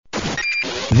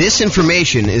This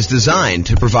information is designed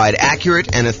to provide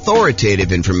accurate and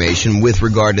authoritative information with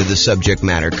regard to the subject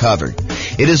matter covered.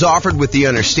 It is offered with the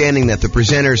understanding that the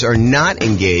presenters are not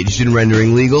engaged in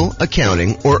rendering legal,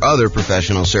 accounting, or other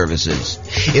professional services.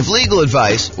 If legal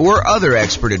advice or other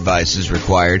expert advice is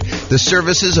required, the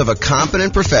services of a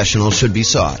competent professional should be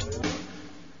sought.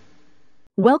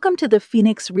 Welcome to the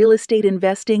Phoenix Real Estate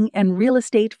Investing and Real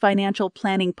Estate Financial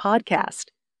Planning Podcast.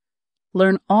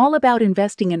 Learn all about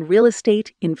investing in real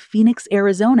estate in Phoenix,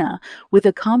 Arizona, with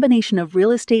a combination of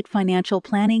real estate financial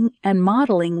planning and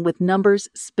modeling with numbers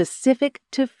specific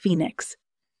to Phoenix.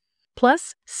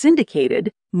 Plus,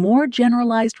 syndicated, more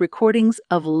generalized recordings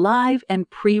of live and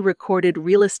pre-recorded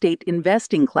real estate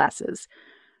investing classes,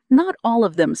 not all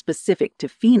of them specific to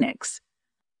Phoenix.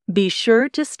 Be sure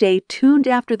to stay tuned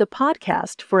after the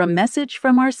podcast for a message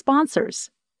from our sponsors.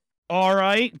 All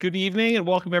right. Good evening and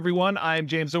welcome, everyone. I'm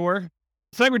James Orr.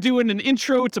 Tonight we're doing an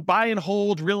intro to buy and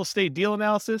hold real estate deal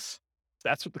analysis.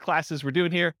 That's what the class is we're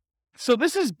doing here. So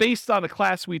this is based on a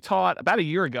class we taught about a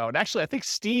year ago. And actually, I think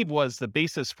Steve was the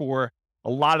basis for a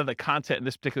lot of the content in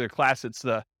this particular class. It's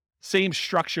the same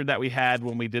structure that we had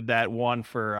when we did that one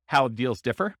for how deals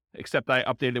differ, except I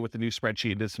updated it with the new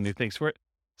spreadsheet and did some new things for it.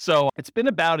 So it's been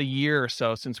about a year or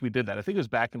so since we did that. I think it was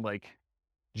back in like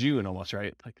June almost,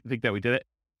 right? I think that we did it.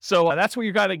 So that's what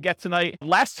you're going to get tonight.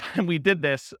 Last time we did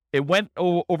this, it went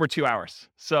over 2 hours.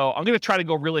 So I'm going to try to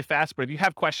go really fast, but if you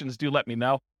have questions, do let me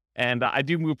know. And I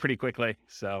do move pretty quickly.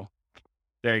 So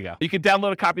there you go. You can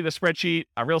download a copy of the spreadsheet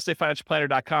on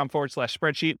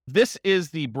realestatefinancialplanner.com/spreadsheet. This is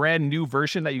the brand new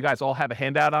version that you guys all have a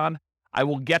handout on. I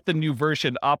will get the new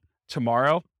version up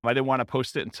tomorrow. I didn't want to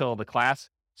post it until the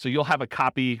class. So you'll have a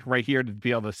copy right here to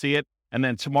be able to see it. And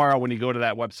then tomorrow when you go to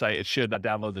that website, it should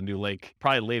download the new link,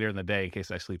 probably later in the day in case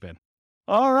I sleep in.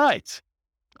 All right.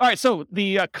 So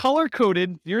the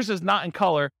color-coded, yours is not in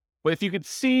color, but if you could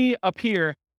see up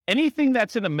here, anything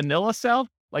that's in a manila cell,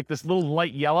 like this little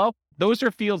light yellow, those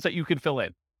are fields that you can fill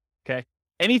in, okay?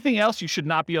 Anything else you should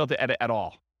not be able to edit at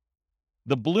all.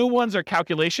 The blue ones are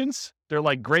calculations. They're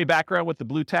like gray background with the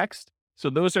blue text. So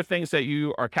those are things that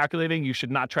you are calculating. You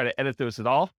should not try to edit those at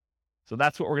all. So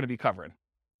that's what we're going to be covering.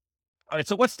 All right,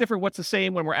 so what's different? What's the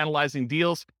same when we're analyzing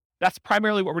deals? That's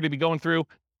primarily what we're going to be going through.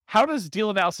 How does deal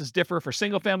analysis differ for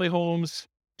single-family homes,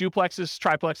 duplexes,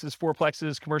 triplexes,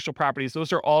 fourplexes, commercial properties?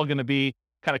 Those are all going to be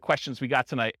kind of questions we got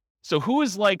tonight. So who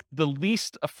is like the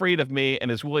least afraid of me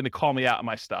and is willing to call me out on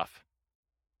my stuff?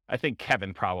 I think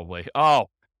Kevin probably. Oh,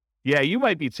 yeah, you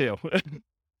might be too.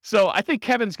 So I think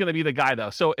Kevin's going to be the guy though.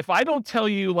 So if I don't tell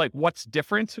you like what's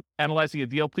different analyzing a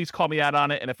deal, please call me out on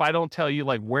it. And if I don't tell you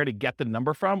like where to get the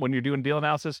number from when you're doing deal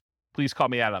analysis, please call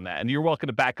me out on that. And you're welcome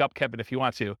to back up Kevin if you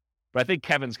want to, but I think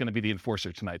Kevin's going to be the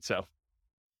enforcer tonight. So,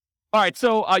 all right.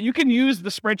 So you can use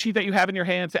the spreadsheet that you have in your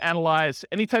hand to analyze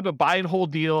any type of buy and hold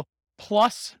deal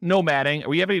plus nomading.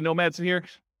 We have any nomads in here?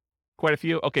 Quite a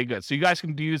few. Okay, good. So you guys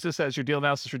can use this as your deal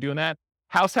analysis for doing that.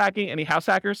 House hacking, any house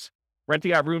hackers?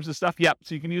 Renting out rooms and stuff. Yep.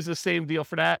 So you can use the same deal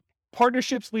for that.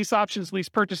 Partnerships, lease options, lease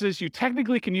purchases. You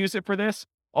technically can use it for this,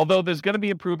 although there's going to be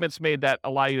improvements made that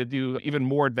allow you to do even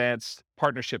more advanced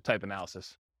partnership type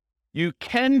analysis. You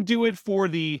can do it for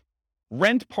the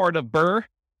rent part of BRRRR,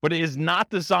 but it is not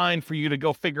designed for you to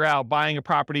go figure out buying a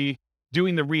property,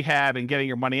 doing the rehab and getting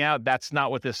your money out. That's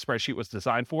not what this spreadsheet was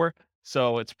designed for.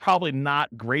 So it's probably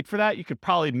not great for that. You could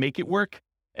probably make it work,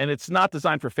 and it's not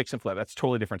designed for fix and flip. That's a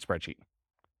totally different spreadsheet.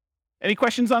 Any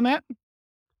questions on that?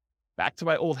 Back to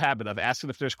my old habit of asking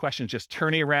if there's questions, just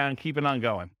turning around, keeping on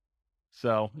going.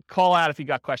 So call out if you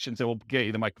got questions and we'll get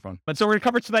you the microphone. And so we're going to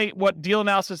cover tonight what deal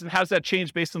analysis and how does that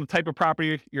change based on the type of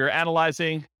property you're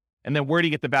analyzing, and then where do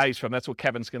you get the values from? That's what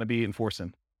Kevin's going to be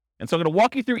enforcing. And so I'm going to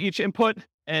walk you through each input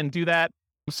and do that.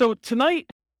 So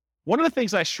tonight, one of the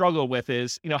things I struggle with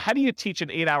is, how do you teach an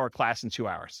 8-hour class in 2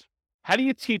 hours? How do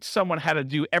you teach someone how to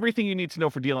do everything you need to know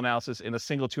for deal analysis in a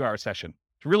single 2-hour session?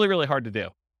 It's really, really hard to do.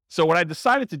 So what I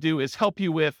decided to do is help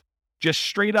you with just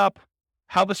straight up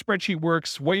how the spreadsheet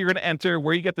works, what you're going to enter,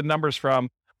 where you get the numbers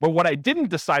from. But what I didn't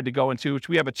decide to go into, which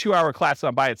we have a 2-hour class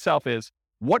on by itself, is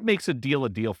what makes a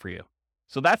deal for you.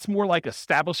 So that's more like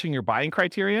establishing your buying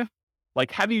criteria. Like,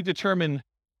 how do you determine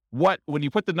when you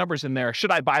put the numbers in there,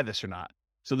 should I buy this or not?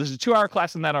 So there's a 2-hour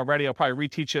class on that already. I'll probably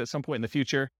reteach it at some point in the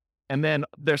future. And then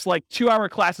there's like 2-hour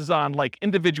classes on like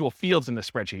individual fields in the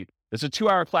spreadsheet. There's a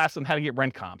 2-hour class on how to get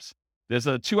rent comps. There's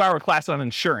a 2-hour class on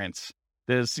insurance.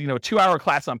 There's, a 2-hour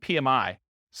class on PMI.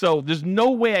 So there's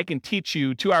no way I can teach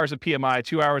you 2 hours of PMI,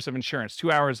 2 hours of insurance,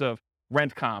 2 hours of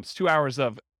rent comps, 2 hours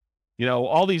of,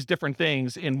 all these different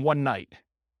things in one night.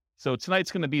 So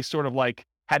tonight's going to be sort of like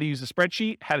how to use a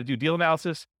spreadsheet, how to do deal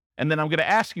analysis, And then I'm going to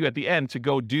ask you at the end to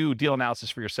go do deal analysis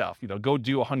for yourself. Go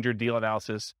do 100 deal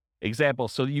analysis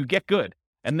examples so that you get good.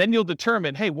 And then you'll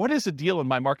determine, hey, what is a deal in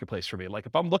my marketplace for me? Like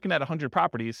if I'm looking at 100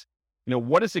 properties,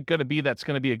 what is it going to be that's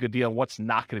going to be a good deal and what's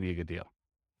not going to be a good deal?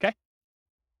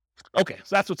 Okay,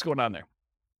 so that's what's going on there.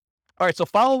 All right, so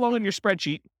follow along in your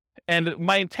spreadsheet. And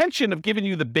my intention of giving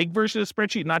you the big version of the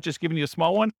spreadsheet, not just giving you a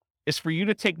small one, is for you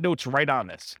to take notes right on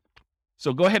this.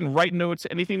 So go ahead and write notes.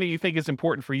 Anything that you think is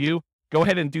important for you, go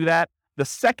ahead and do that. The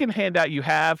second handout you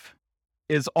have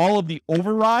is all of the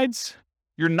overrides.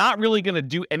 You're not really going to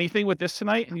do anything with this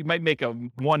tonight. You might make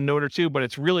one note or two, but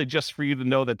it's really just for you to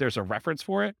know that there's a reference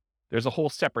for it. There's a whole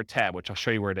separate tab, which I'll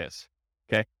show you where it is.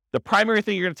 Okay. The primary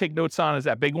thing you're going to take notes on is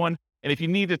that big one. And if you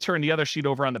need to turn the other sheet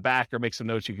over on the back or make some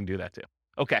notes, you can do that too.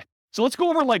 Okay. So let's go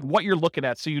over like what you're looking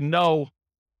at so you know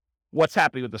what's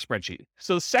happening with the spreadsheet.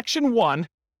 So section 1,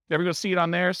 everyone see it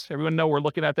on theirs? Everyone know we're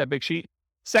looking at that big sheet?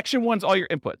 Section 1's all your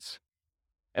inputs.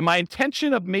 And my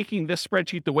intention of making this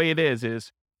spreadsheet the way it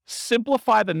is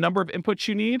simplify the number of inputs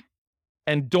you need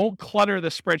and don't clutter the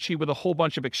spreadsheet with a whole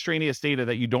bunch of extraneous data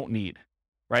that you don't need,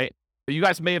 right? You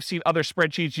guys may have seen other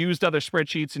spreadsheets, used other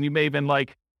spreadsheets, and you may have been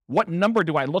like, what number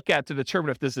do I look at to determine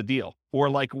if this is a deal? Or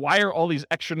like, why are all these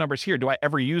extra numbers here? Do I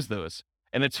ever use those?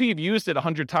 And until you've used it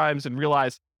 100 times and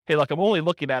realized, hey, look, I'm only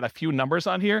looking at a few numbers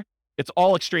on here, it's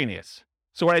all extraneous.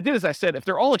 So what I did is I said, if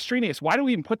they're all extraneous, why do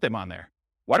we even put them on there?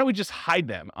 Why don't we just hide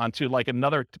them onto like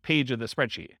another page of the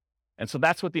spreadsheet? And so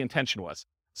that's what the intention was.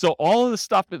 So all of the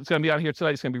stuff that's going to be on here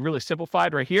tonight is going to be really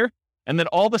simplified right here. And then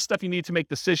all the stuff you need to make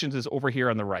decisions is over here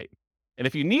on the right. And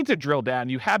if you need to drill down,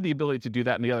 you have the ability to do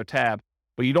that in the other tab,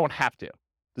 but you don't have to.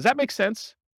 Does that make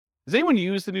sense? Does anyone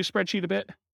use the new spreadsheet a bit?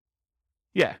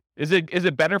 Yeah. Is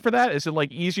it better for that? Is it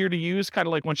like easier to use, kind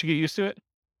of like once you get used to it?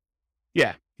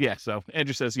 Yeah. So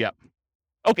Andrew says, yep.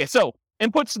 Okay, so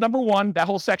inputs, number 1, that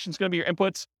whole section is going to be your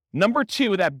inputs. Number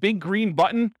 2, that big green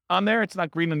button on there, it's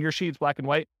not green on your sheet, it's black and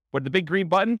white, but the big green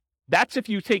button, that's if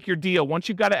you take your deal. Once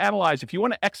you've got to analyze, if you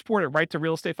want to export it right to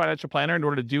Real Estate Financial Planner in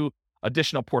order to do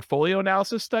additional portfolio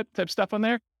analysis type stuff on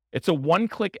there, it's a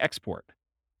one-click export.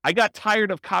 I got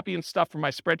tired of copying stuff from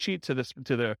my spreadsheet to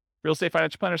the Real Estate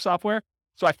Financial Planner software,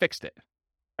 so I fixed it.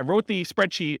 I wrote the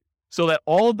spreadsheet so that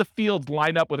all of the fields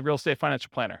line up with Real Estate Financial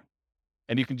Planner.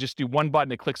 And you can just do one button,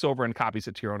 it clicks over and copies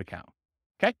it to your own account.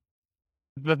 Okay?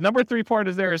 The number 3 part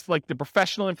is like the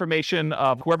professional information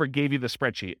of whoever gave you the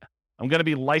spreadsheet. I'm going to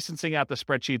be licensing out the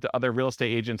spreadsheet to other real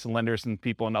estate agents and lenders and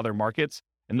people in other markets,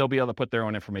 and they'll be able to put their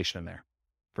own information in there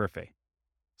for a fee.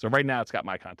 So right now it's got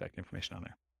my contact information on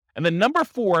there. And then number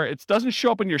 4, it doesn't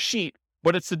show up in your sheet,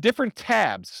 but it's the different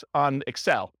tabs on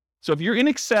Excel. So if you're in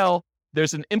Excel,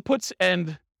 there's an inputs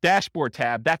and dashboard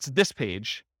tab. That's this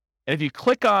page. And if you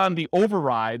click on the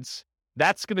overrides,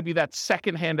 that's going to be that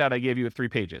second handout I gave you with 3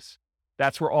 pages.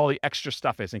 That's where all the extra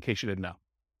stuff is, in case you didn't know.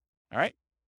 All right.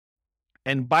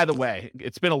 And by the way,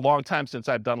 it's been a long time since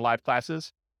I've done live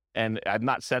classes, and I've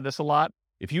not said this a lot.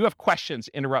 If you have questions,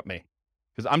 interrupt me,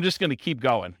 because I'm just going to keep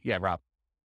going. Yeah, Rob.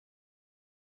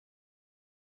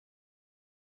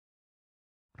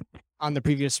 On the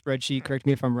previous spreadsheet, correct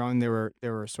me if I'm wrong, there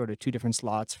were sort of 2 different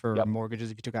slots for mortgages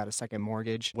if you took out a second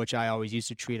mortgage, which I always used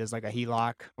to treat as like a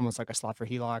HELOC, almost like a slot for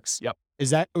HELOCs. Yep.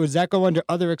 Does that go under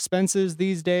other expenses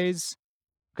these days?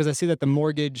 Because I see that the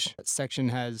mortgage section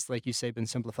has, like you say, been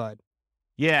simplified.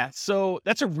 Yeah, so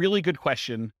that's a really good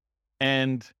question.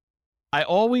 And I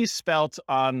always felt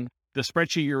on the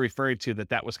spreadsheet you're referring to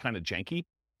that was kind of janky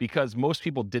because most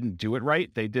people didn't do it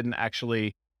right. They didn't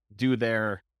actually do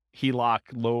their HELOC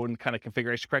loan kind of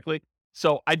configuration correctly.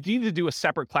 So I need to do a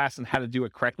separate class on how to do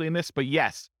it correctly in this. But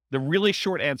yes, the really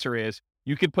short answer is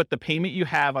you can put the payment you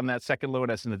have on that second loan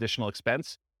as an additional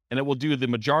expense, and it will do the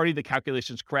majority of the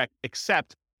calculations correct,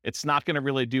 except it's not going to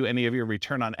really do any of your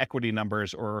return on equity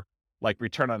numbers or like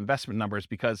return on investment numbers,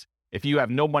 because if you have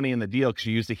no money in the deal because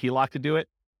you used a HELOC to do it,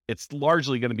 it's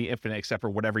largely going to be infinite except for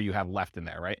whatever you have left in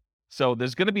there, right? So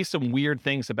there's going to be some weird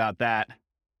things about that.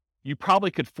 You probably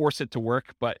could force it to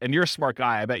work, and you're a smart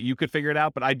guy. I bet you could figure it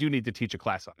out, but I do need to teach a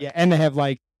class on it. Yeah, and they have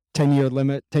like 10-year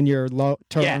limit, 10-year low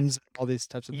terms, all these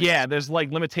types of things. Yeah, there's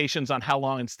like limitations on how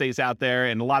long it stays out there,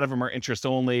 and a lot of them are interest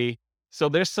only. So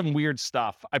there's some weird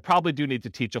stuff. I probably do need to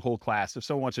teach a whole class. If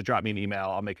someone wants to drop me an email,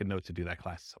 I'll make a note to do that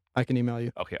class. I can email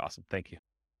you. Okay, awesome. Thank you.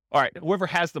 All right, whoever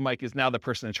has the mic is now the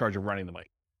person in charge of running the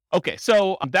mic. Okay,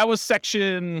 so that was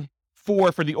section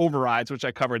 4 for the overrides, which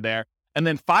I covered there. And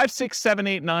then 5, 6, 7,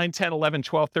 8, 9, 10, 11,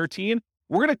 12, 13,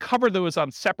 we're going to cover those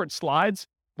on separate slides,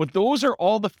 but those are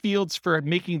all the fields for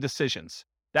making decisions.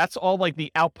 That's all like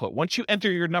the output. Once you enter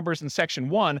your numbers in section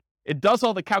 1, it does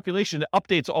all the calculation. It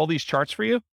updates all these charts for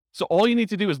you. So all you need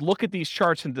to do is look at these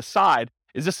charts and decide,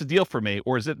 is this a deal for me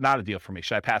or is it not a deal for me?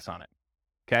 Should I pass on it?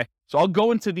 Okay. So I'll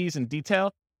go into these in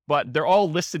detail, but they're all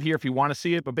listed here if you want to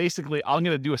see it. But basically, I'm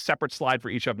going to do a separate slide for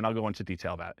each of them and I'll go into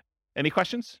detail about it. Any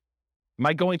questions? Am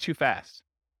I going too fast?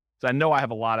 So I know I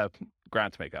have a lot of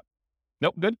ground to make up.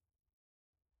 Nope. Good.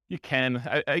 You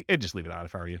can. I'd just leave it on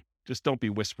if I were you. Just don't be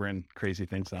whispering crazy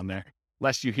things on there,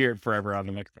 lest you hear it forever on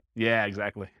the microphone. Yeah,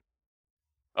 exactly.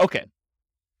 Okay.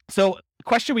 So the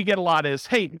question we get a lot is,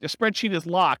 hey, the spreadsheet is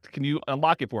locked. Can you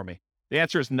unlock it for me? The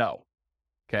answer is no.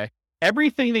 Okay.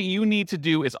 Everything that you need to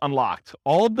do is unlocked.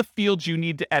 All of the fields you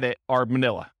need to edit are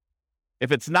Manila.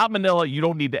 If it's not Manila, you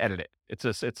don't need to edit it.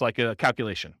 It's like a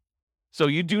calculation. So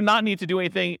you do not need to do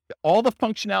anything. All the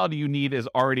functionality you need is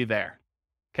already there.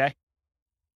 Okay.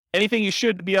 Anything you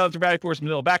should be able to value for is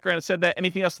Manila background. It said that.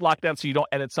 Anything else locked down so you don't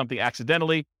edit something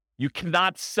accidentally. You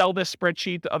cannot sell this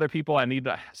spreadsheet to other people. I need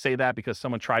to say that because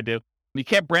someone tried to. You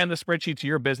can't brand the spreadsheet to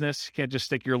your business. You can't just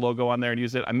stick your logo on there and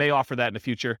use it. I may offer that in the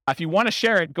future. If you want to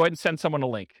share it, go ahead and send someone a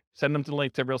link. Send them to the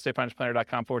link to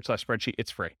realestatefinancialplanner.com/spreadsheet.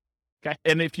 It's free. Okay.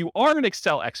 And if you are an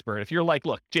Excel expert, if you're like,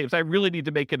 look, James, I really need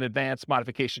to make an advanced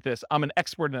modification to this. I'm an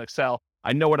expert in Excel.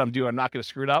 I know what I'm doing. I'm not going to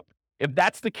screw it up. If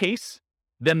that's the case,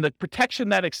 then the protection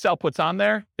that Excel puts on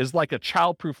there is like a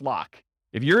child-proof lock.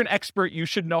 If you're an expert, you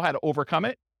should know how to overcome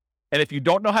it. And if you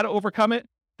don't know how to overcome it,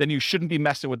 then you shouldn't be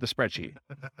messing with the spreadsheet.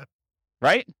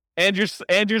 Right? Andrew's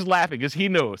laughing because he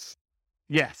knows.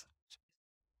 Yes.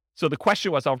 So the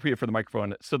question was, I'll repeat it for the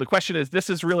microphone. So the question is, this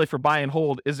is really for buy and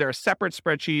hold. Is there a separate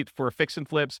spreadsheet for fix and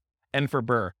flips and for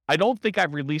BRRRR? I don't think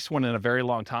I've released one in a very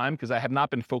long time because I have not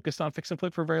been focused on fix and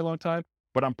flip for a very long time,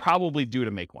 but I'm probably due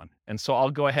to make one. And so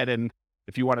I'll go ahead and,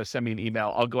 if you want to send me an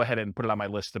email, I'll go ahead and put it on my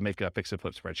list to make a fix and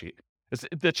flip spreadsheet.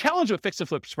 The challenge with fix and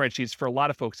flip spreadsheets for a lot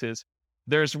of folks is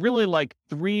there's really like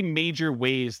 3 major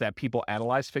ways that people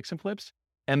analyze fix and flips,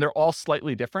 and they're all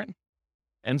slightly different.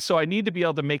 And so I need to be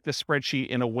able to make the spreadsheet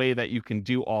in a way that you can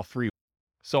do all 3.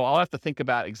 So I'll have to think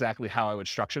about exactly how I would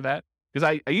structure that.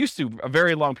 Because I used to, a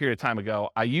very long period of time ago,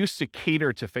 I used to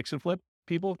cater to fix and flip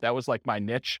people. That was like my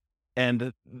niche.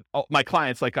 And my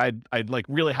clients, like I'd like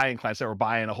really high-end clients that were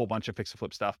buying a whole bunch of fix and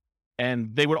flip stuff.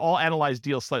 And they would all analyze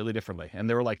deals slightly differently. And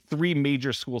there were like 3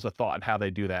 major schools of thought on how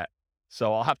they do that.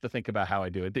 So I'll have to think about how I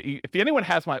do it. If anyone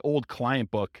has my old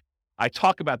client book, I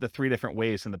talk about the 3 different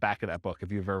ways in the back of that book,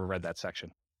 if you've ever read that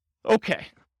section. Okay.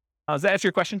 Does that answer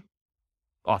your question?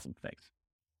 Awesome. Thanks.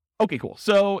 Okay, cool.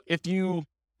 So if you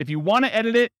want to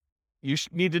edit it, you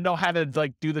need to know how to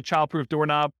like do the child-proof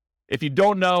doorknob. If you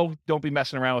don't know, don't be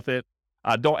messing around with it.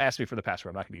 Don't ask me for the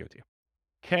password. I'm not going to give it to you.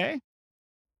 Okay.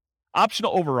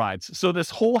 Optional overrides. So this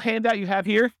whole handout you have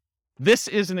here, this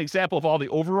is an example of all the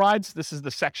overrides. This is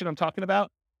the section I'm talking about.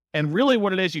 And really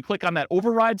what it is, you click on that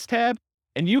overrides tab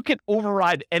and you can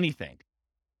override anything.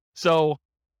 So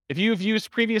if you've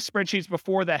used previous spreadsheets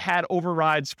before that had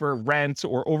overrides for rent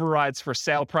or overrides for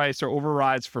sale price or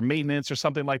overrides for maintenance or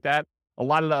something like that, a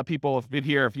lot of the people have been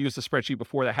here have used a spreadsheet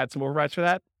before that had some overrides for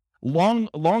that. Long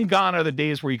gone are the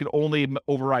days where you could only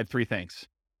override 3 things.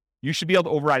 You should be able to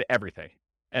override everything.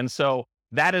 And so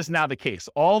that is now the case.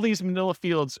 All these Manila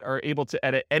fields are able to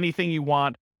edit anything you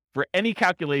want for any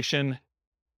calculation.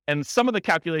 And some of the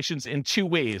calculations in 2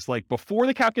 ways, like before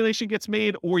the calculation gets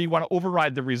made, or you want to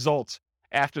override the results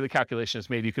after the calculation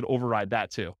is made, you could override that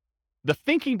too. The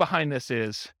thinking behind this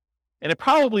is, and it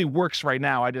probably works right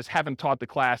now, I just haven't taught the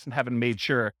class and haven't made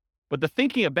sure, but the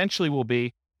thinking eventually will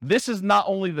be, this is not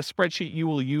only the spreadsheet you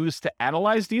will use to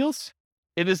analyze deals,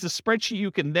 it is the spreadsheet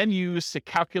you can then use to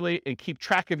calculate and keep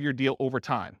track of your deal over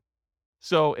time.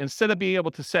 So instead of being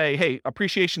able to say, hey,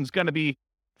 appreciation is going to be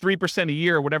 3% a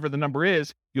year, or whatever the number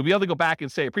is, you'll be able to go back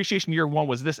and say, appreciation year 1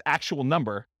 was this actual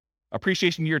number.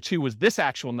 Appreciation year 2 was this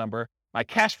actual number. My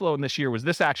cash flow in this year was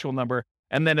this actual number.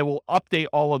 And then it will update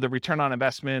all of the return on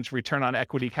investments, return on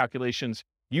equity calculations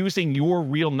using your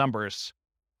real numbers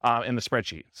in the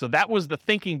spreadsheet. So that was the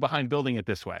thinking behind building it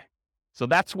this way. So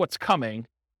that's what's coming.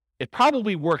 It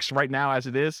probably works right now as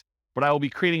it is, but I will be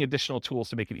creating additional tools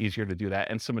to make it easier to do that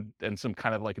and some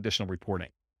kind of like additional reporting.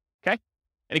 Okay.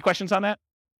 Any questions on that?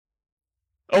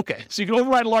 Okay. So you can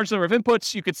override a large number of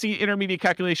inputs. You could see intermediate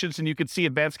calculations and you could see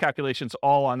advanced calculations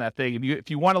all on that thing.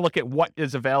 If you want to look at what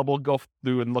is available, go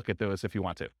through and look at those if you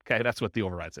want to. Okay. That's what the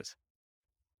overrides is.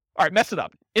 All right. Mess it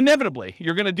up. Inevitably,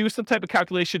 you're going to do some type of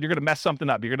calculation. You're going to mess something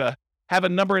up. You're going to have a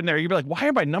number in there. You're going to be like, why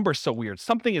are my numbers so weird?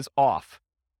 Something is off.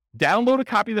 Download a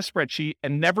copy of the spreadsheet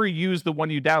and never use the one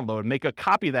you download. Make a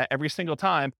copy of that every single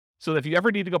time so that if you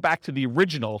ever need to go back to the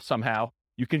original somehow,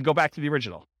 you can go back to the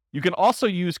original. You can also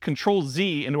use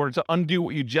Control-Z in order to undo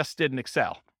what you just did in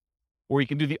Excel, or you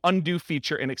can do the undo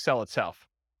feature in Excel itself.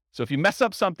 So if you mess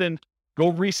up something, Go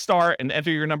restart and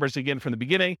enter your numbers again from the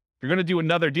beginning. If you're going to do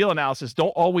another deal analysis, don't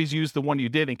always use the one you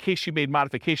did in case you made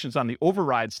modifications on the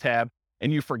overrides tab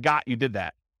and you forgot you did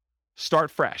that. Start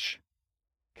fresh.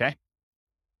 Okay?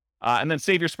 And then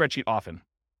save your spreadsheet often.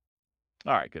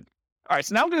 All right, good. All right,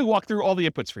 so now I'm going to walk through all the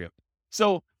inputs for you.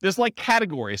 So there's like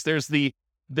categories. There's the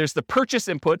purchase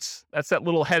inputs. That's that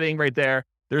little heading right there.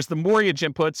 There's the mortgage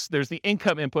inputs. There's the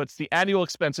income inputs, the annual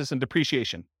expenses, and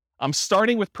depreciation. I'm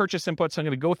starting with purchase inputs. I'm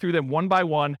going to go through them one by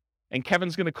one, and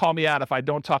Kevin's going to call me out if I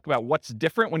don't talk about what's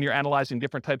different when you're analyzing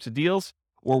different types of deals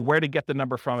or where to get the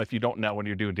number from if you don't know when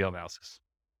you're doing deal analysis.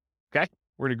 Okay?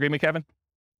 We're in agreement, Kevin?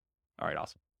 All right,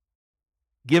 awesome.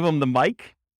 Give him the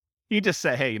mic. You just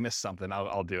say, hey, you missed something.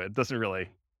 I'll do it. Doesn't really,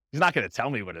 he's not going to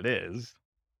tell me what it is.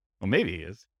 Well, maybe he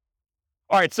is.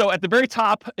 All right, so at the very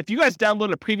top, if you guys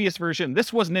downloaded a previous version,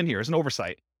 this wasn't in here. It's an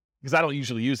oversight because I don't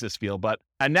usually use this field, but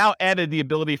I now added the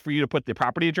ability for you to put the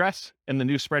property address in the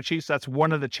new spreadsheet. So that's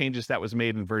one of the changes that was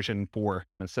made in version 4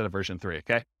 instead of version 3,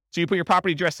 okay? So you put your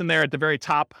property address in there at the very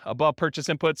top above purchase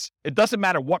inputs. It doesn't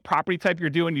matter what property type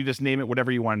you're doing. You just name it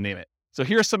whatever you want to name it. So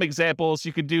here's some examples.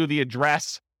 You could do the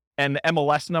address and the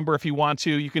MLS number if you want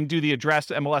to. You can do the address,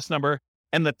 MLS number,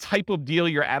 and the type of deal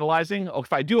you're analyzing. Oh,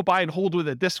 if I do a buy and hold with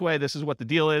it this way, this is what the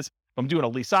deal is. If I'm doing a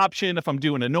lease option, if I'm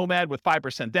doing a Nomad with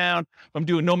 5% down, if I'm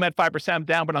doing Nomad 5%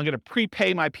 down, but I'm going to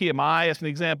prepay my PMI as an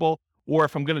example, or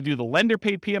if I'm going to do the lender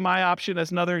paid PMI option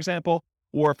as another example,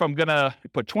 or if I'm going to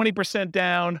put 20%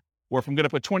 down, or if I'm going to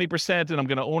put 20% and I'm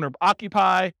going to own or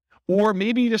occupy, or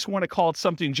maybe you just want to call it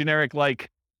something generic like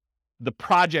the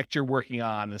project you're working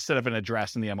on instead of an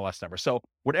address and the MLS number. So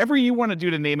whatever you want to do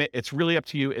to name it, it's really up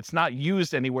to you. It's not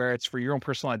used anywhere. It's for your own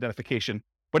personal identification,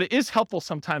 but it is helpful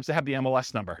sometimes to have the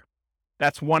MLS number.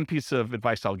 That's one piece of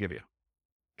advice I'll give you.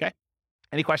 Okay.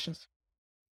 Any questions?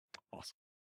 Awesome.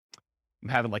 I'm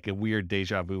having like a weird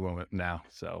deja vu moment now.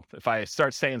 So if I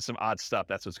start saying some odd stuff,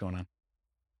 that's what's going on.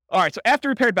 All right. So after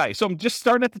repaired value. So I'm just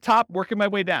starting at the top, working my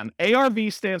way down.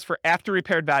 ARV stands for after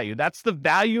repaired value. That's the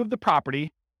value of the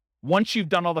property once you've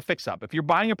done all the fix up. If you're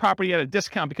buying a property at a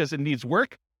discount because it needs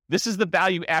work, this is the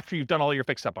value after you've done all your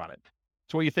fix up on it.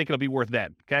 It's what you think it'll be worth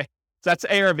then. Okay. So that's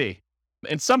ARV.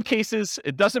 In some cases,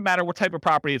 it doesn't matter what type of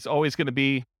property, it's always going to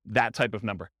be that type of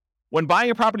number. When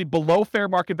buying a property below fair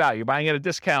market value, buying at a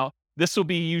discount, this will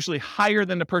be usually higher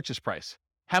than the purchase price.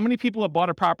 How many people have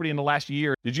bought a property in the last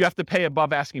year? Did you have to pay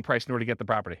above asking price in order to get the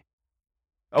property?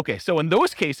 Okay, so in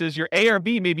those cases, your ARV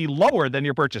may be lower than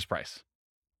your purchase price.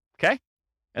 Okay?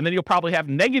 And then you'll probably have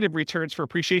negative returns for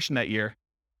appreciation that year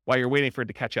while you're waiting for it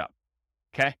to catch up.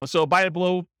 Okay? So buy it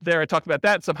below there, I talked about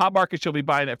that. Some hot markets, you'll be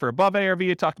buying it for above ARV,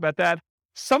 I talked about that.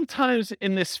 Sometimes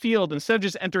in this field, instead of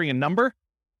just entering a number,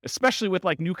 especially with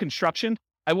like new construction,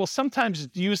 I will sometimes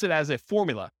use it as a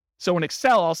formula. So in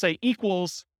Excel, I'll say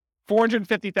equals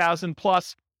 450,000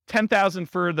 plus 10,000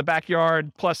 for the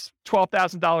backyard, plus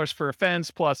 $12,000 for a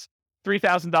fence, plus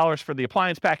 $3,000 for the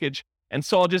appliance package. And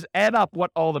so I'll just add up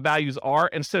what all the values are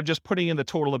instead of just putting in the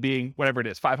total of being whatever it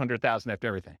is, 500,000 after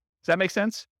everything. Does that make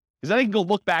sense? Because then I can go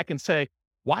look back and say,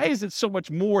 why is it so much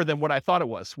more than what I thought it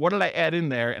was? What did I add in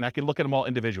there? And I can look at them all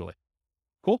individually.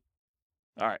 Cool?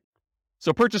 All right.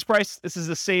 So purchase price, this is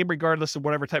the same regardless of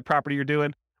whatever type property you're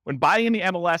doing. When buying in the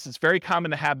MLS, it's very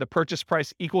common to have the purchase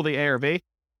price equal the ARV.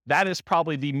 That is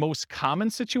probably the most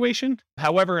common situation.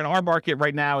 However, in our market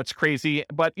right now, it's crazy.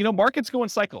 But, markets go in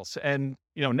cycles. And,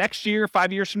 next year,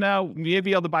 5 years from now, we may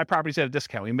be able to buy properties at a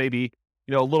discount. We may be,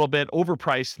 a little bit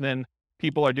overpriced, and then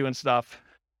people are doing stuff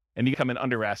and you come in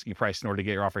under asking price in order to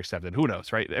get your offer accepted. Who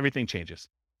knows, right? Everything changes.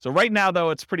 So right now, though,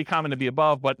 it's pretty common to be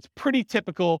above, but it's pretty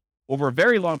typical over a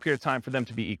very long period of time for them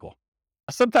to be equal.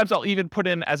 Sometimes I'll even put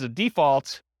in as a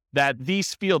default that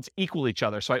these fields equal each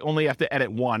other. So I only have to edit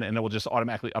one and it will just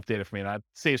automatically update it for me. And that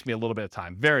saves me a little bit of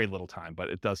time, very little time, but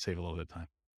it does save a little bit of time.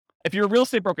 If you're a real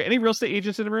estate broker, any real estate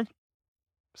agents in the room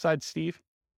besides Steve?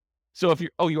 So if you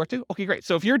are too? Okay, great.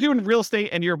 So if you're doing real estate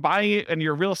and you're buying it and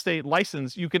your real estate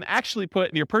license, you can actually put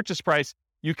in your purchase price,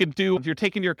 you can do, if you're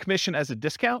taking your commission as a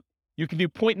discount, you can do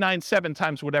 0.97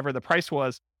 times whatever the price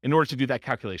was in order to do that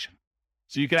calculation.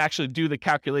 So you can actually do the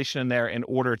calculation in there in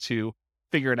order to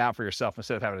figure it out for yourself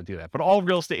instead of having to do that. But all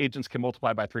real estate agents can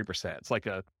multiply by 3%. It's like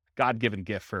a God-given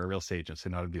gift for a real estate agent to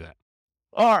know how to do that.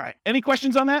 All right. Any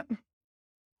questions on that?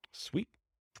 Sweet.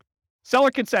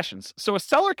 Seller concessions. So a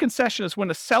seller concession is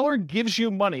when a seller gives you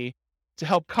money to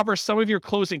help cover some of your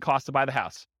closing costs to buy the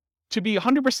house. To be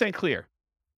 100% clear,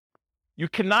 you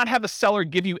cannot have a seller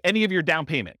give you any of your down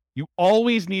payment. You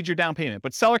always need your down payment,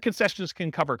 but seller concessions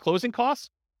can cover closing costs.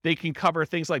 They can cover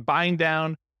things like buying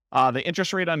down the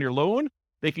interest rate on your loan.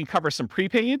 They can cover some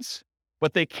prepaids.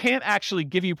 but they can't actually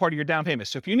give you part of your down payment.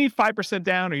 So if you need 5%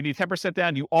 down or you need 10%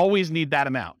 down, you always need that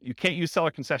amount. You can't use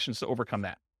seller concessions to overcome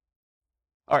that.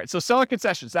 All right, so seller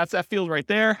concessions, that's that field right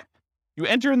there. You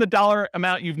enter in the dollar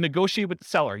amount you've negotiated with the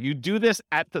seller. You do this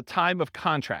at the time of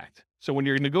contract. So when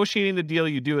you're negotiating the deal,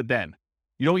 you do it then.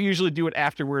 You don't usually do it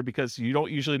afterward because you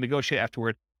don't usually negotiate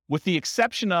afterward, with the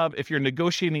exception of if you're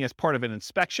negotiating as part of an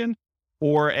inspection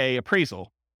or a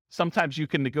appraisal. Sometimes you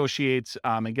can negotiate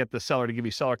and get the seller to give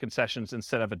you seller concessions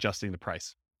instead of adjusting the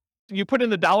price. You put in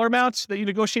the dollar amounts that you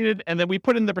negotiated, and then we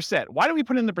put in the percent. Why do we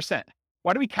put in the percent?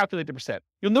 Why do we calculate the percent?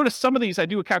 You'll notice some of these, I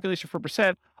do a calculation for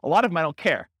percent. A lot of them I don't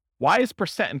care. Why is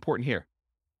percent important here?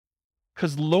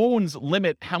 Because loans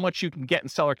limit how much you can get in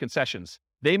seller concessions.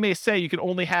 They may say you can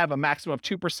only have a maximum of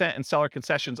 2% in seller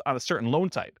concessions on a certain loan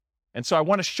type. And so I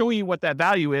want to show you what that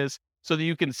value is so that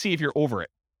you can see if you're over it.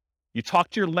 You talk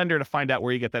to your lender to find out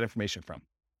where you get that information from.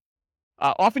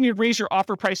 Often you'd raise your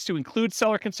offer price to include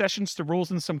seller concessions to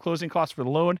rules and some closing costs for the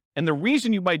loan. And the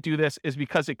reason you might do this is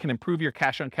because it can improve your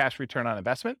cash-on-cash return on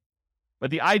investment.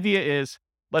 But the idea is,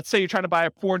 let's say you're trying to buy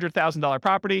a $400,000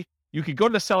 property. You could go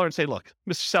to the seller and say, look,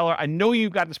 Mr. Seller, I know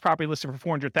you've got this property listed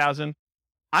for $400,000.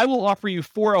 I will offer you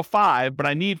 $405,000, but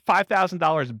I need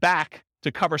 $5,000 back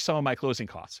to cover some of my closing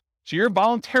costs. So you're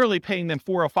voluntarily paying them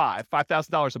 $405,000,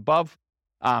 $5,000 above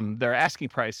their asking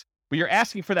price, but you're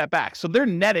asking for that back. So they're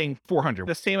netting $400,000,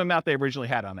 the same amount they originally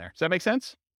had on there. Does that make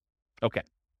sense? Okay.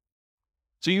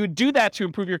 So you would do that to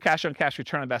improve your cash-on-cash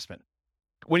return on investment.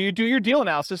 When you do your deal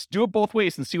analysis, do it both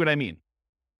ways and see what I mean.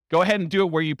 Go ahead and do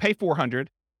it where you pay $400,000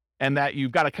 and that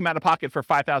you've got to come out of pocket for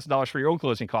 $5,000 for your own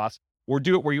closing costs, or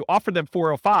do it where you offer them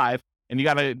 $405,000 and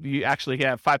you actually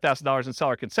have $5,000 in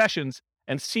seller concessions,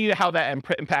 and see how that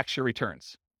impacts your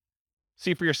returns.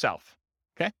 See for yourself.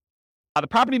 Okay. The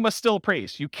property must still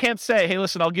appraise. You can't say, hey,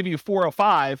 listen, I'll give you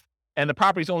 $405,000 and the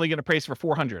property's only going to appraise for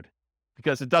 $400,000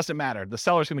 because it doesn't matter. The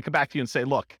seller's going to come back to you and say,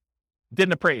 look,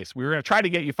 didn't appraise. We were going to try to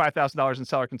get you $5,000 in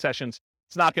seller concessions.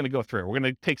 It's not going to go through. We're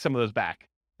going to take some of those back.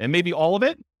 And maybe all of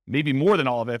it, maybe more than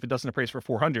all of it if it doesn't appraise for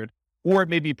 $400,000, or it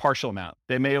may be partial amount.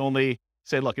 They may only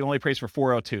say, look, it only appraised for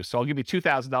 $402,000. So I'll give you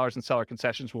 $2,000 in seller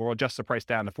concessions. We'll adjust the price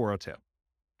down to $402,000.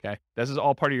 Okay. This is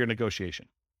all part of your negotiation.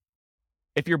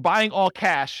 If you're buying all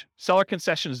cash, seller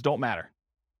concessions don't matter.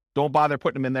 Don't bother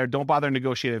putting them in there. Don't bother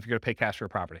negotiating if you're going to pay cash for a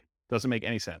property. Doesn't make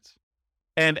any sense.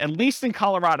 And at least in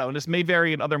Colorado, and this may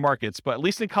vary in other markets, but at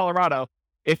least in Colorado,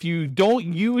 if you don't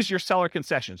use your seller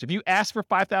concessions, if you ask for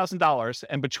 $5,000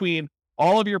 and between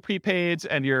all of your prepaids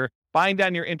and you're buying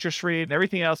down your interest rate and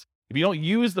everything else, if you don't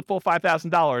use the full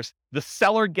 $5,000, the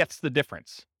seller gets the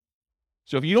difference.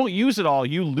 So if you don't use it all,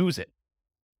 you lose it.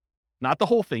 Not the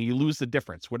whole thing, you lose the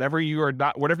difference, whatever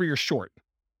you're short.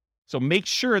 So make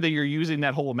sure that you're using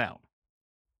that whole amount.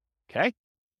 Okay?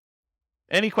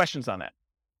 Any questions on that?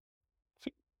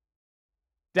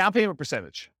 Down payment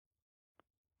percentage.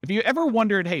 If you ever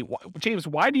wondered, hey, James,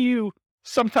 why do you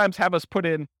sometimes have us put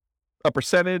in a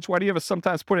percentage? Why do you have us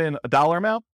sometimes put in a dollar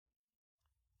amount?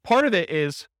 Part of it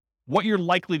is what you're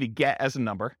likely to get as a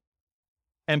number.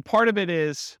 And part of it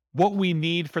is what we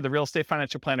need for the real estate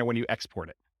financial planner when you export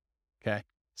it. Okay.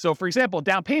 So for example,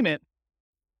 down payment,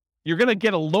 you're going to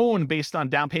get a loan based on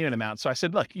down payment amount. So I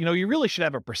said, look, you really should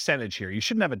have a percentage here. You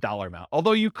shouldn't have a dollar amount.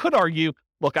 Although you could argue,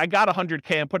 look, I got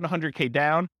 $100K, I'm putting $100K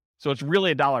down. So it's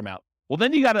really a dollar amount. Well,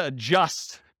 then you got to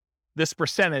adjust this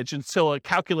percentage until it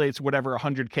calculates whatever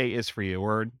 $100K is for you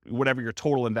or whatever your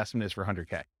total investment is for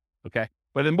 $100K. Okay.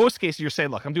 But in most cases, you're saying,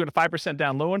 look, I'm doing a 5%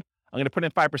 down loan. I'm going to put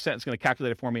in 5%. It's going to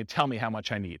calculate it for me and tell me how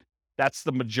much I need. That's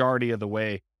the majority of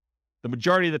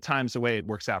the times the way it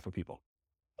works out for people.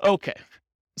 Okay.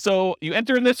 So you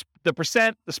enter in the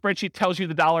percent, the spreadsheet tells you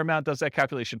the dollar amount, does that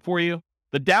calculation for you.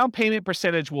 The down payment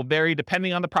percentage will vary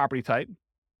depending on the property type.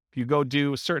 If you go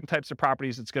do certain types of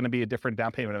properties, it's going to be a different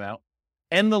down payment amount.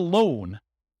 And the loan.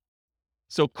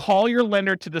 So call your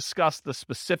lender to discuss the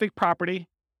specific property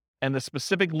and the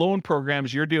specific loan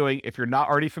programs you're doing if you're not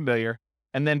already familiar.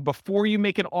 And then before you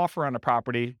make an offer on a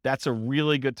property, that's a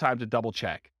really good time to double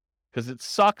check. Because it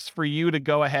sucks for you to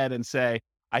go ahead and say,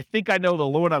 I think I know the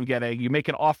loan I'm getting. You make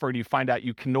an offer and you find out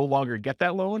you can no longer get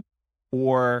that loan,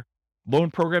 or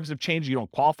loan programs have changed. You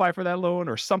don't qualify for that loan,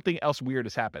 or something else weird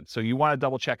has happened. So you want to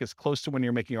double check as close to when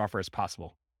you're making your offer as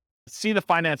possible. See the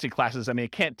financing classes. I mean, I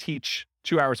can't teach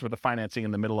 2 hours worth of financing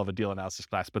in the middle of a deal analysis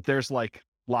class, but there's like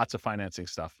lots of financing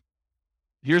stuff.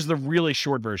 Here's the really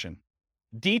short version.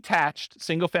 Detached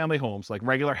single family homes, like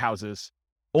regular houses,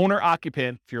 owner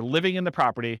occupant, if you're living in the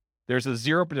property, there's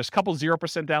a couple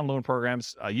 0% down loan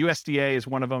programs. USDA is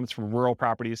one of them. It's for rural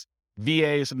properties.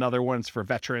 VA is another one. It's for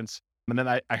veterans. And then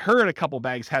I heard a couple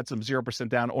banks had some 0%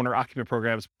 down owner occupant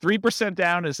programs. 3%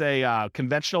 down is a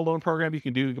conventional loan program you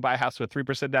can do. You can buy a house with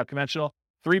 3% down conventional.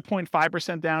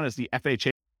 3.5% down is the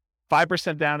FHA.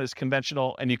 5% down is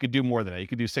conventional, and you could do more than that. You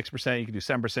could do 6%, you could do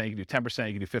 7%, you could do 10%,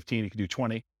 you could do 15%, you could do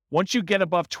 20%. Once you get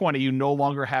above 20%, you no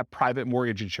longer have private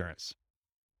mortgage insurance.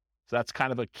 So that's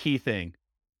kind of a key thing.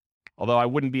 Although I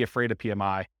wouldn't be afraid of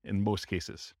PMI in most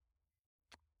cases.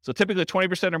 So typically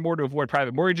 20% or more to avoid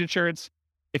private mortgage insurance.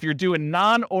 If you're doing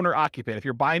non-owner occupant, if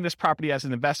you're buying this property as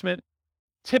an investment,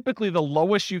 typically the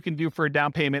lowest you can do for a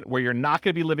down payment where you're not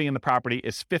going to be living in the property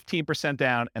is 15%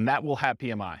 down, and that will have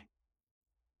PMI.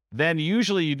 Then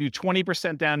usually you do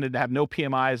 20% down to have no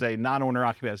PMI as a non-owner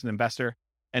occupant as an investor,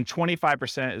 and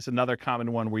 25% is another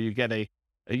common one where you get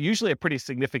usually a pretty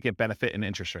significant benefit in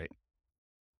interest rate.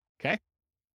 Okay?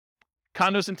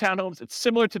 Condos and townhomes, it's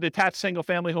similar to detached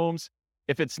single-family homes.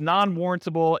 If it's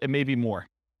non-warrantable, it may be more.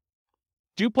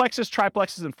 Duplexes,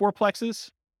 triplexes, and fourplexes,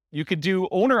 you could do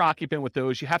owner-occupant with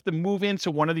those. You have to move into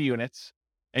one of the units,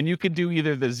 and you could do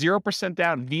either the 0%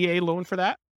 down VA loan for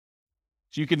that.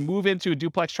 So you can move into a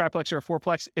duplex, triplex, or a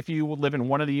fourplex if you live in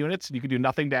one of the units, and you can do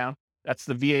nothing down. That's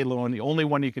the VA loan, the only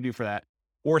one you can do for that.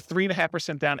 Or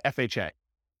 3.5% down FHA.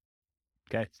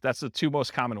 Okay, so that's the two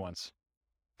most common ones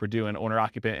for doing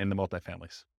owner-occupant in the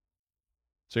multifamilies.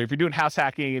 So if you're doing house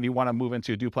hacking and you want to move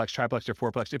into a duplex, triplex, or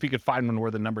fourplex, if you could find one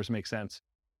where the numbers make sense,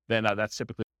 then that's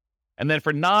typically. And then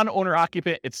for non-owner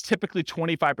occupant, it's typically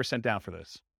 25% down for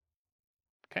this.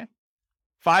 Okay.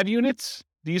 5 units,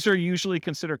 these are usually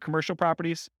considered commercial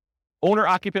properties. Owner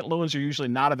occupant loans are usually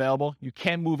not available. You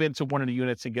can move into one of the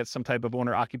units and get some type of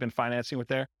owner occupant financing with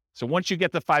there. So once you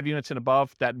get the 5 units and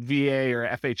above, that VA or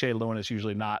FHA loan is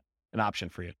usually not an option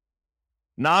for you.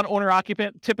 Non-owner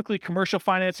occupant, typically commercial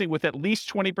financing with at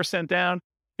least 20% down.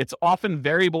 It's often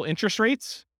variable interest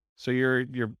rates. So you're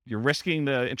risking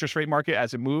the interest rate market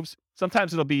as it moves.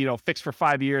 Sometimes it'll be, fixed for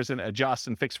 5 years and adjust,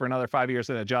 and fixed for another 5 years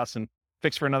and adjust, and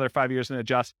fixed for another 5 years and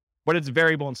adjust. But it's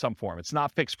variable in some form. It's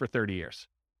not fixed for 30 years.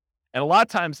 And a lot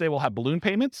of times they will have balloon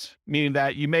payments, meaning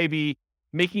that you may be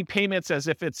making payments as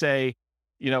if it's a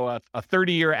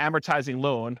 30-year amortizing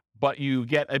loan, but you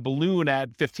get a balloon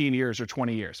at 15 years or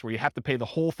 20 years where you have to pay the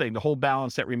whole thing, the whole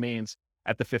balance that remains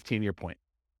at the 15-year point.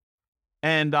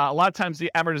 And a lot of times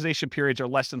the amortization periods are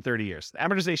less than 30 years. The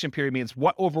amortization period means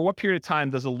over what period of time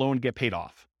does a loan get paid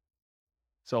off?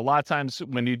 So a lot of times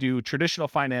when you do traditional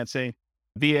financing,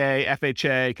 VA,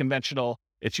 FHA, conventional,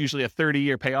 it's usually a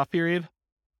 30-year payoff period.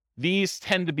 These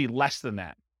tend to be less than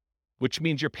that, which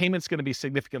means your payment's going to be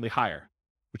significantly higher,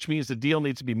 which means the deal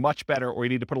needs to be much better, or you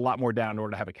need to put a lot more down in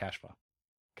order to have a cash flow.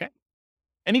 Okay.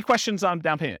 Any questions on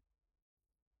down payment?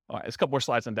 All right, there's a couple more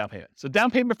slides on down payment. So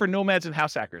down payment for nomads and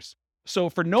house hackers. So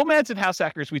for nomads and house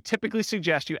hackers, we typically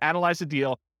suggest you analyze the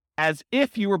deal as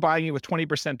if you were buying it with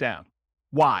 20% down.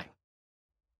 Why?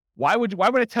 Why would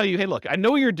I tell you, hey, look, I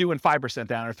know you're doing 5%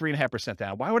 down or 3.5%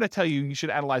 down. Why would I tell you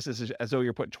should analyze this as though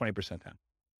you're putting 20% down?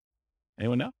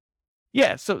 Anyone know?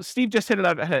 Yeah, so Steve just hit it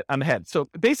on the head. So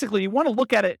basically, you want to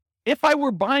look at it, if I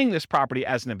were buying this property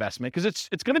as an investment, because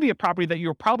it's going to be a property that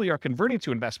you probably are converting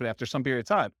to investment after some period of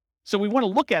time. So we want to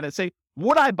look at it and say,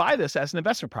 would I buy this as an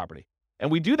investment property? And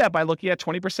we do that by looking at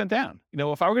 20% down.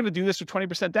 If I were going to do this with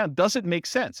 20% down, does it make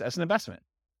sense as an investment?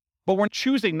 But we're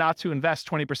choosing not to invest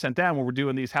 20% down when we're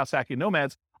doing these house hacking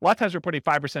nomads. A lot of times we're putting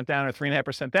 5% down or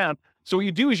 3.5% down. So what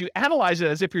you do is you analyze it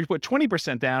as if you put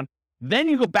 20% down. Then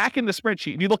you go back in the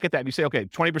spreadsheet and you look at that and you say, okay,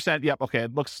 20%, yep, okay,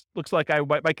 it looks like I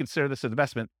might consider this an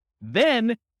investment.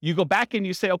 Then you go back and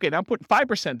you say, okay, now I'm putting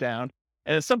 5% down.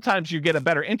 And then sometimes you get a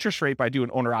better interest rate by doing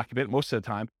owner occupant most of the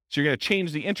time. So you're going to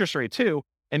change the interest rate too,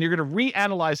 and you're going to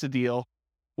reanalyze the deal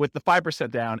with the 5%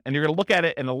 down, and you're going to look at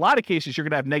it. In a lot of cases, you're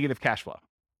going to have negative cash flow.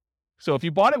 So if you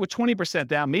bought it with 20%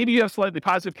 down, maybe you have slightly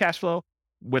positive cash flow.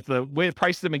 With the way the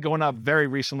prices have been going up very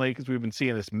recently, because we've been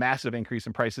seeing this massive increase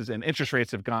in prices, and interest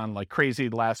rates have gone like crazy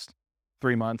the last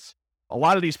 3 months. A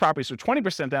lot of these properties with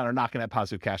 20% down are not going to have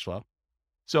positive cash flow.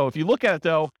 So if you look at it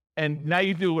though, and now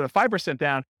you do it with a 5%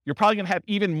 down, you're probably going to have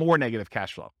even more negative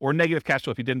cash flow, or negative cash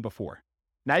flow if you didn't before.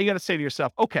 Now you got to say to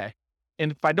yourself, okay,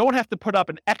 and if I don't have to put up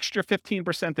an extra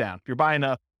 15% down, if you're buying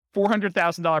a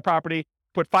 $400,000 property,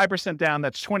 put 5% down,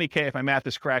 that's $20K if my math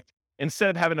is correct,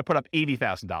 instead of having to put up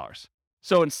 $80,000.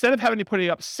 So instead of having to put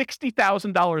up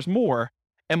 $60,000 more,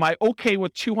 am I okay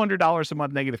with $200 a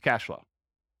month negative cash flow?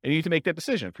 And you need to make that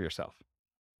decision for yourself.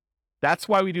 That's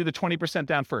why we do the 20%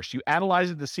 down first. You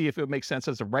analyze it to see if it makes sense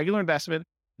as a regular investment.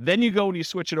 Then you go and you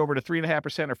switch it over to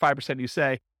 3.5% or 5%. You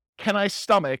say, can I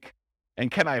stomach and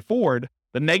can I afford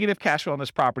the negative cash flow on this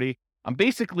property? I'm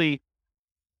basically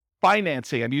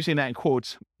financing, I'm using that in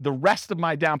quotes, the rest of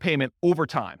my down payment over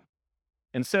time.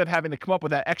 instead of having to come up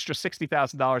with that extra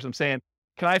 $60,000, I'm saying,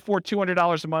 can I afford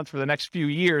 $200 a month for the next few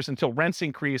years until rents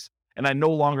increase and I no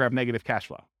longer have negative cash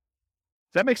flow?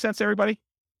 Does that make sense to everybody?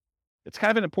 It's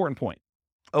kind of an important point.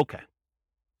 Okay.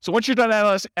 So once you're done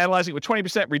analyzing with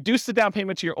 20%, reduce the down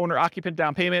payment to your owner-occupant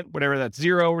down payment, whatever that's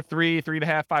 0, 3,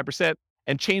 3.5%, 5%,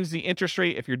 and change the interest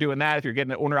rate if you're doing that, if you're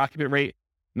getting an owner-occupant rate.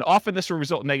 And often this will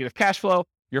result in negative cash flow.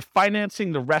 You're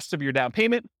financing the rest of your down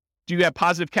payment. Do you have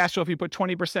positive cash flow if you put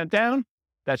 20% down?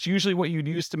 That's usually what you'd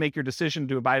use to make your decision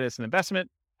to buy it as an investment.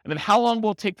 And then how long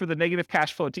will it take for the negative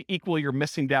cash flow to equal your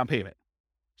missing down payment?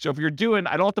 So if you're doing,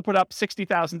 I don't have to put up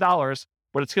 $60,000,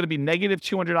 but it's going to be negative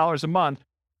 $200 a month.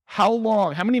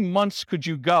 How many months could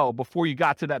you go before you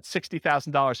got to that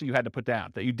 $60,000 that you had to put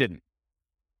down that you didn't?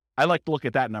 I like to look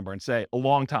at that number and say a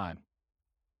long time.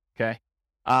 Okay.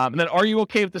 And then are you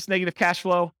okay with this negative cash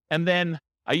flow? And then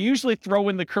I usually throw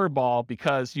in the curveball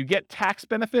because you get tax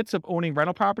benefits of owning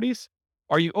rental properties.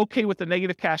 Are you okay with the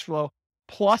negative cash flow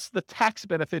plus the tax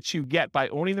benefits you get by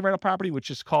owning the rental property, which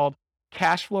is called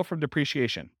cash flow from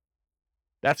depreciation?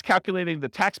 That's calculating the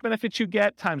tax benefits you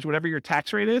get times whatever your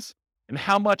tax rate is and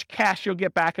how much cash you'll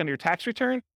get back on your tax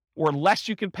return or less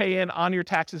you can pay in on your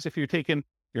taxes if you're taking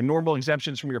your normal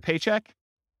exemptions from your paycheck.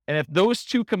 And if those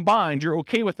two combined, you're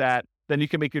okay with that, then you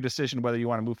can make your decision whether you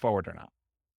want to move forward or not.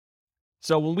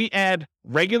 So when we add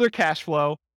regular cash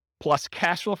flow plus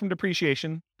cash flow from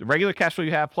depreciation, the regular cash flow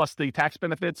you have plus the tax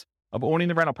benefits of owning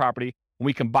the rental property, when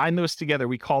we combine those together,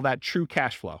 we call that true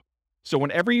cash flow. So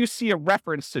whenever you see a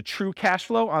reference to true cash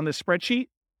flow on this spreadsheet,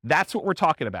 that's what we're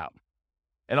talking about.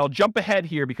 And I'll jump ahead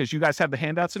here because you guys have the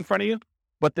handouts in front of you.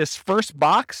 But this first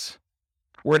box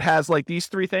where it has like these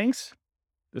three things,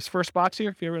 this first box here,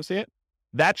 if you ever see it,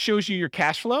 that shows you your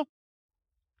cash flow.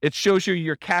 It shows you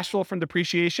your cash flow from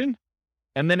depreciation.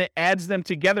 And then it adds them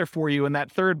together for you in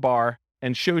that third bar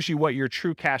and shows you what your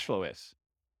true cash flow is.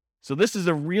 So this is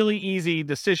a really easy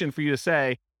decision for you to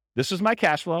say, this is my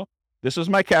cash flow. This is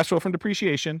my cash flow from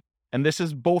depreciation. And this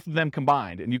is both of them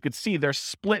combined. And you could see they're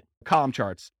split column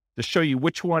charts to show you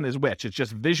which one is which. It's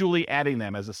just visually adding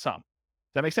them as a sum.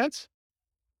 Does that make sense?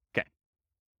 Okay.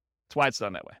 That's why it's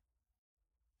done that way.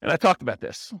 And I talked about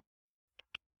this.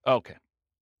 Okay.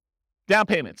 Down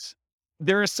payments.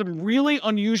 There are some really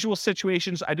unusual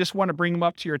situations. I just want to bring them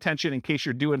up to your attention in case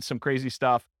you're doing some crazy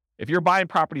stuff. If you're buying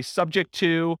property subject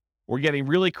to or getting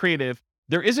really creative,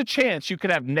 there is a chance you could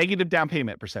have negative down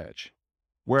payment percentage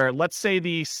where let's say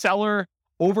the seller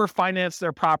overfinanced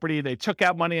their property. They took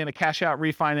out money in a cash out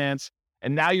refinance.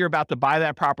 And now you're about to buy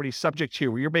that property subject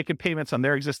to where you're making payments on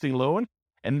their existing loan.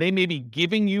 And they may be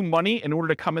giving you money in order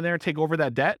to come in there and take over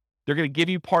that debt. They're going to give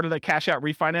you part of that cash out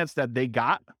refinance that they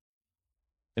got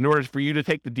in order for you to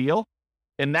take the deal.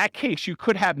 In that case, you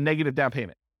could have negative down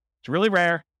payment. It's really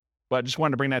rare, but I just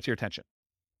wanted to bring that to your attention.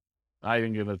 I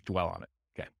didn't going to dwell on it.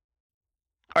 Okay.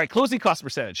 All right. Closing cost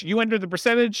percentage. You enter the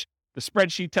percentage. The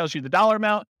spreadsheet tells you the dollar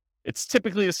amount. It's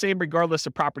typically the same regardless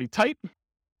of property type,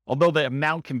 although the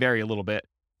amount can vary a little bit.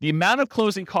 The amount of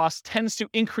closing costs tends to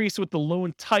increase with the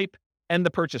loan type and the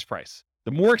purchase price.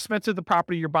 The more expensive the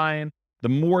property you're buying, the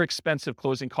more expensive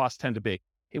closing costs tend to be.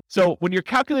 So when you're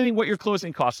calculating what your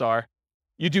closing costs are,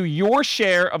 you do your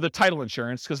share of the title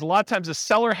insurance because a lot of times the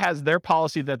seller has their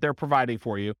policy that they're providing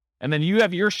for you. And then you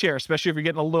have your share, especially if you're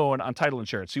getting a loan on title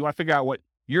insurance. So you want to figure out what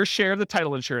your share of the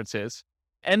title insurance is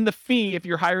and the fee if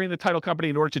you're hiring the title company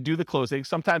in order to do the closing.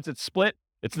 Sometimes it's split.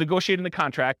 It's negotiated in the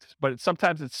contract, but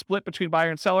sometimes it's split between buyer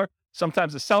and seller.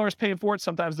 Sometimes the seller's paying for it.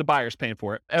 Sometimes the buyer's paying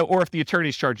for it. Or if the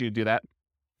attorneys charge you to do that.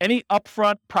 Any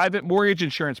upfront private mortgage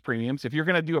insurance premiums, if you're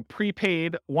going to do a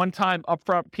prepaid one-time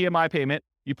upfront PMI payment,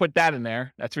 you put that in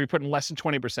there. That's if you're putting less than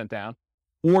 20% down.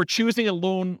 Or choosing a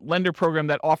loan lender program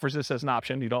that offers this as an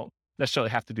option. You don't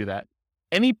necessarily have to do that.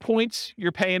 Any points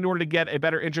you're paying in order to get a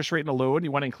better interest rate in a loan,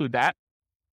 you want to include that.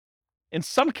 In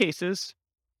some cases,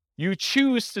 you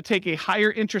choose to take a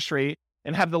higher interest rate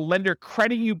and have the lender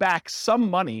credit you back some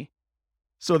money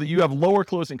so that you have lower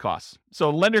closing costs.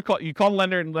 So you call the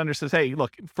lender and the lender says, hey,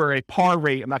 look, for a par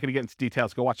rate, I'm not going to get into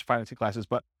details, go watch the financing classes,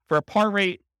 but for a par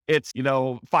rate, it's,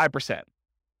 5%.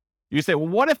 You say, well,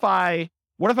 what if I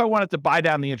wanted to buy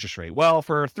down the interest rate? Well,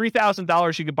 for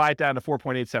 $3,000, you could buy it down to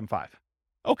 4.875.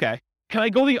 Okay. Can I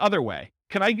go the other way?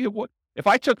 Can I get what? If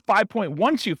I took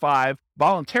 5.125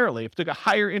 voluntarily, if I took a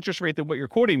higher interest rate than what you're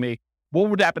quoting me, what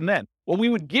would happen then? Well, we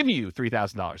would give you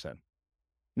 $3,000 then.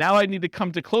 Now I need to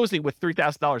come to closing with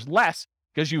 $3,000 less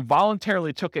because you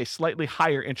voluntarily took a slightly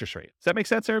higher interest rate. Does that make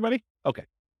sense, everybody? Okay.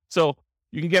 So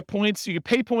you can get points, you can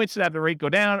pay points to have the rate go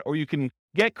down, or you can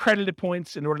get credited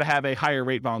points in order to have a higher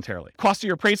rate voluntarily. Cost of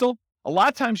your appraisal. A lot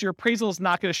of times your appraisal is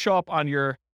not going to show up on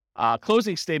your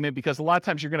closing statement, because a lot of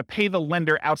times you're going to pay the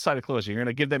lender outside of closing. You're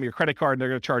going to give them your credit card and they're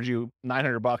going to charge you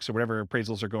 $900 or whatever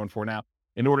appraisals are going for now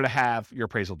in order to have your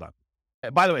appraisal done.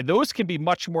 By the way, those can be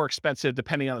much more expensive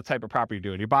depending on the type of property you're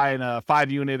doing. You're buying a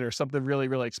 5-unit or something really,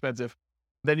 really expensive,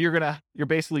 then you're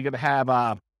basically going to have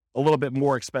a little bit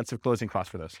more expensive closing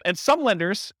costs for those. And some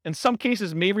lenders, in some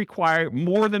cases, may require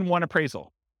more than one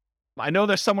appraisal. I know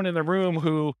there's someone in the room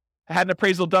who had an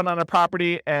appraisal done on a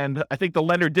property, and I think the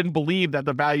lender didn't believe that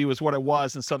the value was what it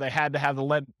was, and so they had to have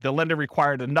the lender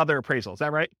required another appraisal. Is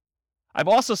that right? I've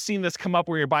also seen this come up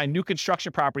where you're buying new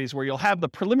construction properties where you'll have the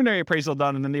preliminary appraisal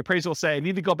done, and then the appraisal will say, I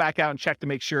need to go back out and check to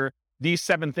make sure these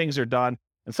 7 things are done.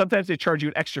 And sometimes they charge you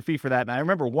an extra fee for that. And I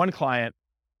remember one client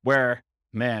where,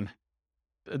 man,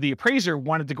 the appraiser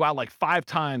wanted to go out like 5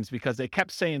 times because they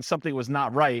kept saying something was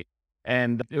not right.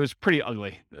 And it was pretty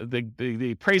ugly.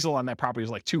 The appraisal on that property was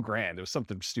like $2,000. It was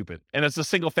something stupid. And it's a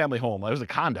single family home. It was a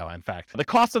condo, in fact. The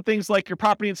cost of things like your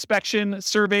property inspection,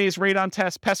 surveys, radon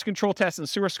tests, pest control tests, and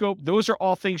sewer scope, those are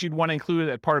all things you'd want to include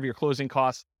as part of your closing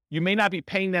costs. You may not be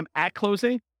paying them at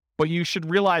closing, but you should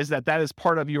realize that that is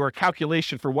part of your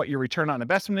calculation for what your return on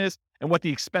investment is and what the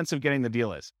expense of getting the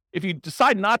deal is. If you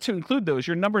decide not to include those,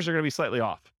 your numbers are going to be slightly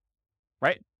off,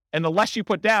 right? And the less you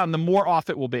put down, the more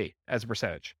off it will be as a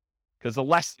percentage. Because the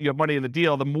less you have money in the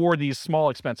deal, the more these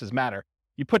small expenses matter.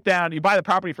 You buy the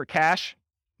property for cash,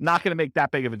 not going to make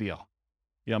that big of a deal.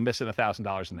 Missing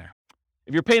 $1,000 in there.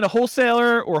 If you're paying a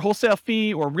wholesaler or wholesale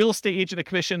fee or real estate agent a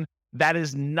commission, that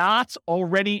is not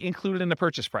already included in the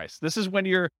purchase price. This is when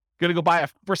you're going to go buy a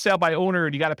for sale by owner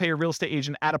and you got to pay your real estate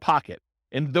agent out of pocket.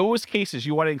 In those cases,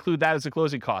 you want to include that as a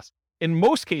closing cost. In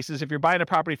most cases, if you're buying a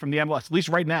property from the MLS, at least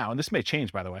right now, and this may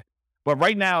change, by the way, but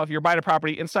right now, if you're buying a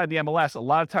property inside the MLS, a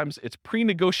lot of times it's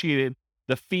pre-negotiated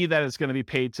the fee that is going to be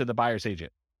paid to the buyer's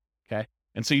agent, okay?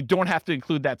 And so you don't have to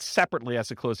include that separately as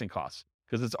a closing cost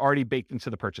because it's already baked into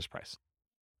the purchase price.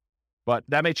 But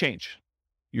that may change.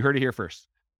 You heard it here first.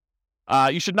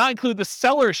 You should not include the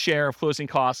seller's share of closing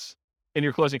costs in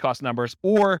your closing cost numbers,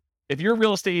 or if your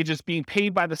real estate agent is being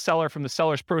paid by the seller from the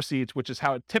seller's proceeds, which is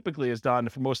how it typically is done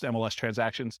for most MLS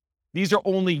transactions, these are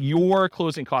only your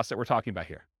closing costs that we're talking about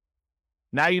here.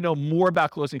 Now you know more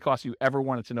about closing costs you ever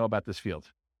wanted to know about this field,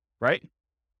 right?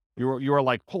 You were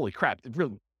like, holy crap,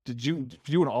 really, did you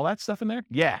doing all that stuff in there?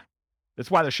 Yeah. That's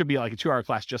why there should be like a 2-hour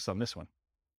class just on this one.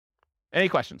 Any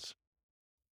questions?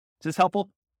 Is this helpful?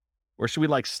 Or should we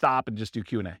like stop and just do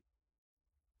Q&A?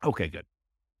 Okay, good.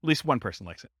 At least one person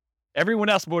likes it. Everyone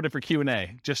else voted for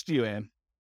Q&A, just you, Ann.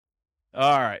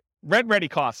 All right, rent-ready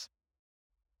costs.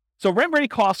 So rent-ready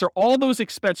costs are all those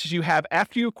expenses you have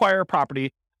after you acquire a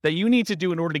property that you need to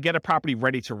do in order to get a property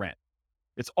ready to rent.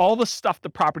 It's all the stuff the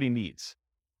property needs.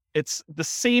 It's the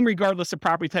same regardless of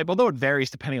property type, although it varies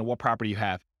depending on what property you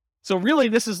have. So really,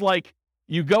 this is like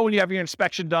you go and you have your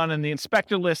inspection done and the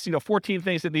inspector lists, 14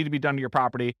 things that need to be done to your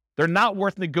property. They're not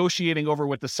worth negotiating over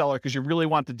with the seller because you really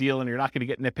want the deal and you're not going to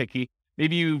get nitpicky.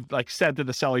 Maybe you said to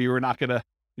the seller you were not going to,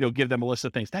 give them a list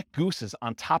of things. That goose is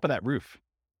on top of that roof.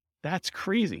 That's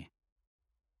crazy.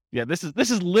 Yeah, this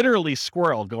is literally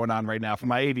squirrel going on right now for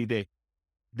my ADD.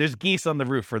 There's geese on the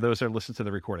roof for those that listen to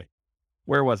the recording.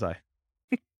 Where was I?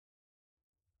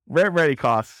 Rent-ready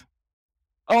costs.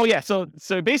 Oh yeah, so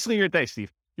basically thanks,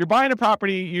 Steve. You're buying a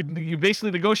property, you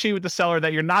basically negotiate with the seller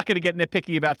that you're not going to get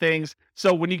nitpicky about things.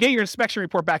 So when you get your inspection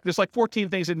report back, there's like 14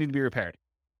 things that need to be repaired.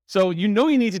 So you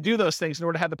need to do those things in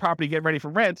order to have the property get ready for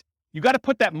rent. You got to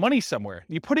put that money somewhere.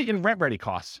 You put it in rent-ready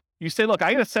costs. You say, look,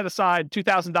 I got to set aside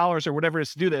 $2,000 or whatever it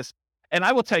is to do this. And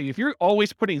I will tell you, if you're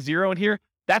always putting zero in here,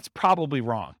 that's probably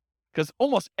wrong because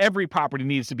almost every property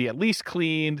needs to be at least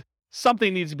cleaned.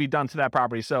 Something needs to be done to that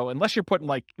property. So unless you're putting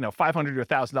 $500 to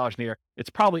 $1,000 in here, it's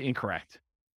probably incorrect.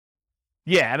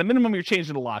 Yeah, at a minimum, you're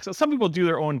changing the locks. So some people do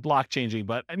their own block changing,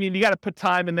 but I mean, you got to put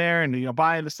time in there and,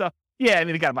 buying the stuff. Yeah, I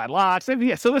mean, you got to buy locks.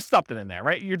 Yeah, so there's something in there,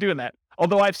 right? You're doing that.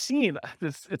 Although I've seen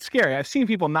this, it's scary. I've seen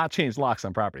people not change locks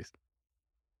on properties.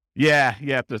 Yeah,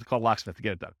 you have to call a locksmith to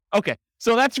get it done. Okay,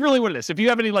 so that's really what it is. If you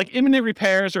have any imminent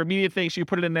repairs or immediate things, you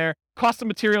put it in there. Cost of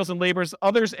materials and labors,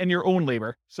 others, and your own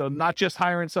labor. So not just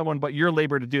hiring someone, but your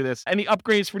labor to do this. Any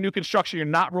upgrades for new construction you're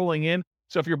not rolling in.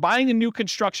 So if you're buying a new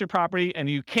construction property and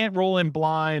you can't roll in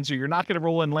blinds or you're not going to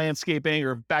roll in landscaping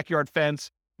or backyard fence,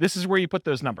 this is where you put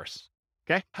those numbers.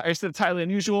 Okay, I said it's highly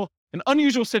unusual. An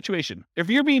unusual situation. If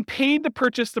you're being paid to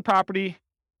purchase the property,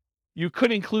 you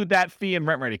could include that fee in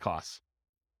rent-ready costs.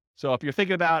 So if you're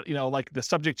thinking about, the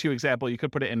subject to example, you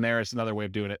could put it in there as another way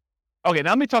of doing it. Okay,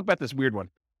 now let me talk about this weird one.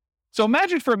 So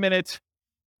imagine for a minute,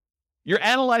 you're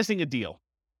analyzing a deal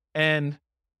and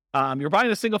you're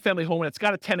buying a single family home and it's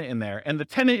got a tenant in there. And the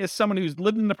tenant is someone who's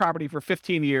lived in the property for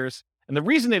 15 years. And the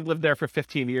reason they've lived there for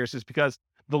 15 years is because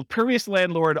the previous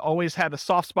landlord always had a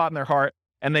soft spot in their heart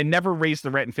and they never raised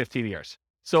the rent in 15 years.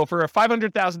 So for a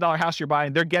 $500,000 house you're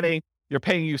buying, you're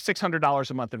paying you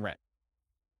 $600 a month in rent.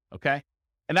 Okay.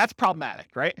 And that's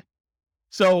problematic, right?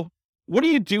 So what do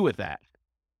you do with that?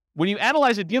 When you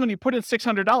analyze a deal and you put in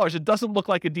 $600, it doesn't look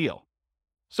like a deal.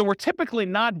 So we're typically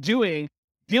not doing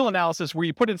deal analysis where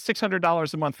you put in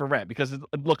 $600 a month for rent because it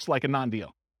looks like a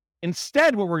non-deal.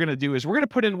 Instead, what we're going to do is we're going to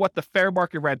put in what the fair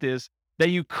market rent is that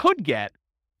you could get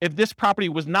if this property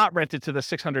was not rented to the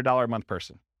 $600 a month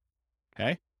person.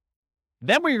 Okay.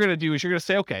 Then what you're going to do is you're going to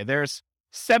say, okay, there's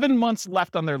 7 months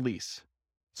left on their lease.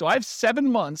 So I have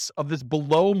 7 months of this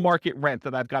below market rent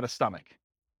that I've got to stomach.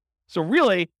 So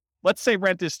really, let's say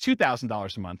rent is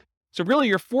 $2,000 a month. So really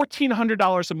you're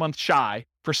 $1,400 a month shy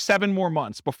for 7 more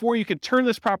months before you can turn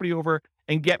this property over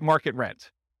and get market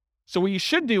rent. So what you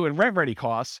should do in rent ready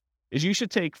costs is you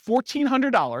should take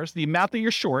 $1,400, the amount that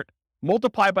you're short,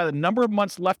 multiply by the number of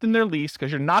months left in their lease,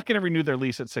 because you're not going to renew their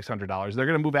lease at $600. They're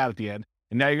going to move out at the end.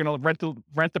 And now you're going to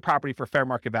rent the property for fair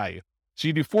market value. So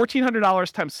you do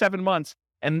 $1,400 times 7 months,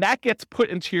 and that gets put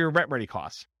into your rent ready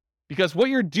costs. Because what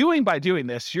you're doing by doing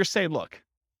this, you're saying, look,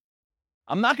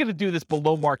 I'm not going to do this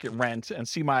below market rent and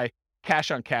see my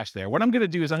cash on cash there. What I'm going to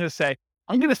do is I'm going to say,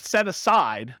 I'm going to set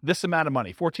aside this amount of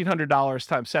money, $1,400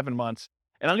 times 7 months,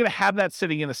 and I'm going to have that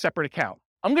sitting in a separate account.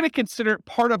 I'm going to consider it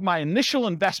part of my initial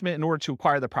investment in order to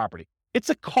acquire the property.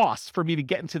 It's a cost for me to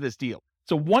get into this deal.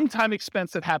 It's a one-time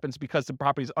expense that happens because the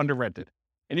property is under rented.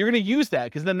 And you're going to use that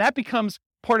because then that becomes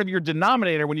part of your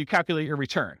denominator when you calculate your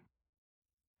return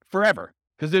forever,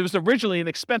 because it was originally an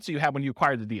expense that you had when you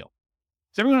acquired the deal.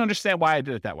 Does everyone understand why I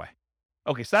did it that way?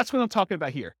 Okay, so that's what I'm talking about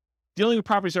here. Dealing with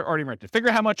properties that are already rented. Figure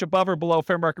out how much above or below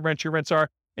fair market rent your rents are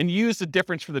and use the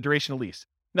difference for the duration of lease.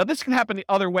 Now, this can happen the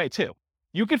other way too.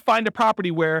 You could find a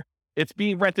property where it's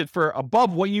being rented for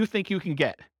above what you think you can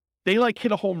get. They like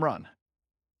hit a home run.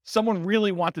 Someone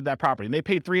really wanted that property and they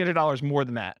paid $300 more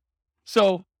than that.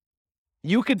 So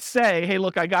you could say, hey,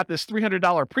 look, I got this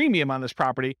 $300 premium on this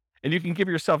property, and you can give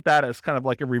yourself that as kind of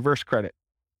like a reverse credit.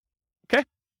 Okay.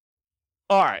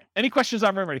 All right. Any questions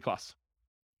on rent ready costs?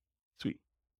 Sweet.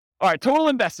 All right. Total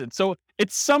invested. So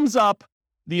it sums up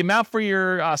the amount for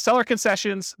your seller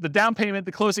concessions, the down payment,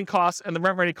 the closing costs, and the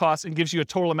rent ready costs, and gives you a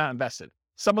total amount invested.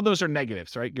 Some of those are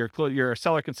negatives, right? Your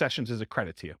seller concessions is a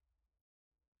credit to you.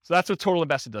 So that's what total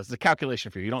invested does. It's a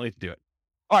calculation for you. You don't need to do it.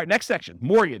 All right, next section,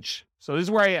 mortgage. So this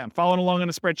is where I am. Following along on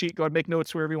the spreadsheet. Go ahead and make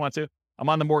notes wherever you want to. I'm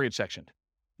on the mortgage section.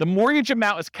 The mortgage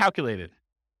amount is calculated.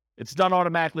 It's done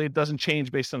automatically. It doesn't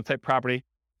change based on the type of property.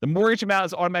 The mortgage amount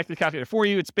is automatically calculated for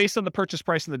you. It's based on the purchase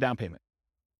price and the down payment.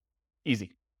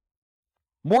 Easy.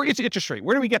 Mortgage interest rate.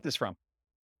 Where do we get this from?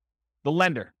 The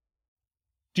lender.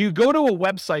 Do you go to a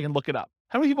website and look it up?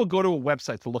 How many people go to a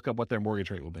website to look up what their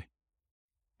mortgage rate will be?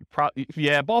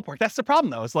 Yeah, ballpark. That's the problem,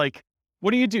 though. It's like,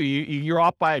 what do? You're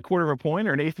off by a quarter of a point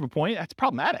or an eighth of a point. That's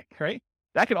problematic, right?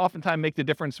 That can oftentimes make the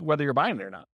difference whether you're buying it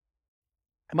or not.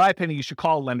 In my opinion, you should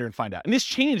call a lender and find out. And this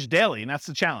changes daily, and that's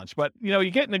the challenge. But, you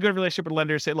get in a good relationship with a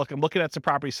lender, say, look, I'm looking at some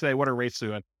properties today. What are rates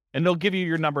doing? And they'll give you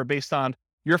your number based on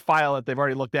your file that they've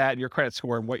already looked at, your credit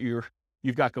score, and what you've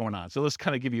got going on. So let's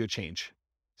kind of give you a change.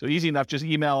 So easy enough, just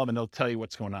email them and they'll tell you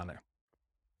what's going on there.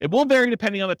 It will vary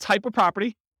depending on the type of property.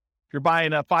 If you're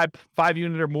buying a five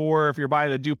unit or more, if you're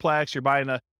buying a duplex, you're buying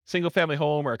a single family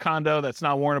home or a condo that's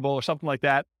not warrantable or something like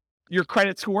that. Your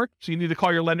credit score, so you need to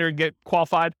call your lender and get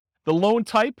qualified. The loan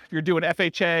type, if you're doing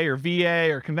FHA or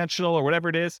VA or conventional or whatever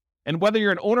it is, and whether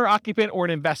you're an owner occupant or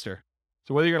an investor.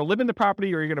 So whether you're going to live in the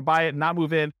property or you're going to buy it and not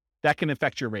move in, that can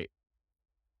affect your rate.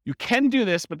 You can do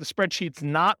this, but the spreadsheet's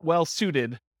not well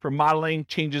suited for modeling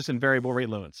changes in variable rate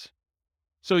loans.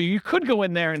 So you could go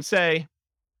in there and say,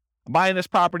 I'm buying this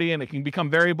property and it can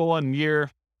become variable in year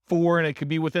 4 and it could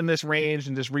be within this range,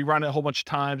 and just rerun it a whole bunch of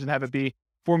times and have it be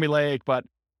formulaic, but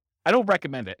I don't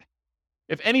recommend it.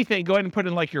 If anything, go ahead and put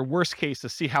in like your worst case to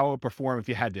see how it would perform if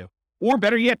you had to. Or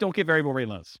better yet, don't get variable rate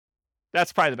loans.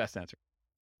 That's probably the best answer.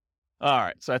 All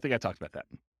right, so I think I talked about that.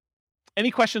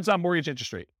 Any questions on mortgage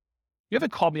interest rate? You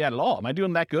haven't called me out at all. Am I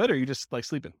doing that good, or are you just like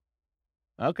sleeping?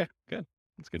 Okay, good.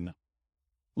 That's good enough.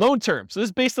 Loan term. So this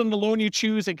is based on the loan you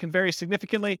choose and can vary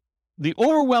significantly. The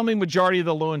overwhelming majority of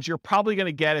the loans you're probably going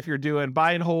to get if you're doing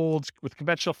buy and holds with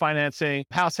conventional financing,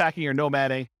 house hacking, or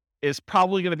nomading is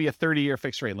probably going to be a 30-year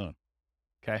fixed rate loan.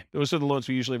 Okay, those are the loans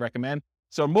we usually recommend.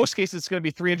 So in most cases, it's going to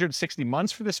be 360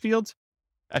 months for this field.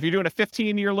 If you're doing a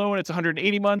 15-year loan, it's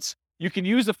 180 months. You can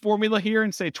use the formula here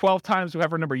and say 12 times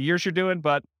whatever number of years you're doing,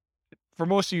 but for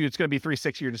most of you, it's going to be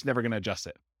 360. You're just never going to adjust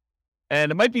it.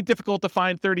 And it might be difficult to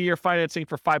find 30-year financing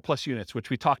for 5+ units, which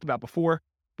we talked about before.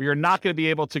 but you're not going to be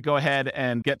able to go ahead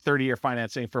and get 30-year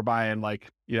financing for buying like,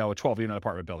 a 12-unit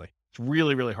apartment building. It's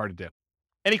really, really hard to do.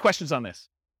 Any questions on this?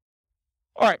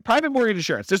 All right, private mortgage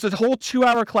insurance. There's a whole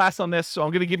 2-hour class on this, so I'm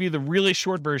going to give you the really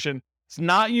short version. It's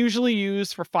not usually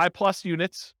used for 5+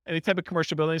 units, any type of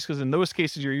commercial buildings, because in those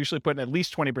cases, you're usually putting at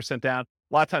least 20% down. A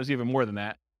lot of times even more than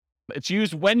that. It's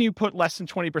used when you put less than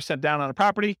 20% down on a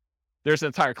property. There's an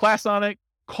entire class on it.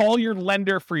 Call your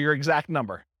lender for your exact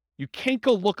number. You can't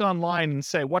go look online and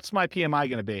say, what's my PMI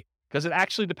going to be? Because it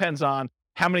actually depends on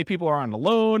how many people are on the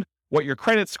loan, what your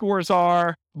credit scores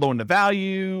are, loan to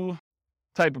value,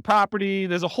 type of property.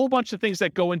 There's a whole bunch of things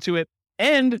that go into it,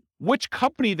 and which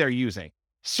company they're using.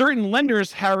 Certain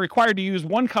lenders are required to use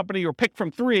one company or pick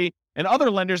from 3, and other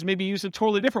lenders may be using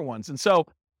totally different ones. And so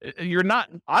you're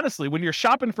not, honestly, when you're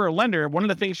shopping for a lender, one of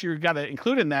the things you've got to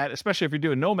include in that, especially if you're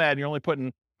doing Nomad and you're only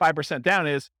putting 5% down,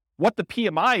 is what the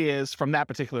PMI is from that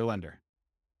particular lender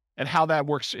and how that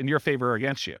works in your favor or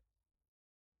against you.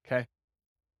 Okay.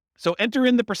 So enter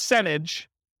in the percentage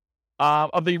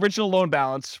of the original loan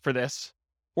balance for this,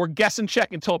 or guess and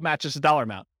check until it matches the dollar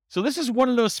amount. So this is one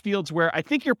of those fields where I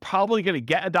think you're probably going to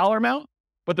get a dollar amount,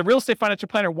 but the real estate financial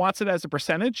planner wants it as a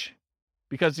percentage,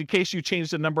 because in case you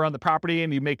change the number on the property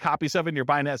and you make copies of it and you're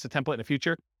buying it as a template in the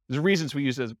future, there's reasons we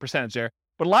use it as a percentage there.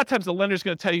 But a lot of times the lender's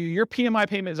going to tell you your PMI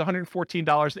payment is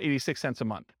 $114.86 a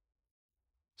month.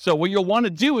 So what you'll want to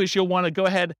do is you'll want to go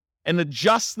ahead and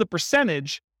adjust the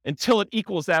percentage until it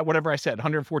equals that, whatever I said,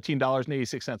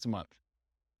 $114.86 a month.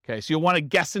 Okay, so you'll want to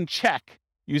guess and check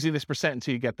using this percent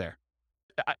until you get there.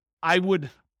 I would,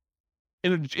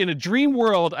 in a dream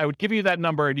world, I would give you that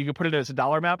number and you can put it as a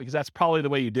dollar amount, because that's probably the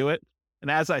way you do it.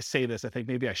 And as I say this, I think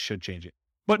maybe I should change it.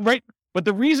 But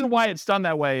the reason why it's done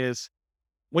that way is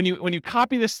when you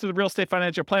copy this to the real estate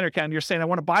financial planner account, you're saying, I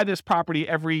want to buy this property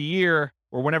every year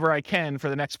or whenever I can for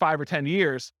the next 5 or 10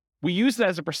 years. We use it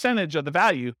as a percentage of the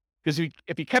value, because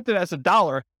if you kept it as a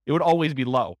dollar, it would always be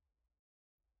low.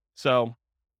 So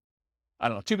I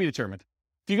don't know, to be determined.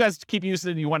 If you guys keep using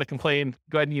it and you want to complain,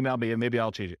 go ahead and email me and maybe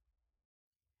I'll change it.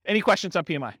 Any questions on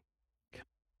PMI?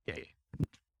 Yeah. You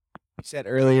said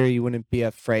earlier you wouldn't be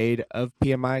afraid of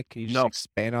PMI. Can you just No.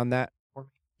 expand on that for me?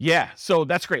 Yeah, so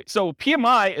that's great. So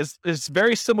PMI is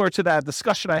very similar to that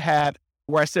discussion I had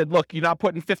where I said, look, you're not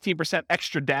putting 15%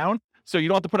 extra down, so you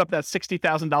don't have to put up that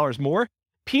 $60,000 more.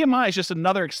 PMI is just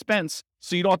another expense,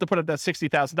 so you don't have to put up that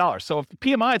 $60,000. So if the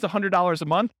PMI is $100 a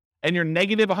month and you're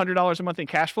negative $100 a month in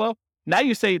cash flow, now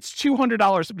you say it's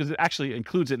 $200, because it actually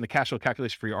includes it in the cash flow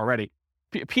calculation for you already.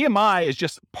 PMI is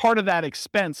just part of that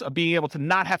expense of being able to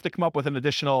not have to come up with an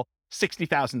additional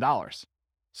 $60,000.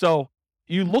 So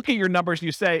you look at your numbers and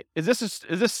you say, is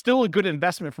this still a good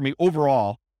investment for me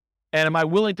overall? And am I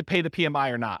willing to pay the PMI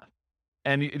or not?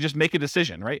 And you just make a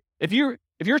decision, right? If you're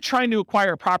trying to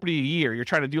acquire a property a year, you're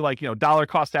trying to do like, dollar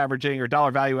cost averaging or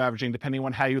dollar value averaging, depending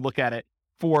on how you look at it,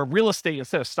 for real estate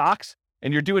instead of stocks,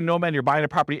 and you're doing Nomad, you're buying a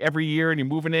property every year and you're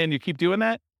moving in, you keep doing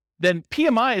that, then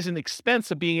PMI is an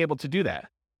expense of being able to do that,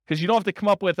 because you don't have to come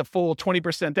up with a full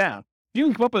 20% down. If you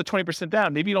can come up with a 20%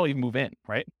 down, maybe you don't even move in,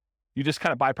 right? You just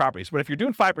kind of buy properties. But if you're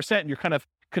doing 5% and you're kind of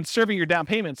conserving your down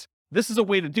payments, this is a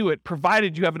way to do it,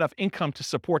 provided you have enough income to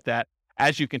support that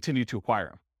as you continue to acquire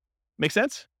them. Make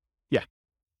sense? Yeah.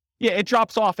 Yeah, it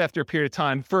drops off after a period of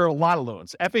time for a lot of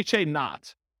loans. FHA,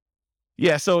 not.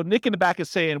 Yeah, so Nick in the back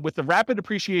is saying, with the rapid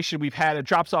appreciation we've had, it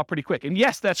drops off pretty quick. And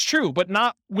yes, that's true, but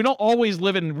we don't always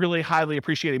live in really highly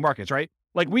appreciating markets, right?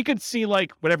 Like we could see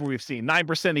whatever we've seen,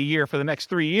 9% a year for the next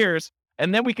 3 years,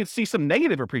 and then we could see some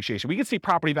negative appreciation. We could see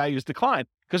property values decline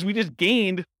because we just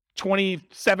gained 27%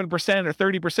 or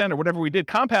 30% or whatever we did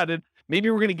compounded. Maybe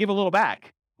we're going to give a little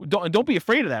back. Don't be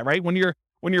afraid of that, right? When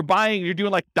you're buying, you're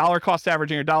doing like dollar cost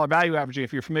averaging or dollar value averaging.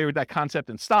 If you're familiar with that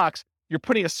concept in stocks, you're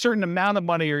putting a certain amount of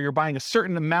money or you're buying a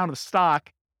certain amount of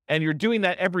stock, and you're doing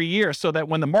that every year so that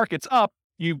when the market's up,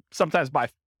 you sometimes buy.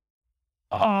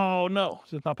 Oh no,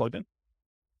 so it's not plugged in.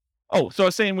 Oh, so I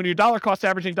was saying when you're dollar cost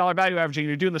averaging, dollar value averaging,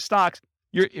 you're doing the stocks,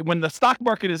 when the stock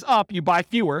market is up, you buy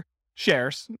fewer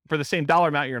shares for the same dollar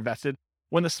amount you're invested.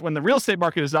 When the real estate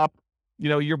market is up,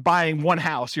 you're buying one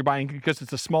house, you're buying because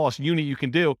it's the smallest unit you can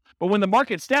do. But when the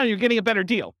market's down, you're getting a better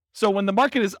deal. So when the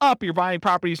market is up, you're buying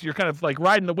properties, you're kind of like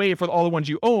riding the wave for all the ones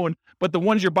you own, but the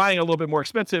ones you're buying are a little bit more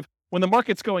expensive. When the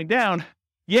market's going down,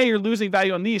 yeah, you're losing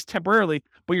value on these temporarily,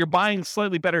 but you're buying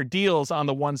slightly better deals on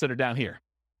the ones that are down here.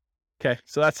 Okay,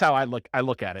 so that's how I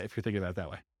look at it, if you're thinking about it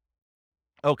that way.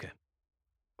 Okay.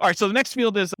 All right, so the next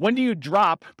field is, when do you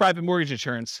drop private mortgage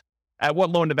insurance at what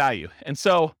loan to value? And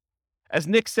so, as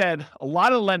Nick said, a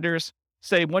lot of lenders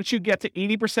say once you get to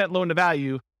 80% loan to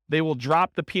value, they will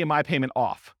drop the PMI payment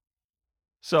off.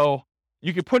 So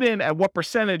you can put in at what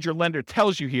percentage your lender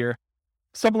tells you here.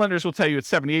 Some lenders will tell you it's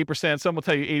 78%. Some will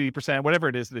tell you 80%, whatever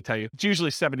it is they tell you. It's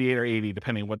usually 78 or 80,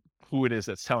 depending on who it is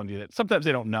that's telling you that. Sometimes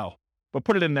they don't know, but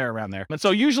put it in there around there. And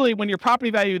so usually when your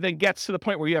property value then gets to the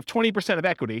point where you have 20% of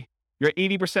equity, you're at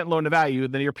 80% loan to value,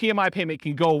 then your PMI payment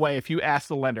can go away if you ask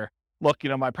the lender, look,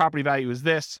 my property value is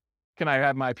this. Can I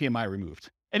have my PMI removed?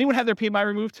 Anyone have their PMI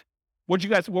removed? What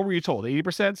were you told?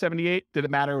 80%, 78? Did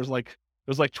it matter? It was like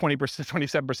 20%,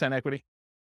 27% equity.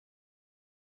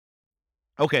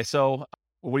 Okay, so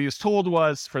what he was told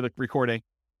was, for the recording,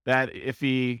 that if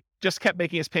he just kept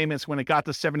making his payments, when it got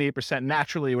to 78%,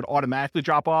 naturally it would automatically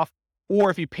drop off. Or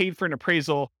if he paid for an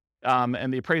appraisal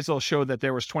and the appraisal showed that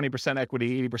there was 20%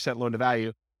 equity, 80% loan to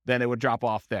value, then it would drop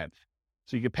off then.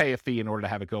 So you could pay a fee in order to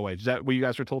have it go away. Is that what you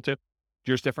guys were told too?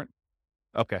 Yours different?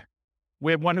 Okay.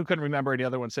 We had one who couldn't remember and the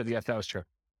other one said, yes, that was true.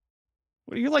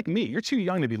 Well, you're like me. You're too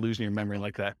young to be losing your memory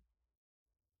like that.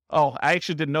 Oh, I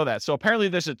actually didn't know that. So apparently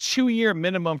there's a 2-year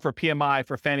minimum for PMI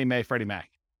for Fannie Mae, Freddie Mac.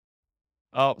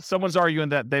 Oh, someone's arguing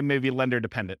that they may be lender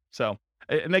dependent. So,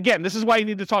 and again, this is why you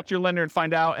need to talk to your lender and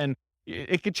find out, and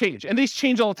it could change. And these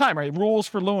change all the time, right? Rules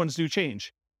for loans do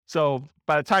change. So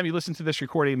by the time you listen to this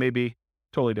recording, it may be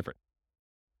totally different.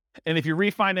 And if you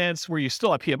refinance where you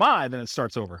still have PMI, then it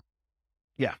starts over.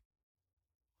 Yeah.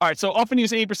 All right, so often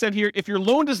use 8% here. If your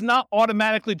loan does not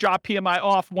automatically drop PMI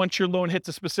off once your loan hits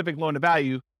a specific loan to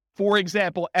value, for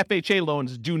example, FHA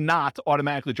loans do not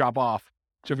automatically drop off.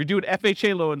 So if you're doing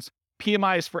FHA loans,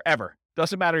 PMI is forever.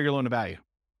 Doesn't matter your loan to value.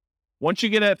 Once you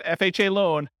get an FHA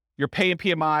loan, you're paying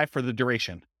PMI for the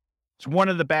duration. It's one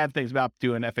of the bad things about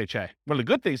doing FHA. One of the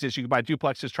good things is you can buy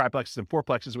duplexes, triplexes, and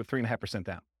fourplexes with 3.5%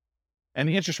 down. And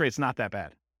the interest rate's not that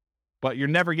bad. But you're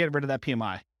never getting rid of that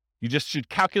PMI. You just should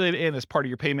calculate it in as part of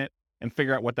your payment and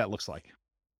figure out what that looks like.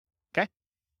 Okay?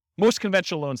 Most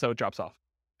conventional loans, though, it drops off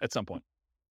at some point.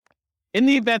 In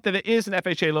the event that it is an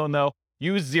FHA loan, though,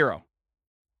 use 0.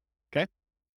 Okay?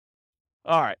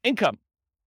 All right. Income.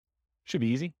 Should be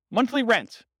easy. Monthly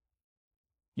rent.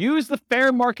 Use the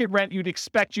fair market rent you'd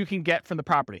expect you can get from the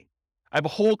property. I have a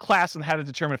whole class on how to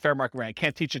determine fair market rent. I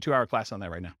can't teach a 2-hour class on that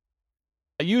right now.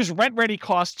 I use rent-ready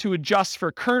costs to adjust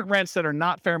for current rents that are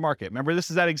not fair market. Remember,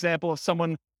 this is that example of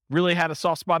someone really had a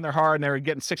soft spot in their heart and they were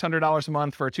getting $600 a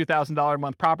month for a $2,000 a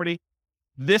month property.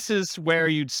 This is where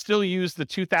you'd still use the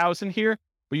 $2,000 here,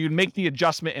 but you'd make the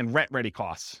adjustment in rent-ready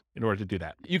costs in order to do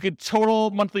that. You could total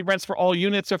monthly rents for all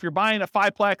units. So if you're buying a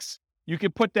 5-plex, you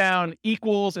could put down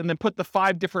equals and then put the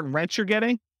 5 different rents you're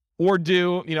getting, or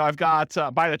do, I've got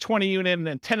buy the 20 unit and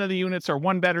then 10 of the units are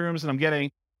 1 bedrooms and I'm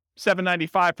getting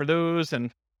 $795 for those.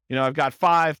 And, I've got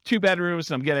 5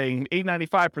 2-bedrooms and I'm getting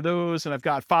 $895 for those. And I've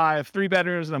got 5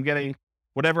 3-bedrooms and I'm getting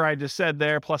whatever I just said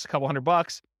there, plus a couple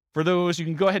 $100 for those. You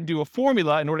can go ahead and do a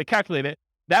formula in order to calculate it.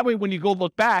 That way, when you go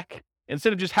look back,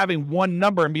 instead of just having one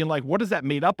number and being like, what is that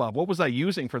made up of? What was I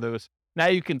using for those? Now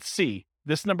you can see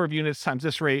this number of units times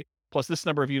this rate, plus this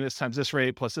number of units times this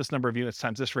rate, plus this number of units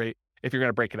times this rate, if you're going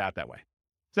to break it out that way.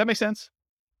 Does that make sense?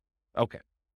 Okay.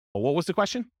 Well, what was the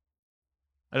question?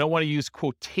 I don't want to use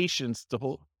quotations to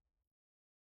hold.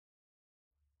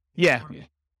 Yeah.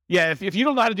 Yeah. If you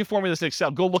don't know how to do formulas in Excel,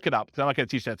 go look it up. I'm not going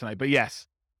to teach that tonight, but yes,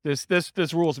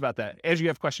 there's rules about that. Andrew, you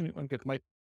have a question? You want to get the mic?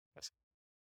 Yes.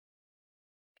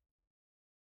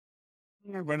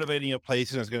 You're renovating a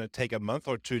place and it's going to take a month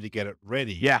or 2 to get it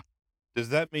ready. Yeah. Does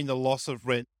that mean the loss of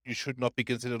rent, you should not be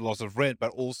considered loss of rent,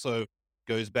 but also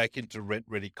goes back into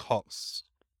rent-ready costs?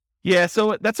 Yeah,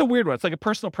 so that's a weird one. It's like a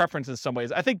personal preference in some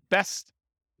ways. I think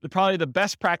probably the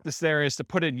best practice there is to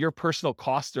put in your personal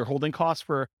cost or holding costs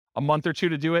for a month or 2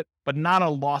 to do it, but not a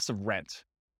loss of rent.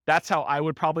 That's how I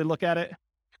would probably look at it.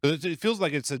 It feels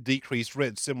like it's a decreased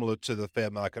rent, similar to the fair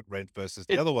market rent versus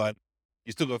the other one.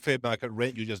 You still got fair market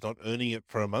rent, you're just not earning it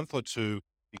for a month or 2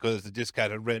 because it's a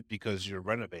discounted rent because you're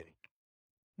renovating.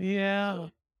 Yeah.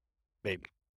 Maybe.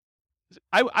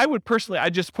 I would personally, I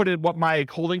just put in what my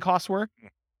holding costs were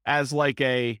as like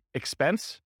a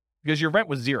expense because your rent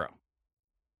was 0.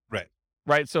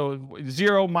 Right. So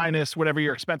 0 minus whatever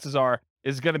your expenses are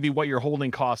is going to be what your holding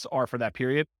costs are for that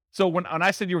period. So when I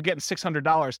said you were getting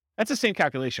 $600, that's the same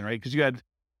calculation, right? Because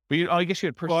I guess you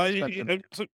had personal expenses.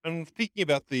 So I'm thinking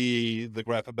about the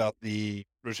graph about the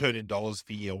return in dollars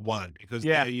for year 1, because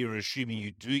there you're assuming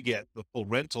you do get the full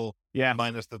rental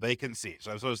minus the vacancy.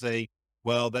 So I'm sort of saying,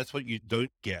 well, that's what you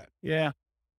don't get. Yeah.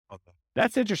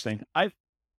 That's interesting.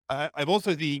 I'm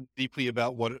also thinking deeply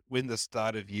about when the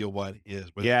start of year 1 is,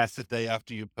 whether it's the day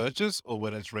after you purchase or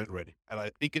when it's rent ready. And I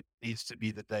think it needs to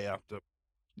be the day after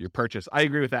your purchase. I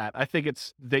agree with that. I think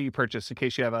it's the day you purchase in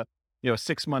case you have a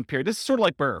 6-month period. This is sort of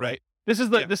like Burr, right? This is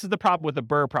the problem with the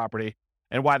Burr property.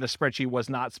 and why the spreadsheet was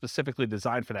not specifically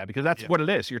designed for that, because that's what it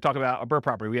is. You're talking about a BRRRR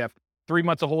property. We have 3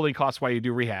 months of holding costs while you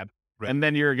do rehab, and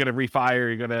then you're going to refi, or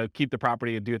you're going to keep the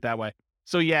property and do it that way.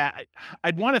 So yeah,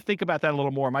 I'd want to think about that a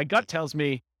little more. My gut tells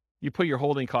me you put your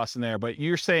holding costs in there, but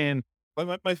you're saying...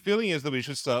 My feeling is that we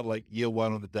should start like year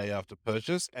one on the day after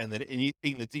purchase, and then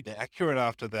anything that's inaccurate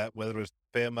after that, whether it's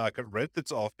fair market rent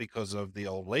that's off because of the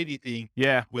old lady thing,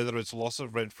 whether it's loss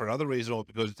of rent for another reason or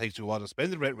because it takes you a while to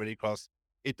spend the rent ready costs,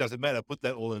 it doesn't matter. Put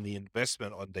that all in the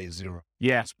investment on day zero.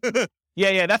 Yeah.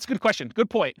 Yeah. That's a good question. Good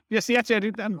point. Yes, the answer,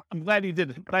 I'm glad you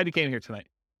did it. Glad you came here tonight.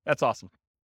 That's awesome.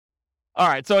 All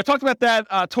right. So I talked about that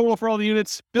total for all the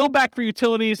units. Build back for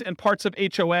utilities and parts of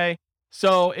HOA.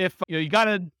 So if you got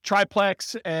a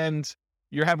triplex and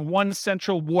you have one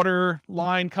central water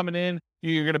line coming in,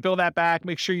 you're going to build that back.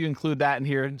 Make sure you include that in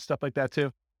here and stuff like that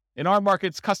too. In our market,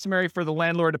 it's customary for the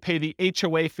landlord to pay the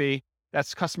HOA fee.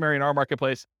 That's customary in our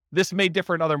marketplace. This may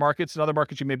differ in other markets. In other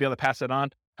markets, you may be able to pass it on.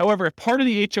 However, if part of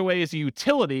the HOA is a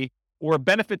utility or a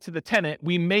benefit to the tenant,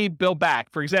 we may bill back.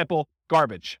 For example,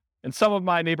 garbage. In some of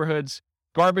my neighborhoods,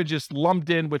 garbage is lumped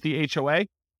in with the HOA.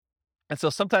 And so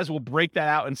sometimes we'll break that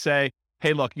out and say,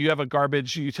 hey, look, you have a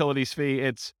garbage utilities fee.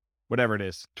 It's whatever it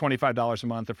is, $25 a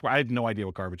month. I have no idea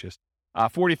what garbage is.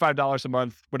 $45 a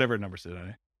month, whatever number is it.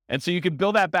 And so you can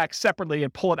bill that back separately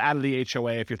and pull it out of the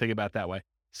HOA if you're thinking about it that way.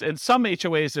 In some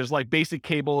HOAs, there's like basic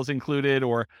cables included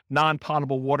or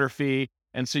non-potable water fee.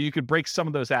 And so you could break some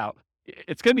of those out.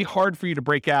 It's going to be hard for you to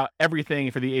break out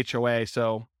everything for the HOA.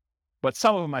 But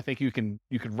some of them, I think you could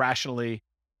rationally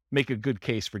make a good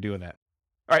case for doing that.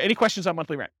 All right. Any questions on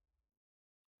monthly rent?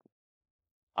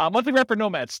 Monthly rent for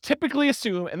nomads typically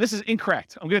assume, and this is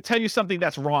incorrect. I'm going to tell you something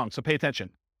that's wrong, so pay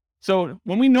attention. So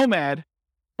when we nomad,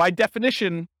 by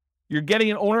definition, you're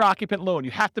getting an owner-occupant loan. You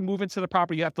have to move into the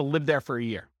property. You have to live there for a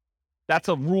year. That's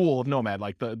a rule of nomad.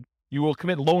 You will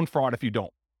commit loan fraud if you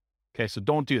don't. Okay, so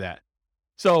don't do that.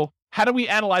 So how do we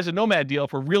analyze a nomad deal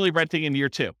if we're really renting in year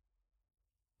 2?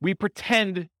 We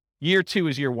pretend year 2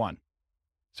 is year 1.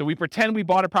 So we pretend we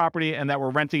bought a property and that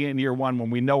we're renting it in year 1 when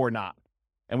we know we're not.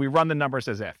 And we run the numbers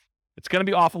as if. It's going to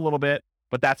be off a little bit,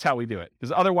 but that's how we do it.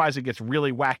 Because otherwise it gets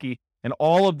really wacky. And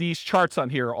all of these charts on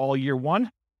here are all year 1.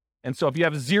 And so if you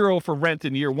have 0 for rent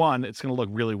in year 1, it's going to look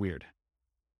really weird.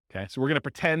 Okay, so we're going to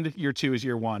pretend year 2 is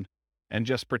year 1 and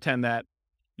just pretend that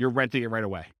you're renting it right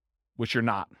away, which you're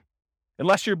not.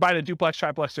 Unless you're buying a duplex,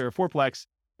 triplex, or a fourplex,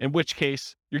 in which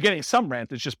case you're getting some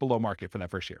rent. It's just below market for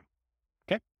that first year.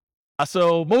 Okay,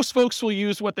 so most folks will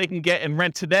use what they can get in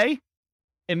rent today.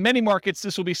 In many markets,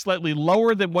 this will be slightly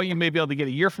lower than what you may be able to get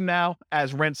a year from now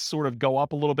as rents sort of go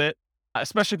up a little bit,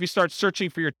 especially if you start searching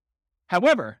for your...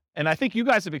 However, and I think you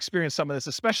guys have experienced some of this,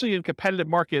 especially in competitive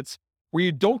markets where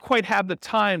you don't quite have the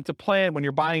time to plan when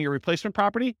you're buying your replacement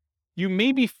property, you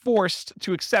may be forced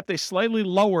to accept a slightly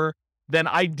lower than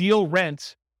ideal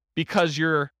rent because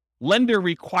your lender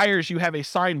requires you have a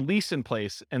signed lease in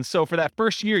place. And so for that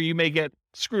first year, you may get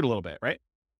screwed a little bit, right?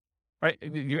 Right?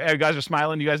 You guys are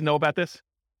smiling. You guys know about this?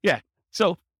 Yeah.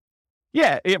 So,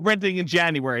 renting in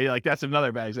January, that's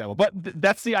another bad example. But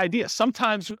that's the idea.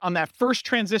 Sometimes on that first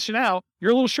transition out, you're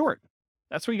a little short.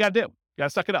 That's what you got to do. You got to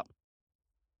suck it up.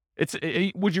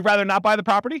 Would you rather not buy the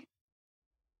property?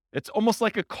 It's almost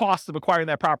like a cost of acquiring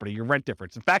that property, your rent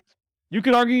difference. In fact, you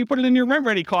could argue you put it in your rent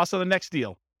ready cost on the next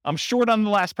deal. I'm short on the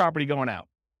last property going out.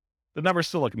 The numbers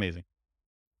still look amazing.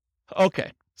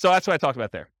 Okay. So that's what I talked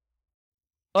about there.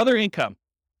 Other income.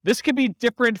 This could be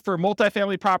different for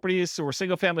multifamily properties or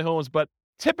single family homes, but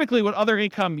typically what other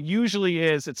income usually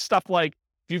is, it's stuff like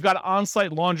if you've got an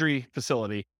on-site laundry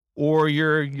facility, or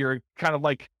you're kind of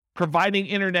like providing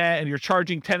internet and you're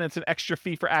charging tenants an extra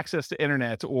fee for access to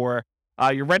internet, or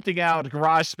you're renting out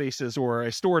garage spaces or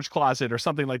a storage closet or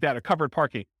something like that, or covered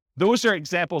parking. Those are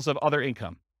examples of other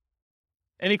income.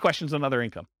 Any questions on other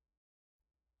income?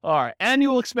 All right,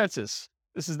 annual expenses.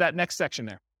 This is that next section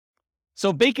there.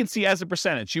 So vacancy as a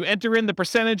percentage. You enter in the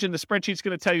percentage and the spreadsheet's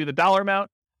going to tell you the dollar amount.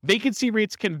 Vacancy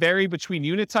rates can vary between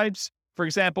unit types. For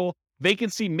example,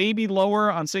 vacancy may be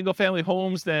lower on single family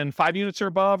homes than 5 units or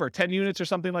above, or 10 units or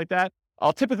something like that.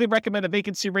 I'll typically recommend a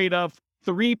vacancy rate of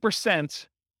 3%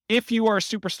 if you are a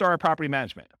superstar at property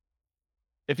management.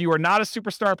 If you are not a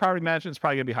superstar at property management, it's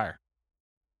probably going to be higher.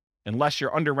 Unless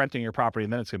you're under renting your property,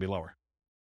 and then it's going to be lower.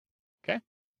 Okay?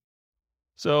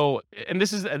 So, and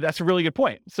that's a really good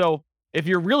point. So if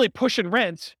you're really pushing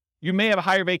rent, you may have a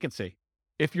higher vacancy.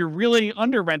 If you're really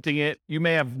under renting it, you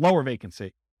may have lower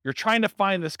vacancy. You're trying to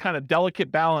find this kind of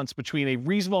delicate balance between a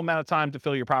reasonable amount of time to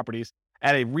fill your properties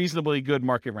at a reasonably good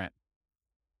market rent.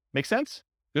 Make sense?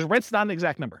 Because rent's not an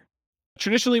exact number.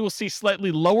 Traditionally, we'll see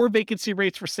slightly lower vacancy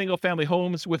rates for single-family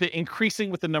homes, with it increasing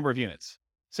with the number of units.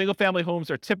 Single-family homes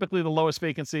are typically the lowest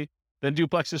vacancy, then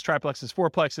duplexes, triplexes,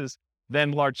 fourplexes,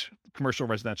 then large commercial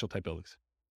residential type buildings.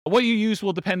 What you use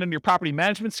will depend on your property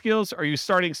management skills. Are you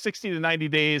starting 60 to 90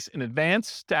 days in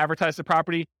advance to advertise the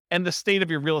property, and the state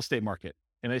of your real estate market?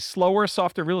 In a slower,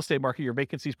 softer real estate market, your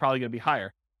vacancy is probably going to be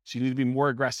higher. So you need to be more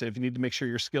aggressive. You need to make sure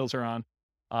your skills are on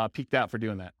peaked out for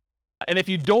doing that. And if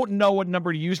you don't know what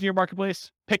number to use in your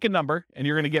marketplace, pick a number, and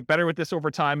you're going to get better with this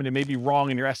over time, and it may be wrong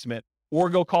in your estimate, or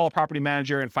go call a property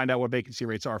manager and find out what vacancy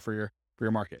rates are for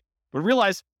your market. But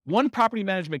realize one property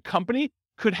management company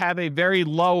could have a very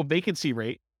low vacancy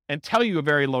rate and tell you a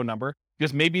very low number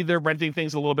because maybe they're renting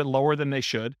things a little bit lower than they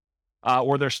should,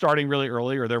 or they're starting really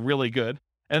early, or they're really good.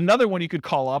 And another one you could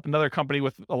call up, another company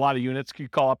with a lot of units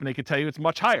could call up and they could tell you it's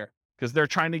much higher because they're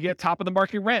trying to get top of the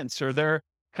market rents, or they're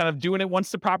kind of doing it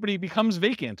once the property becomes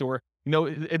vacant, or,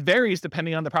 it varies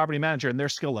depending on the property manager and their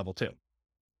skill level too,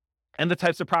 and the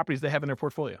types of properties they have in their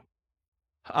portfolio.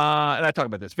 And I talk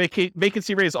about this.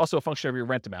 Vacancy rate is also a function of your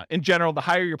rent amount. In general, the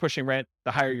higher you're pushing rent,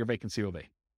 the higher your vacancy will be.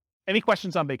 Any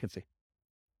questions on vacancy?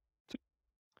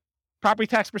 Property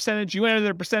tax percentage, you enter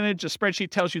the percentage, a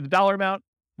spreadsheet tells you the dollar amount.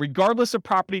 Regardless of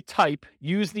property type,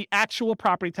 use the actual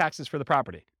property taxes for the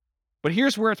property. But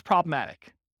here's where it's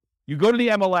problematic. You go to the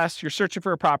MLS, you're searching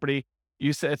for a property,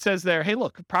 it says there, hey,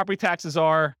 look, property taxes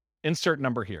are insert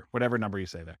number here, whatever number you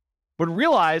say there. But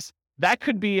realize that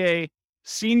could be a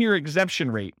senior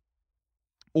exemption rate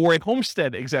or a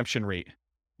homestead exemption rate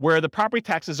where the property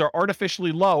taxes are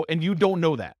artificially low and you don't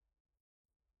know that.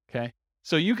 Okay.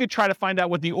 So you could try to find out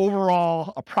what the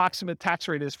overall approximate tax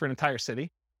rate is for an entire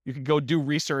city. You could go do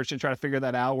research and try to figure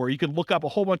that out, or you could look up a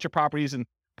whole bunch of properties and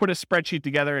put a spreadsheet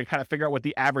together and kind of figure out what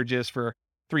the average is for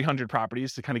 300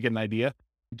 properties to kind of get an idea,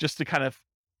 just to kind of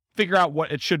figure out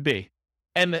what it should be.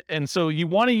 And so you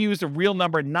want to use a real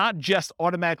number, not just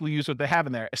automatically use what they have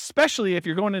in there, especially if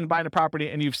you're going in and buying a property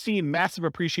and you've seen massive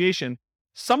appreciation.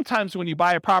 Sometimes when you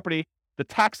buy a property, the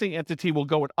taxing entity will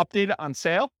go and update it on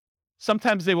sale.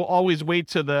 Sometimes they will always wait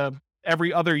to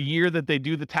every other year that they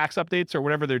do the tax updates or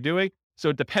whatever they're doing. So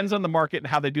it depends on the market and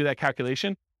how they do that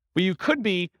calculation. But you could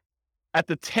be at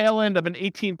the tail end of an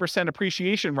 18%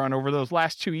 appreciation run over those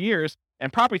last 2 years,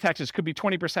 and property taxes could be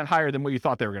 20% higher than what you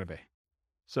thought they were going to be.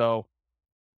 So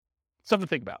something to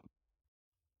think about.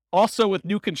 Also, with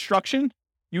new construction,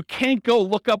 you can't go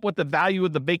look up what the value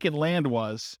of the vacant land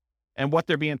was and what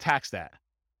they're being taxed at,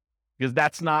 because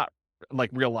that's not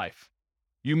like real life.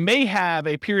 You may have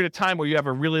a period of time where you have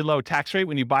a really low tax rate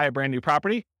when you buy a brand new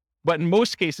property, but in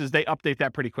most cases, they update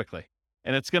that pretty quickly.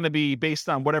 And it's going to be based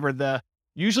on whatever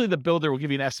usually the builder will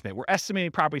give you an estimate. We're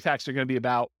estimating property taxes are going to be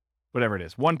about whatever it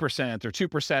is, 1% or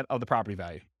 2% of the property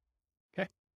value. Okay.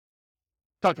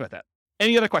 Talked about that.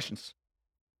 Any other questions?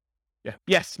 Yeah.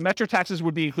 Yes. Metro taxes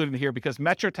would be included in here because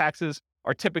metro taxes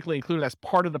are typically included as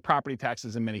part of the property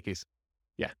taxes in many cases.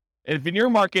 Yeah. And if in your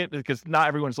market, because not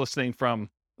everyone's listening from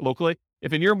locally,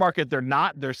 if in your market they're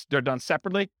not, they're done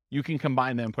separately, you can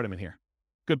combine them and put them in here.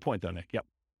 Good point though, Nick. Yep.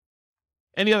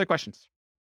 Any other questions?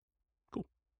 Cool.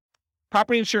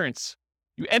 Property insurance.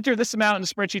 You enter this amount and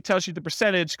the spreadsheet tells you the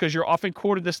percentage because you're often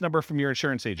quoted this number from your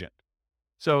insurance agent.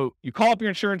 So you call up your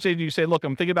insurance agent, you say, look,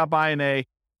 I'm thinking about buying a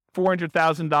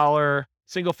 $400,000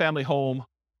 single family home.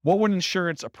 What would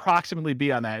insurance approximately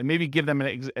be on that? And maybe give them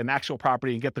an actual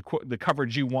property and get the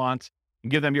coverage you want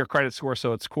and give them your credit score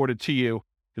so it's quoted to you,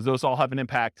 because those all have an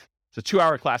impact. It's a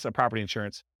 2-hour class on property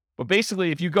insurance. But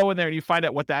basically, if you go in there and you find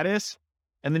out what that is,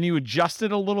 and then you adjust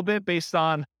it a little bit based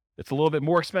on it's a little bit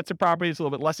more expensive property, it's a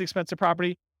little bit less expensive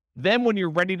property, then when you're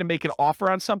ready to make an offer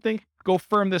on something, go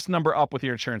firm this number up with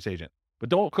your insurance agent. But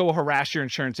don't go harass your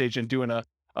insurance agent doing an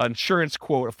insurance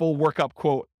quote, a full workup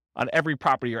quote on every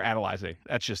property you're analyzing.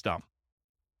 That's just dumb.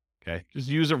 Okay. Just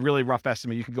use a really rough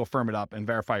estimate. You can go firm it up and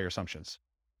verify your assumptions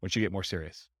once you get more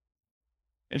serious.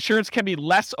 Insurance can be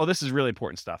less. Oh, this is really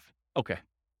important stuff. Okay.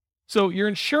 So your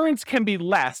insurance can be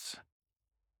less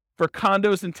for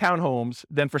condos and townhomes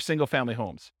than for single family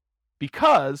homes,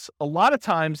 because a lot of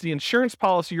times the insurance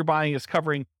policy you're buying is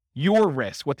covering your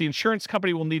risk, what the insurance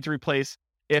company will need to replace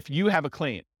if you have a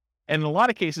claim. And in a lot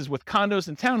of cases with condos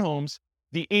and townhomes,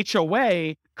 the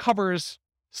HOA covers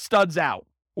studs out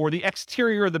or the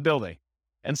exterior of the building.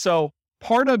 And so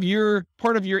part of your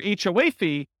HOA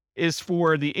fee is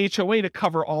for the HOA to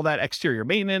cover all that exterior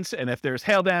maintenance, and if there's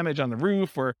hail damage on the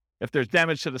roof or if there's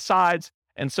damage to the sides.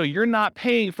 And so you're not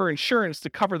paying for insurance to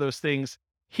cover those things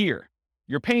here.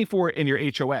 You're paying for it in your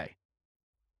HOA.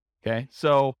 Okay.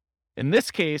 So in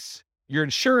this case, your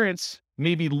insurance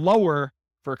may be lower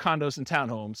for condos and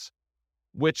townhomes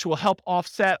which will help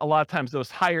offset a lot of times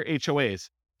those higher HOAs.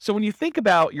 So when you think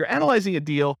about, you're analyzing a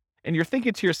deal and you're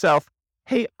thinking to yourself,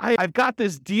 hey, I've got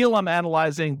this deal I'm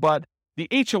analyzing, but the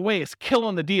HOA is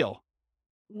killing the deal.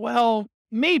 Well,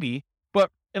 maybe, but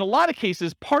in a lot of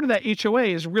cases, part of that HOA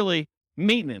is really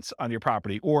maintenance on your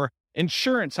property or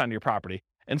insurance on your property.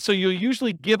 And so you'll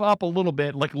usually give up a little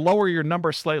bit, like lower your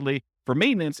number slightly for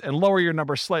maintenance and lower your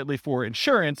number slightly for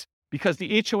insurance because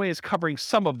the HOA is covering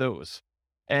some of those.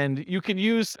 And you can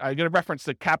use, I'm going to reference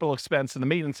the capital expense and the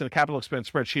maintenance and the capital expense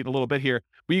spreadsheet a little bit here,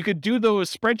 but you could do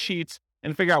those spreadsheets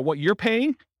and figure out what you're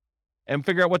paying and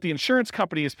figure out what the insurance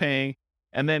company is paying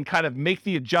and then kind of make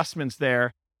the adjustments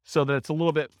there so that it's a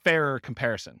little bit fairer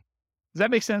comparison. Does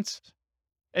that make sense?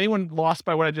 Anyone lost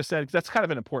by what I just said? Because that's kind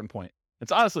of an important point.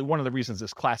 It's honestly one of the reasons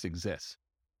this class exists.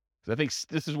 Because I think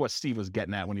this is what Steve was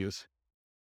getting at when he was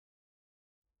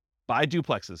buy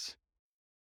duplexes.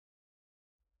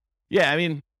 Yeah, I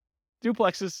mean,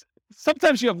 duplexes,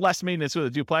 sometimes you have less maintenance with a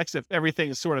duplex if everything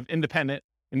is sort of independent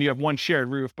and you have one shared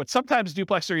roof. But sometimes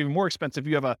duplexes are even more expensive.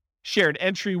 You have a shared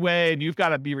entryway and you've got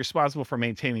to be responsible for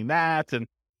maintaining that. And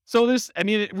so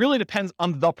it really depends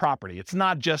on the property. It's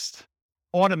not just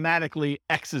automatically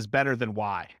X is better than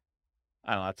Y.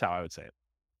 I don't know. That's how I would say it.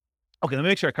 Okay, let me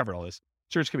make sure I covered all this.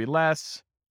 Insurance could be less.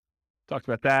 Talked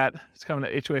about that. It's coming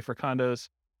to HOA for condos.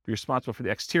 Be responsible for the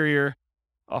exterior.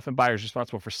 Often buyers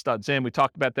responsible for studs in. We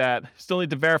talked about that. Still need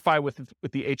to verify with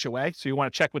the HOA. So you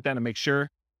want to check with them to make sure.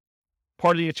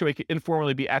 Part of the HOA can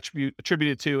informally be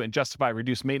attributed to and justify a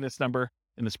reduced maintenance number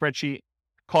in the spreadsheet.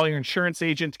 Call your insurance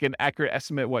agent to get an accurate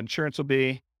estimate of what insurance will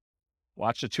be.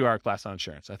 Watch the 2-hour class on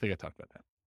insurance. I think I talked about that.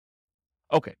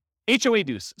 Okay, HOA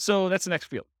dues. So that's the next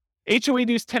field. HOA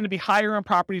dues tend to be higher on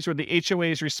properties where the HOA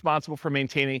is responsible for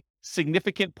maintaining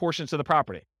significant portions of the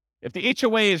property. If the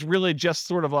HOA is really just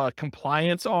sort of a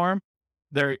compliance arm,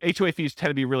 their HOA fees tend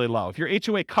to be really low. If your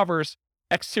HOA covers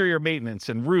exterior maintenance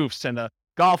and roofs and a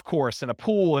golf course and a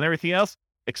pool and everything else,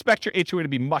 expect your HOA to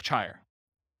be much higher,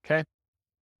 okay?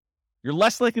 You're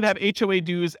less likely to have HOA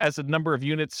dues as the number of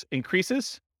units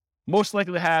increases, most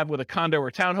likely to have with a condo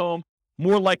or townhome,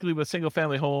 more likely with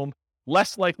single-family home,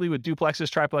 less likely with duplexes,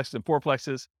 triplexes, and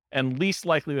fourplexes, and least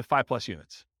likely with 5+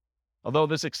 units. Although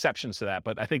there's exceptions to that,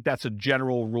 but I think that's a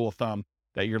general rule of thumb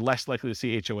that you're less likely to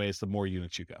see HOAs the more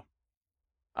units you go.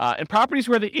 In properties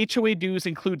where the HOA dues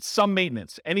include some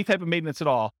maintenance, any type of maintenance at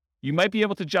all, you might be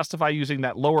able to justify using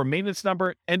that lower maintenance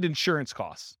number and insurance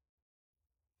costs.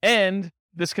 And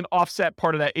this can offset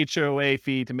part of that HOA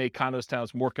fee to make condos,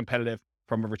 towns more competitive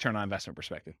from a return on investment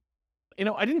perspective.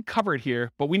 I didn't cover it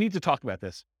here, but we need to talk about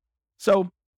this. So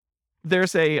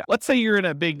let's say you're in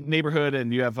a big neighborhood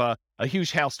and you have a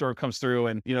huge hailstorm comes through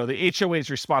and, the HOA is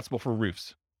responsible for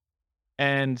roofs.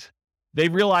 And they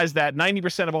realize that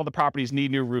 90% of all the properties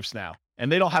need new roofs now.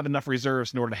 And they don't have enough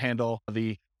reserves in order to handle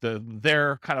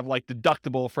their kind of like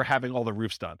deductible for having all the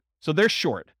roofs done. So they're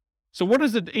short. So what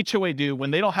does the HOA do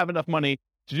when they don't have enough money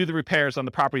to do the repairs on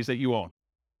the properties that you own?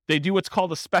 They do what's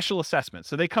called a special assessment.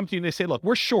 So they come to you and they say, look,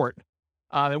 we're short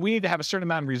and we need to have a certain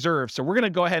amount of reserves. So we're going to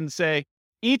go ahead and say,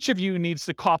 each of you needs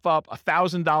to cough up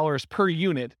 $1,000 per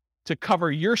unit to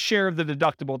cover your share of the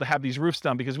deductible to have these roofs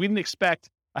done because we didn't expect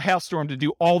a hailstorm to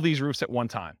do all these roofs at one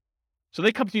time. So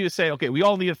they come to you to say, okay, we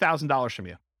all need $1,000 from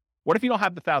you. What if you don't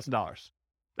have the $1,000?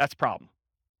 That's a problem.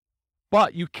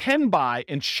 But you can buy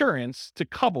insurance to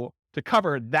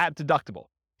cover that deductible.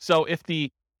 So if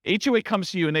the HOA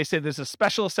comes to you and they say there's a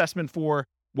special assessment for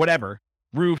whatever,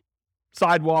 roof,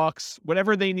 sidewalks,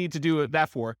 whatever they need to do that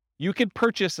for, you can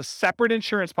purchase a separate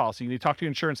insurance policy. You need to talk to your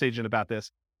insurance agent about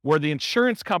this, where the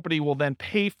insurance company will then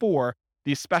pay for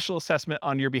the special assessment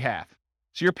on your behalf.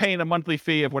 So you're paying a monthly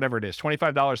fee of whatever it is,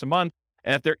 $25 a month.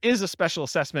 And if there is a special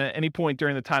assessment at any point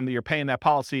during the time that you're paying that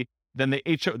policy, then the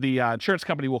insurance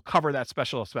company will cover that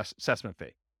special assessment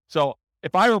fee. So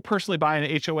if I were personally buying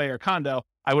an HOA or condo,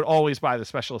 I would always buy the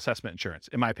special assessment insurance,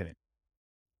 in my opinion.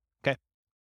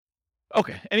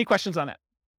 Okay. Any questions on that?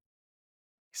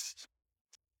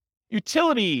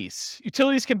 Utilities.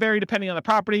 Utilities can vary depending on the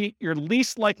property. You're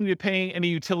least likely to be paying any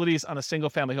utilities on a single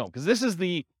family home because this is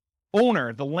the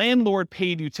owner, the landlord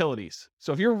paid utilities.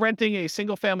 So if you're renting a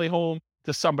single family home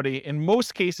to somebody, in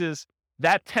most cases,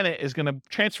 that tenant is going to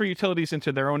transfer utilities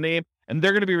into their own name and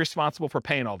they're going to be responsible for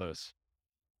paying all those.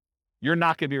 You're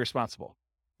not going to be responsible.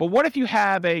 But what if you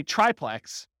have a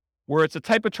triplex where it's a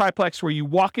type of triplex where you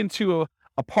walk into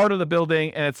a part of the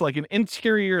building and it's like an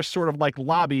interior sort of like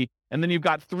lobby, and then you've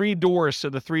got 3 doors to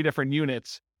the 3 different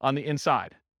units on the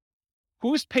inside?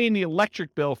 Who's paying the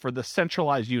electric bill for the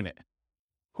centralized unit?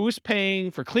 Who's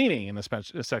paying for cleaning in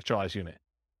the centralized unit?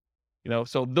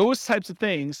 So those types of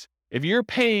things, If you're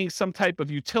paying some type of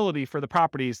utility for the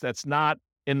properties that's not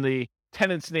in the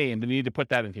tenant's name, then you need to put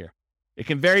that in here. It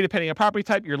can vary depending on property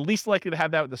type. You're least likely to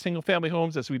have that with the single family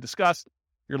homes, as we discussed.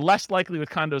 You're less likely with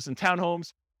condos and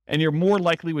townhomes, and you're more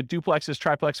likely with duplexes,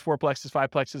 triplex, fourplexes,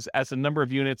 fiveplexes as the number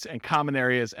of units and common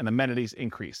areas and amenities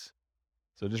increase.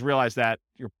 So just realize that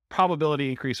your probability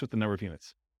increase with the number of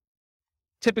units.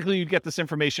 Typically, you'd get this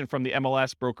information from the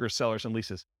MLS, brokers, sellers, and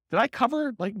leases. Did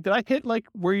I hit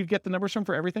where you get the numbers from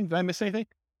for everything? Did I miss anything?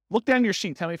 Look down your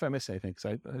sheet. Tell me if I missed anything, because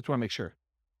I just want to make sure.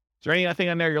 Is there anything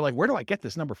on there you're like, where do I get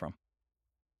this number from?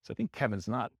 So I think Kevin's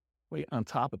not way on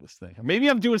top of this thing. Or maybe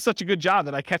I'm doing such a good job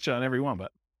that I catch it on every one,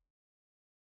 but.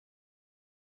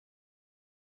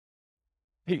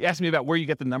 He asked me about where you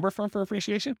get the number from for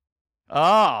appreciation.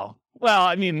 Oh, well,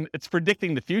 I mean, it's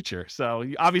predicting the future. So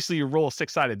obviously you roll a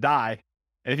 6-sided die.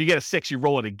 And if you get a 6, you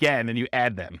roll it again and you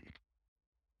add them.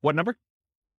 What number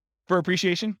for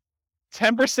appreciation?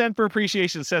 10% for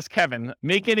appreciation, says Kevin.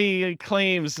 Make any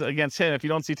claims against him if you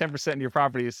don't see 10% in your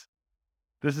properties.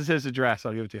 This is his address.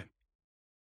 I'll give it to you.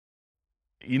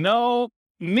 You know,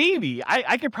 maybe.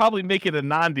 I could probably make it a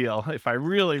non-deal if I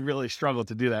really, really struggle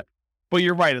to do that. But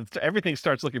you're right. Everything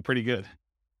starts looking pretty good,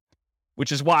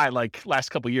 which is why, last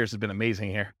couple of years has been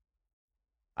amazing here.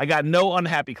 I got no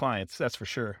unhappy clients, that's for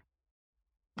sure.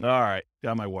 All right,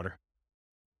 got my water.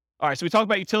 All right, so we talked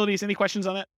about utilities. Any questions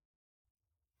on that?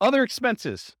 Other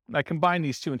expenses. I combine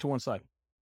these two into one slide.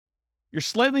 You're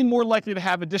slightly more likely to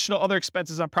have additional other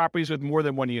expenses on properties with more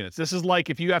than one unit. This is like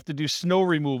if you have to do snow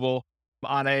removal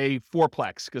on a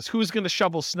fourplex, because who's going to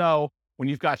shovel snow when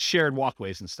you've got shared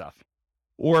walkways and stuff?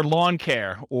 Or lawn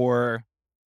care, or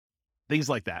things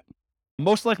like that.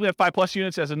 Most likely have 5+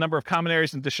 units as the number of common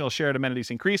areas and additional shared amenities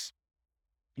increase.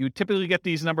 You typically get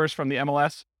these numbers from the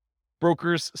MLS,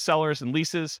 brokers, sellers, and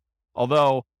leases,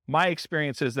 although my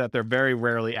experience is that they're very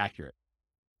rarely accurate.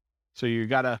 So you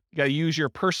gotta use your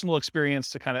personal experience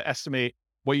to kind of estimate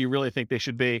what you really think they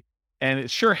should be. And it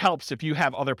sure helps if you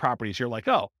have other properties. You're like,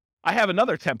 oh, I have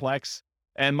another 10plex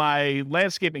and my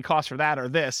landscaping costs for that are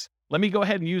this. Let me go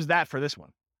ahead and use that for this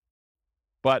one.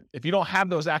 But if you don't have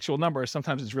those actual numbers,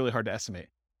 sometimes it's really hard to estimate.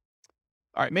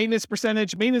 All right, maintenance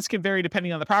percentage. Maintenance can vary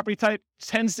depending on the property type. It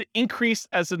tends to increase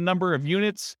as the number of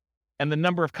units and the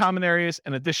number of common areas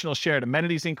and additional shared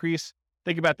amenities increase.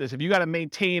 Think about this. If you got to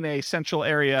maintain a central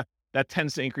area, that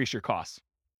tends to increase your costs.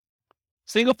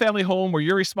 Single family home where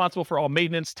you're responsible for all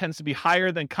maintenance tends to be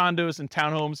higher than condos and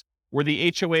townhomes where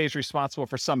the HOA is responsible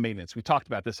for some maintenance. We talked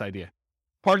about this idea.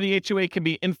 Part of the HOA can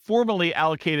be informally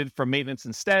allocated for maintenance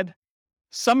instead.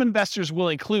 Some investors will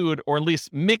include or at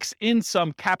least mix in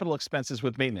some capital expenses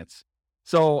with maintenance.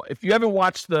 So if you haven't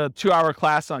watched the 2-hour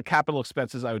class on capital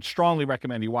expenses, I would strongly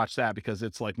recommend you watch that because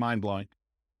it's mind-blowing.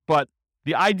 But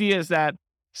the idea is that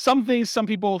some things some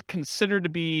people consider to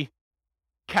be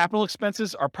capital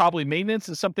expenses are probably maintenance,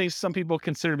 and some things some people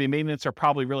consider to be maintenance are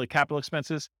probably really capital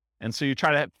expenses. And so you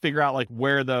try to figure out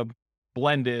where the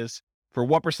blend is for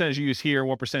what percentage you use here and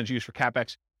what percentage you use for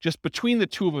CapEx. Just between the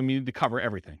two of them, you need to cover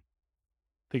everything.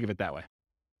 Think of it that way.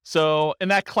 So in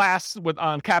that class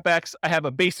on CapEx, I have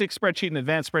a basic spreadsheet and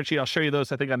advanced spreadsheet. I'll show you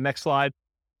those, I think, on the next slide.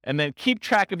 And then keep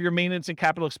track of your maintenance and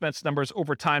capital expense numbers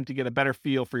over time to get a better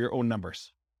feel for your own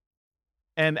numbers.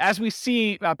 And as we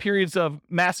see periods of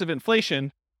massive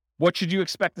inflation, what should you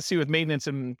expect to see with maintenance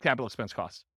and capital expense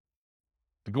costs?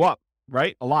 To go up,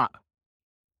 right? A lot.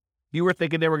 You were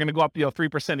thinking they were going to go up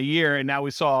 3% a year, and now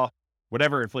we saw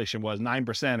whatever inflation was,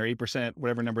 9% or 8%,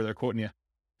 whatever number they're quoting you.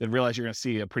 Then realize you're going to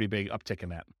see a pretty big uptick in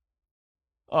that.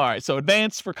 All right, so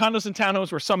advanced for condos and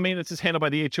townhomes where some maintenance is handled by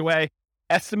the HOA.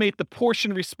 Estimate the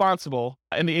portion responsible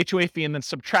in the HOA fee and then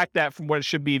subtract that from what it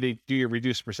should be to do your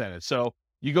reduced percentage. So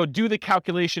you go do the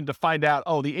calculation to find out,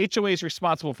 oh, the HOA is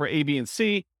responsible for A, B, and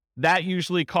C. That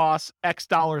usually costs X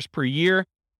dollars per year.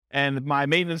 And my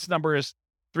maintenance number is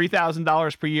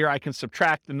 $3,000 per year. I can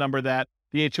subtract the number that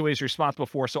the HOA is responsible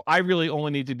for. So I really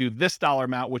only need to do this dollar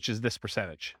amount, which is this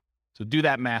percentage. So do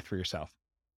that math for yourself.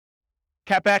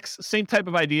 CapEx, same type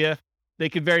of idea. They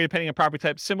can vary depending on property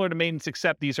type, similar to maintenance,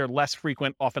 except these are less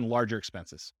frequent, often larger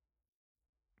expenses.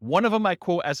 One of them I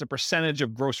quote as a percentage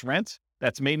of gross rent.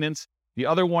 That's maintenance. The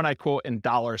other one I quote in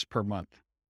dollars per month.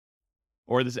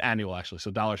 Or this is annual, actually, so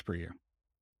dollars per year.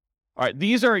 All right,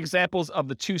 these are examples of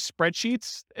the two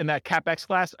spreadsheets in that CapEx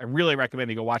class. I really recommend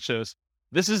you go watch those.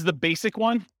 This is the basic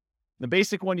one. The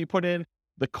basic one you put in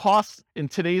the cost in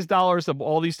today's dollars of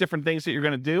all these different things that you're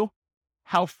going to do,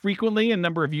 how frequently and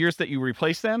number of years that you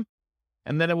replace them,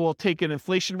 and then it will take an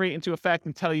inflation rate into effect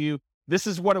and tell you this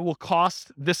is what it will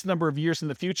cost this number of years in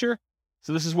the future.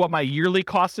 So this is what my yearly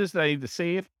cost is that I need to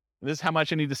save. And this is how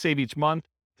much I need to save each month.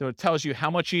 So it tells you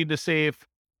how much you need to save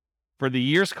for the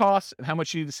year's costs and how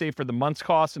much you need to save for the month's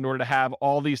costs in order to have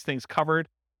all these things covered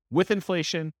with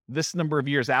inflation this number of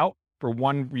years out for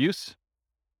one use.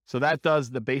 So that does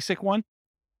the basic one.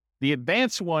 The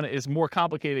advanced one is more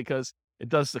complicated because it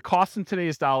does the cost in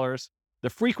today's dollars, the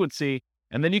frequency,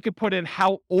 and then you can put in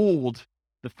how old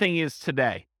the thing is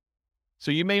today.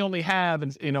 So you may only have,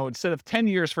 instead of 10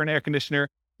 years for an air conditioner,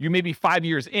 you may be 5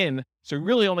 years in. So you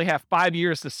really only have 5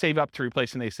 years to save up to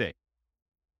replace an AC.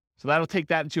 So that'll take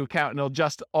that into account, and it'll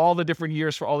adjust all the different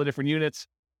years for all the different units.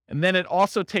 And then it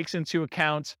also takes into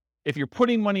account if you're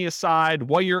putting money aside,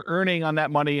 what you're earning on that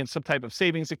money in some type of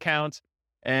savings account,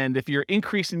 and if you're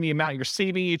increasing the amount you're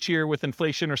saving each year with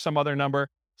inflation or some other number.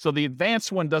 So the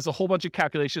advanced one does a whole bunch of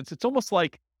calculations. It's almost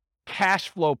like cash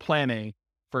flow planning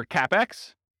for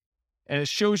CapEx, and it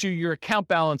shows you your account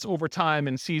balance over time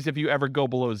and sees if you ever go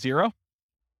below zero,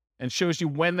 and shows you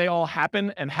when they all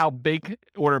happen and how big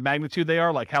order of magnitude they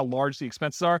are, like how large the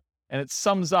expenses are, and it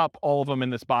sums up all of them in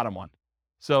this bottom one.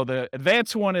 So the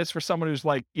advanced one is for someone who's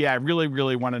like, yeah, I really,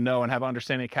 really want to know and have an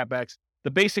understanding of CapEx. The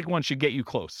basic one should get you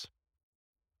close.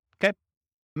 Okay.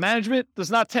 Management does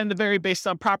not tend to vary based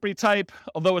on property type,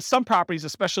 although with some properties,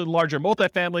 especially larger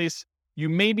multifamilies, you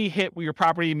may be hit with your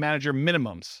property manager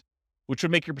minimums, which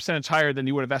would make your percentage higher than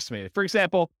you would have estimated. For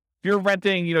example, if you're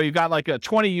renting, you've got like a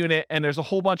 20 unit and there's a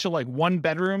whole bunch of like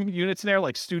 1-bedroom units in there,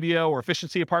 like studio or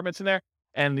efficiency apartments in there.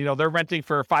 And, they're renting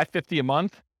for $550 a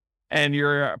month and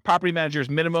your property manager's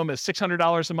minimum is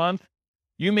 $600 a month.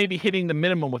 You may be hitting the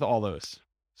minimum with all those.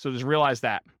 So just realize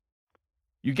that.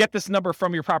 You get this number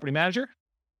from your property manager.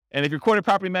 And if your quoted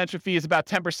property management fee is about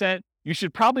 10%, you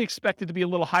should probably expect it to be a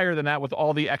little higher than that with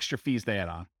all the extra fees they add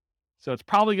on. So it's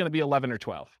probably going to be 11 or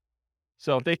 12.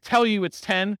 So if they tell you it's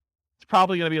 10, it's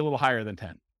probably going to be a little higher than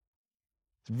 10.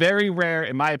 It's very rare,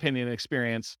 in my opinion and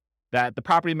experience, that the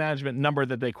property management number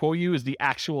that they quote you is the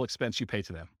actual expense you pay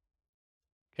to them.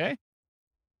 Okay?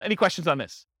 Any questions on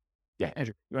this? Yeah,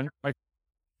 Andrew, you want to?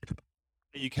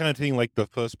 Are you counting like the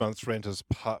first month's rent as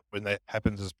part when that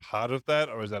happens as part of that,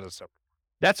 or is that a separate?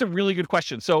 That's a really good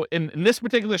question. So in this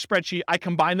particular spreadsheet, I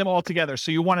combine them all together.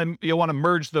 So you'll want to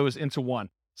merge those into one.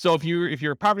 So if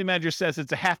your property manager says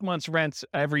it's a half month's rent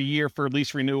every year for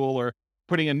lease renewal or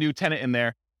putting a new tenant in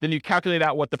there, then you calculate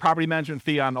out what the property management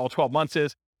fee on all 12 months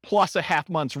is, plus a half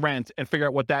month's rent, and figure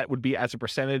out what that would be as a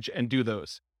percentage and do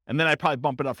those. And then I'd probably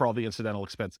bump it up for all the incidental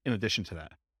expense in addition to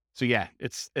that. So yeah,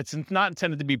 it's not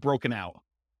intended to be broken out.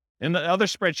 In the other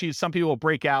spreadsheets, some people will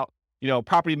break out,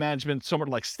 property management, somewhat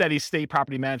like steady state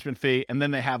property management fee, and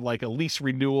then they have like a lease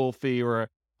renewal fee or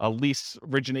a lease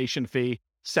origination fee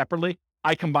separately.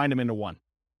 I combine them into one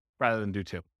rather than do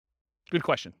two. Good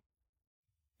question.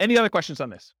 Any other questions on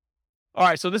this? All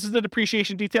right, so this is the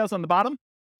depreciation details on the bottom.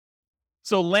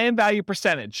 So land value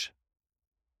percentage.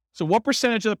 So what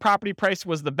percentage of the property price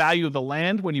was the value of the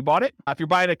land when you bought it? If you're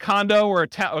buying a condo or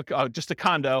just a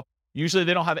condo, usually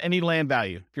they don't have any land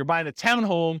value. If you're buying a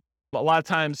townhome, a lot of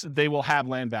times they will have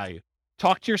land value.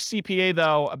 Talk to your CPA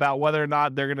though about whether or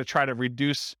not they're going to try to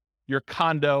reduce your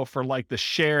condo for like the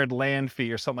shared land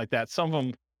fee or something like that. Some of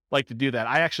them like to do that.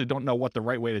 I actually don't know what the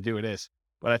right way to do it is,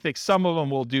 but I think some of them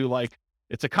will do like,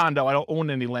 it's a condo, I don't own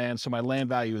any land, so my land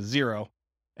value is 0.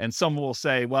 And some will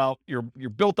say, well, you're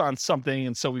built on something,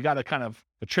 and so we got to kind of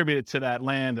attribute it to that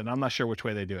land, and I'm not sure which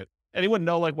way they do it. Anyone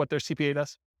know like what their CPA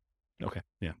does? Okay,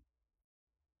 yeah.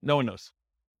 No one knows.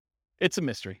 It's a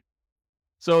mystery.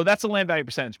 So that's a land value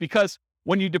percentage, because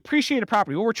when you depreciate a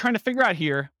property, what we're trying to figure out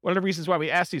here, one of the reasons why we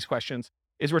ask these questions,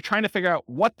 is we're trying to figure out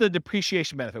what the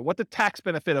depreciation benefit, what the tax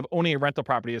benefit of owning a rental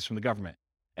property is from the government.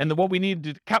 And what we need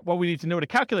to know to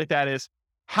calculate that is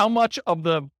how much of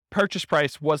the purchase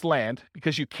price was land,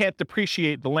 because you can't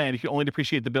depreciate the land, you can only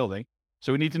depreciate the building.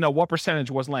 So we need to know what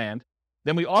percentage was land.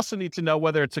 Then we also need to know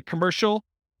whether it's a commercial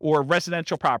or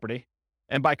residential property.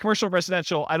 And by commercial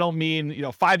residential, I don't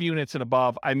mean, 5 units and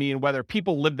above. I mean whether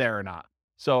people live there or not.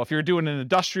 So if you're doing an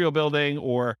industrial building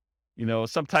or,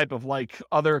 some type of like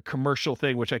other commercial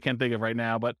thing, which I can't think of right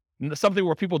now, but something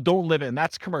where people don't live in,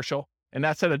 that's commercial. And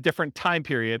that's at a different time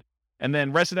period. And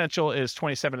then residential is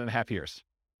 27.5 years.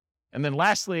 And then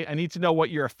lastly, I need to know what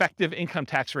your effective income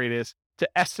tax rate is to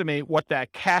estimate what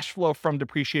that cash flow from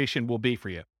depreciation will be for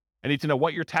you. I need to know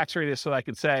what your tax rate is so that I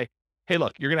can say, hey,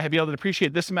 look, you're going to be able to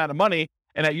depreciate this amount of money.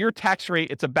 And at your tax rate,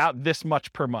 it's about this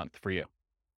much per month for you.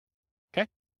 Okay.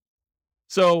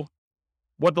 So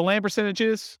what the land percentage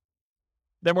is,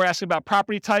 then we're asking about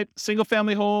property type, single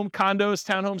family home, condos,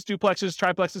 townhomes, duplexes,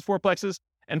 triplexes, fourplexes,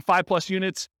 and 5+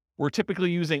 units. We're typically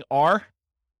using R,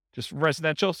 just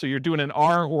residential. So you're doing an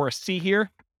R or a C here.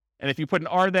 And if you put an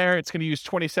R there, it's going to use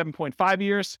 27.5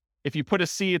 years. If you put a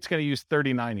C, it's going to use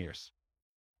 39 years.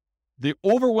 The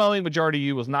overwhelming majority of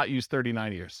you will not use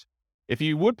 39 years. If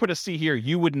you would put a C here,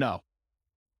 you would know.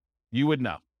 You would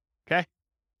know, okay?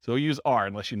 So use R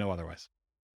unless you know otherwise.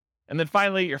 And then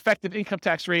finally, your effective income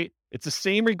tax rate, it's the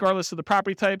same regardless of the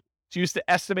property type. It's used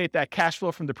to estimate that cash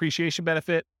flow from depreciation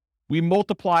benefit. We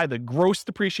multiply the gross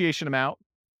depreciation amount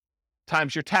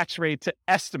times your tax rate to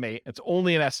estimate, it's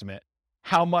only an estimate,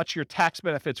 how much your tax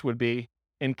benefits would be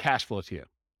in cash flow to you.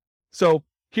 So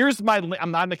here's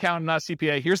I'm not an accountant, not a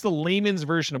CPA. Here's the layman's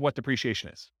version of what depreciation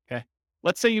is, okay?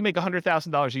 Let's say you make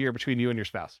 $100,000 a year between you and your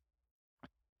spouse,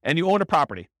 and you own a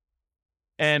property.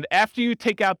 And after you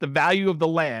take out the value of the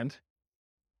land,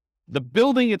 the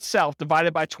building itself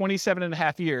divided by 27 and a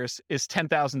half years is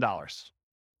 $10,000,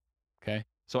 okay?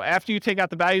 So after you take out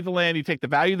the value of the land, you take the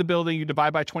value of the building, you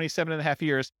divide by 27 and a half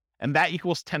years, and that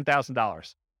equals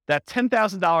 $10,000. That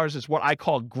 $10,000 is what I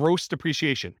call gross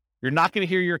depreciation. You're not going to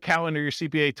hear your accountant or your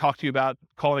CPA talk to you about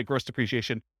calling it gross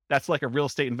depreciation. That's like a real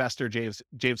estate investor,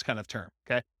 James kind of term,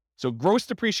 okay? So gross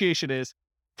depreciation is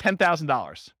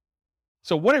 $10,000.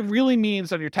 So what it really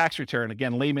means on your tax return,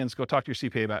 again, layman's, go talk to your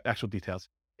CPA about actual details.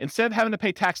 Instead of having to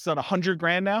pay taxes on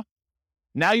 $100,000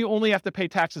 now you only have to pay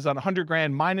taxes on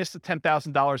 $100,000 minus the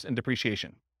 $10,000 in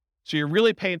depreciation. So you're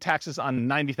really paying taxes on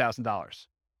 $90,000.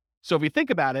 So if you think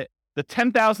about it, the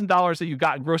 $10,000 that you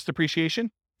got in gross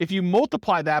depreciation, if you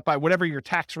multiply that by whatever your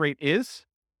tax rate is,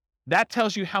 that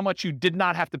tells you how much you did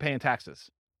not have to pay in taxes.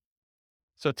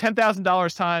 So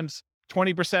 $10,000 times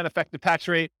 20% effective tax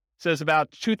rate says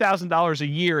about $2,000 a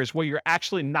year is what you're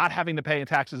actually not having to pay in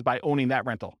taxes by owning that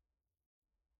rental.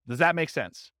 Does that make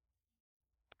sense?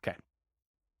 Okay.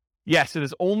 Yes, it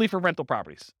is only for rental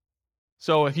properties.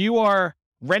 So if you are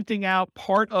renting out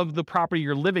part of the property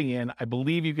you're living in, I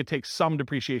believe you could take some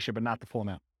depreciation, but not the full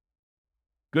amount.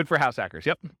 Good for house hackers.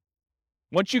 Yep.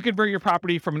 Once you convert your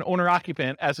property from an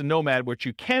owner-occupant as a nomad, which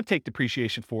you can take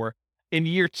depreciation for, in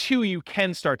year 2, you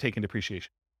can start taking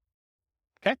depreciation.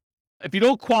 Okay? If you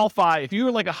don't qualify, if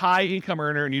you're like a high income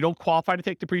earner and you don't qualify to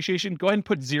take depreciation, go ahead and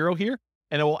put 0 here,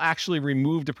 and it will actually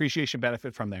remove depreciation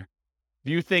benefit from there.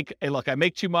 If you think, hey, look, I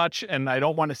make too much and I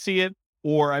don't want to see it,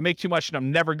 or I make too much and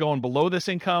I'm never going below this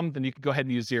income, then you can go ahead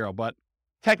and use 0. But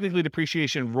technically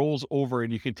depreciation rolls over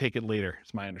and you can take it later,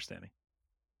 is my understanding.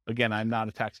 Again, I'm not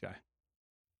a tax guy.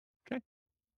 Okay.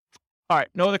 All right.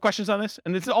 No other questions on this?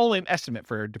 And it's only an estimate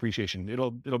for depreciation.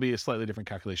 It'll be a slightly different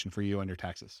calculation for you on your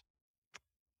taxes.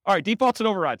 All right. Defaults and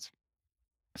overrides.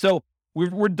 So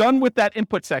we're done with that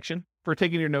input section for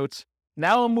taking your notes.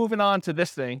 Now I'm moving on to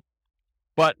this thing,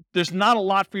 but there's not a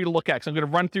lot for you to look at. So I'm going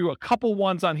to run through a couple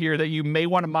ones on here that you may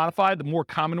want to modify, the more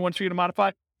common ones for you to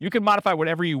modify. You can modify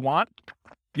whatever you want.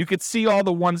 You could see all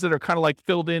the ones that are kind of like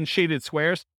filled in shaded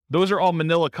squares. Those are all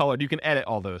manila colored. You can edit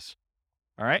all those.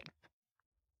 All right.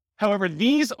 However,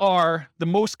 these are the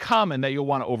most common that you'll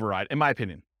want to override, in my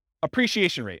opinion.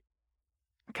 Appreciation rate.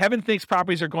 Kevin thinks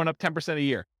properties are going up 10% a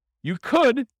year. You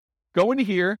could go into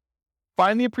here,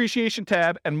 find the appreciation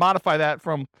tab, and modify that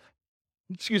from,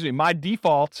 my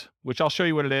default, which I'll show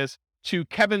you what it is, to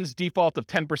Kevin's default of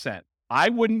 10%. I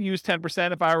wouldn't use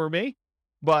 10% if I were me,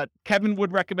 but Kevin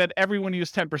would recommend everyone use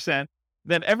 10%.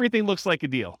 Then everything looks like a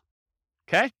deal.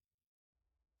 Okay?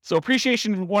 So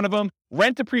appreciation is one of them.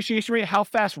 Rent appreciation rate, how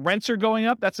fast rents are going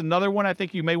up. That's another one I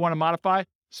think you may want to modify,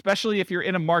 especially if you're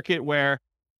in a market where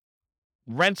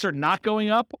rents are not going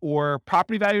up or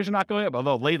property values are not going up.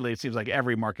 Although lately it seems like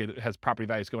every market has property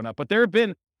values going up. But there have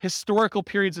been historical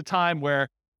periods of time where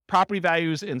property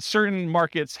values in certain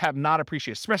markets have not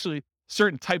appreciated, especially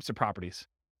certain types of properties.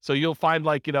 So you'll find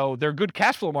they're good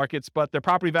cash flow markets, but their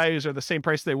property values are the same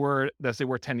price as they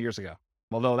were 10 years ago.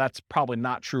 Although that's probably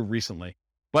not true recently.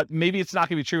 But maybe it's not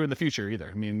going to be true in the future either.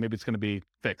 I mean, maybe it's going to be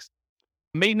fixed.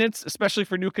 Maintenance, especially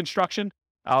for new construction.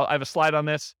 I have a slide on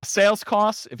this. Sales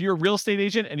costs. If you're a real estate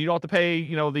agent and you don't have to pay,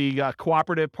 the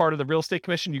cooperative part of the real estate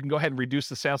commission, you can go ahead and reduce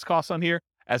the sales costs on here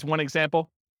as one example.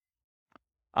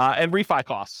 And refi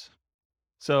costs.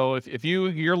 So if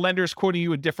your lender is quoting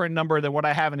you a different number than what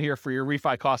I have in here for your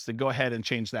refi costs, then go ahead and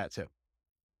change that too.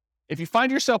 If you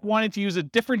find yourself wanting to use a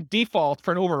different default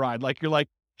for an override, like you're like,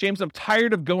 James, I'm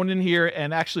tired of going in here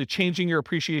and actually changing your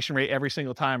appreciation rate every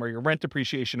single time, or your rent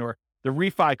appreciation, or the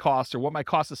refi cost, or what my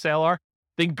cost of sale are,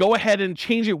 then go ahead and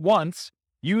change it once.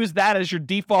 Use that as your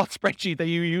default spreadsheet that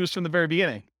you used from the very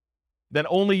beginning. Then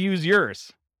only use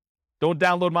yours. Don't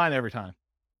download mine every time.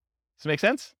 Does it make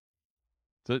sense?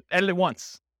 So edit it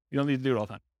once. You don't need to do it all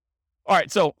the time. All right,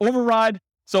 so override.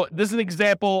 So this is an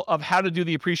example of how to do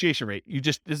the appreciation rate.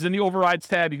 This is in the overrides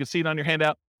tab. You can see it on your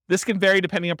handout. This can vary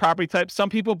depending on property type. Some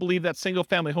people believe that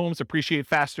single-family homes appreciate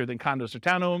faster than condos or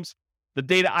townhomes. The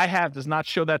data I have does not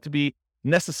show that to be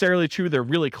necessarily true. They're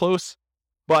really close.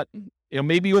 But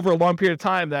maybe over a long period of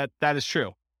time that is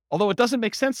true. Although it doesn't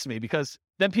make sense to me because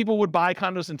then people would buy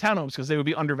condos and townhomes because they would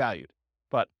be undervalued.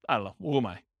 But I don't know. Who am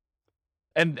I?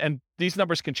 And these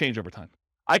numbers can change over time.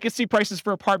 I can see prices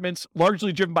for apartments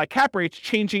largely driven by cap rates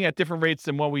changing at different rates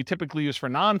than what we typically use for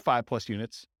non-5+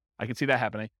 units. I can see that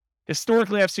happening.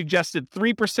 Historically, I've suggested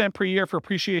 3% per year for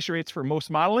appreciation rates for most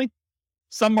modeling.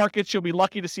 Some markets you'll be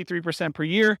lucky to see 3% per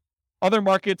year. Other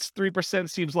markets, 3%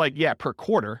 seems like, per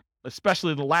quarter,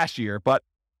 especially the last year. But,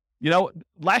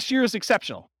 last year is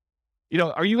exceptional.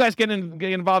 Are you guys getting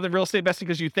involved in real estate investing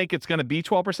because you think it's going to be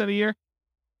 12% a year?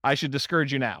 I should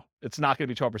discourage you now. It's not going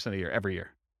to be 12% a year every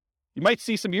year. You might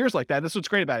see some years like that. That's what's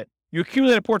great about it. You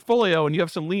accumulate a portfolio and you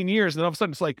have some lean years, and then all of a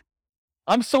sudden it's like,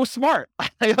 I'm so smart. I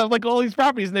have like all these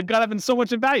properties and they've got up in so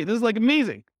much in value. This is like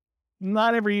amazing.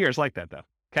 Not every year is like that though.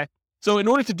 Okay. So in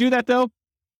order to do that though,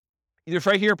 either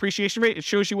right here, appreciation rate, it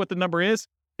shows you what the number is.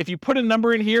 If you put a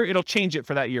number in here, it'll change it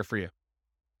for that year for you.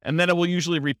 And then it will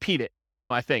usually repeat it,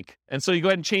 I think. And so you go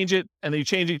ahead and change it, and then you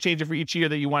change it for each year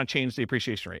that you want to change the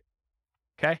appreciation rate.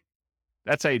 Okay.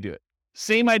 That's how you do it.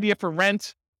 Same idea for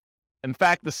rent. In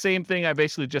fact, the same thing I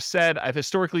basically just said. I've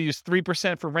historically used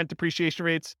 3% for rent depreciation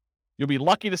rates. You'll be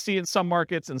lucky to see it in some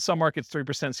markets. In some markets,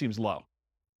 3% seems low.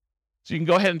 So you can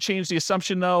go ahead and change the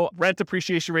assumption though. Rent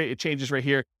depreciation rate, it changes right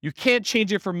here. You can't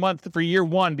change it for year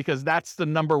one because that's the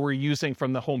number we're using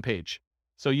from the homepage.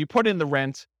 So you put in the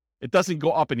rent, it doesn't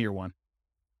go up in year one,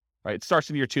 right? It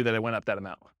starts in year two that it went up that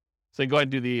amount. So you go ahead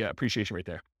and do the appreciation rate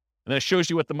there. And then it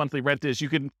shows you what the monthly rent is. You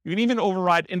can even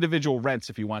override individual rents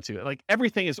if you want to. Like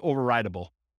everything is overrideable.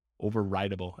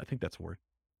 Overrideable. I think that's a word.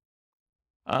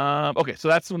 Okay, so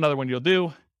that's another one you'll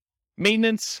do.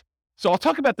 Maintenance. So I'll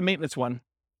talk about the maintenance one.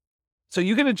 So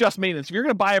you can adjust maintenance. If you're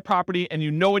going to buy a property and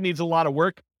it needs a lot of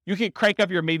work, you can crank up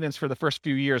your maintenance for the first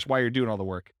few years while you're doing all the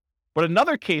work. But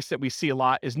another case that we see a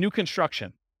lot is new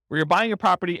construction, where you're buying a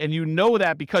property and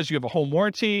that because you have a home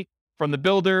warranty from the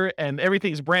builder and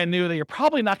everything's brand new, that you're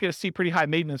probably not going to see pretty high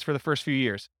maintenance for the first few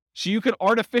years. So you could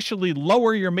artificially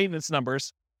lower your maintenance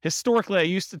numbers. Historically, I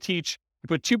used to teach you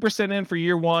put 2% in for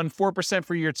year one, 4%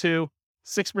 for year two,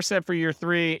 6% for year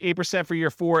three, 8% for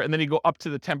year four, and then you go up to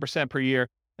the 10% per year.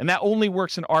 And that only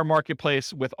works in our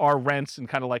marketplace with our rents and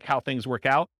kind of like how things work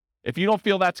out. If you don't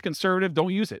feel that's conservative,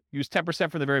 don't use it. Use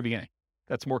 10% from the very beginning.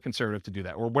 That's more conservative to do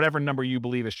that, or whatever number you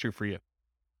believe is true for you.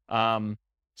 So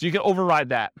you can override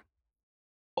that.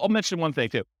 I'll mention one thing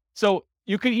too. So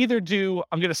you could either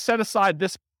I'm going to set aside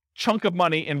this chunk of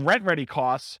money in rent-ready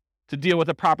costs to deal with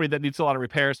a property that needs a lot of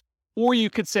repairs, or you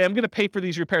could say, I'm going to pay for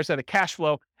these repairs out of cash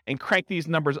flow and crank these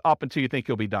numbers up until you think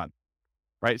you'll be done,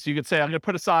 right? So you could say, I'm going to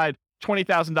put aside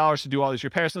 $20,000 to do all these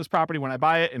repairs on this property when I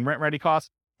buy it in rent-ready costs,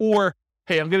 or,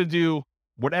 hey, I'm going to do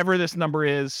whatever this number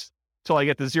is till I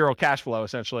get to zero cash flow,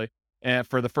 essentially, and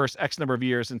for the first X number of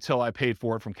years until I paid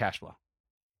for it from cash flow.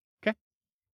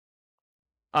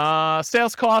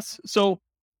 Sales costs. So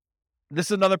this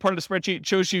is another part of the spreadsheet. It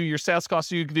shows you your sales costs.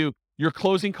 So you can do your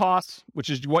closing costs, which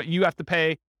is what you have to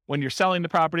pay when you're selling the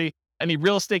property, any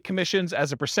real estate commissions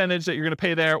as a percentage that you're going to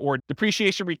pay there, or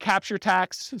depreciation recapture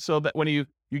tax. So that when you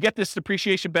get this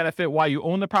depreciation benefit while you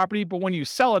own the property, but when you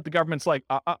sell it, the government's like,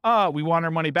 we want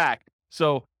our money back.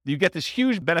 So you get this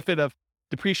huge benefit of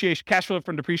depreciation, cash flow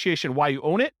from depreciation while you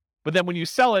own it. But then when you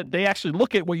sell it, they actually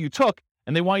look at what you took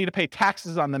and they want you to pay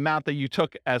taxes on the amount that you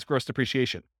took as gross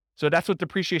depreciation. So that's what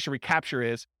depreciation recapture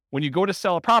is. When you go to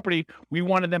sell a property, we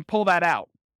want to then pull that out.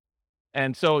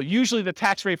 And so usually the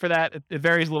tax rate for that, it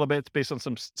varies a little bit. It's based on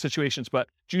some situations, but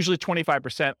it's usually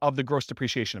 25% of the gross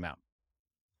depreciation amount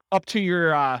up to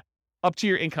your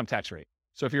income tax rate.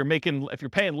 So if you're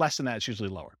paying less than that, it's usually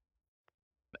lower.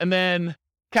 And then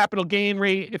capital gain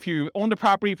rate, if you own the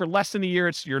property for less than a year,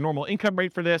 it's your normal income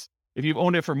rate for this. If you've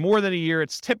owned it for more than a year,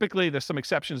 it's typically, there's some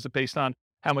exceptions based on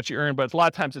how much you earn, but a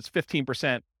lot of times it's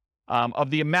 15%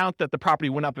 of the amount that the property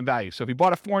went up in value. So if you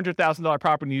bought a $400,000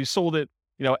 property and you sold it,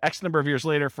 X number of years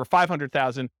later for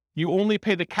 $500,000, you only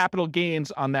pay the capital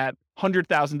gains on that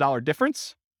 $100,000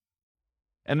 difference.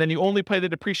 And then you only pay the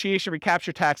depreciation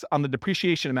recapture tax on the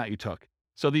depreciation amount you took.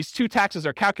 So these two taxes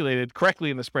are calculated correctly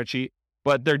in the spreadsheet,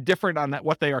 but they're different on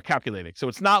what they are calculating. So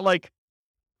it's not like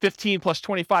 15 plus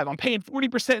 25. I'm paying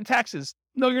 40% in taxes.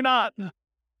 No, you're not.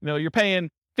 You're paying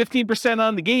 15%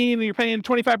 on the gain and you're paying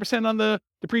 25% on the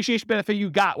depreciation benefit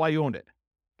you got while you owned it.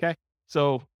 Okay.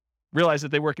 So realize that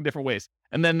they work in different ways.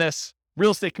 And then this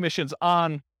real estate commissions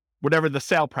on whatever the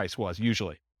sale price was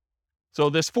usually. So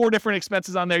there's 4 different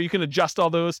expenses on there. You can adjust all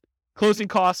those: closing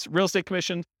costs, real estate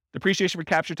commission, depreciation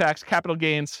recapture tax, capital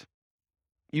gains.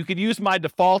 You could use my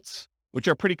defaults, which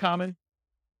are pretty common.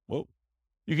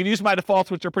 You can use my defaults,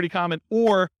 which are pretty common,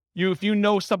 or If you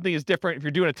know something is different, if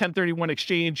you're doing a 1031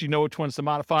 exchange, you know which ones to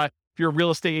modify. If you're a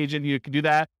real estate agent, you can do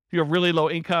that. If you have really low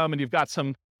income and you've got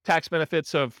some tax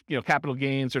benefits of, capital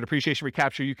gains or depreciation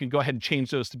recapture, you can go ahead and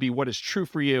change those to be what is true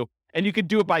for you. And you could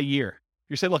do it by year.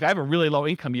 You say, look, I have a really low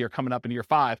income year coming up in year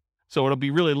 5, so it'll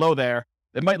be really low there.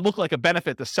 It might look like a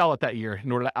benefit to sell it that year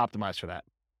in order to optimize for that.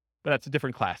 But that's a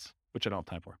different class, which I don't have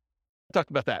time for. I talked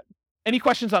about that. Any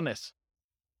questions on this?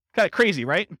 Kind of crazy,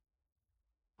 right?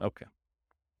 Okay.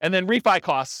 And then refi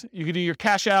costs. You can do your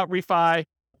cash out, refi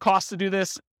costs to do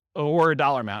this, or a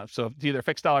dollar amount. So it's either a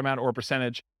fixed dollar amount or a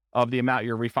percentage of the amount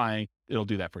you're refining. It'll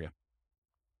do that for you.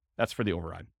 That's for the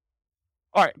override.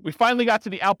 All right. We finally got to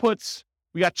the outputs.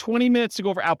 We got 20 minutes to go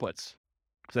over outputs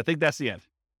because I think that's the end.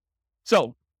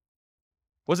 So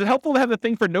was it helpful to have the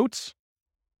thing for notes?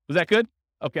 Was that good?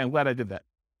 Okay. I'm glad I did that.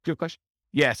 Do you have a question?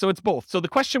 Yeah. So it's both. So the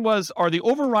question was, are the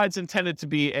overrides intended to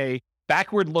be a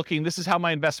backward looking, this is how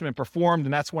my investment performed,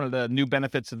 and that's one of the new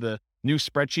benefits of the new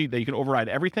spreadsheet, that you can override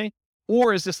everything?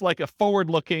 Or is this like a forward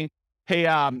looking, hey,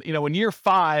 in year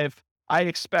 5, I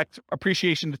expect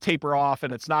appreciation to taper off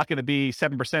and it's not going to be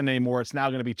 7% anymore. It's now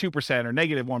going to be 2% or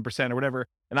negative 1% or whatever.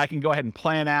 And I can go ahead and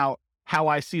plan out how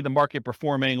I see the market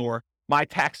performing, or my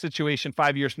tax situation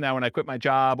 5 years from now when I quit my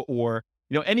job, or,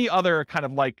 any other kind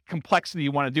of like complexity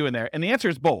you want to do in there. And the answer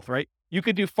is both, right? You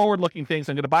could do forward looking things.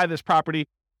 I'm going to buy this property,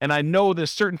 and I know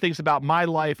there's certain things about my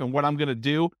life and what I'm going to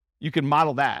do. You can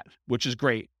model that, which is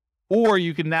great. Or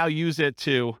you can now use it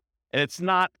to, and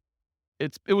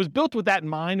it was built with that in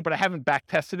mind, but I haven't back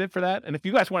tested it for that. And if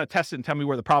you guys want to test it and tell me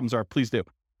where the problems are, please do.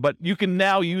 But you can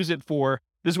now use it for,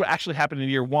 this is what actually happened in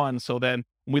year 1. So then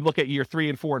when we look at year 3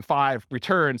 and 4 and 5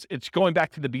 returns, it's going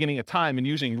back to the beginning of time and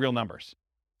using real numbers.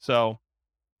 So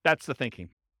that's the thinking.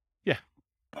 Yeah.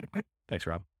 Thanks,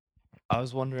 Rob. I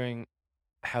was wondering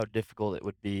how difficult it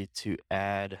would be to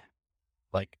add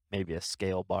like maybe a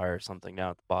scale bar or something down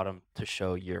at the bottom to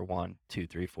show year 1, 2,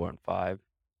 3, 4, and 5.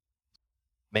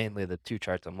 Mainly the 2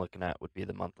 charts I'm looking at would be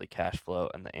the monthly cash flow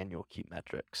and the annual key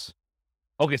metrics.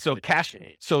 Okay,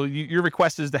 so your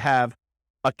request is to have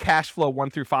a cash flow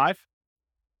 1 through 5?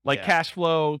 Like cash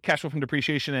flow from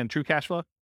depreciation and true cash flow?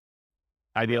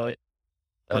 Ideally.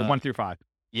 Or 1 through 5?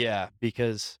 Yeah,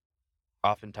 because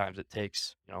oftentimes it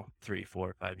takes, 3,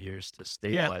 4, 5 years to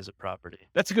stabilize a property.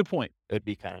 That's a good point. It would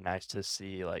be kind of nice to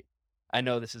see, like, I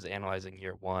know this is analyzing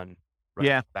year 1,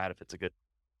 right? Bad if it's a good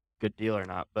deal or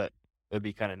not, but it would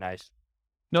be kind of nice.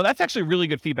 No, that's actually really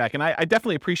good feedback. And I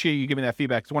definitely appreciate you giving that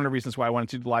feedback. It's one of the reasons why I wanted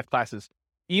to do live classes.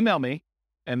 Email me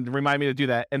and remind me to do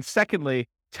that. And secondly,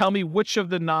 tell me which of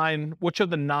the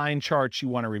 9 charts you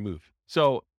want to remove.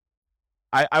 So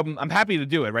I'm happy to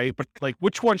do it, right? But like,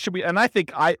 which one should we? And I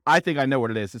think I know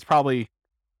what it is. It's probably,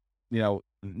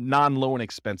 non-loan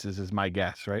expenses is my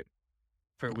guess, right?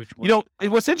 For which one?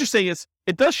 What's interesting is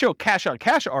it does show cash on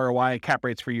cash ROI and cap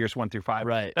rates for years 1 through 5.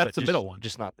 Right. That's the middle one.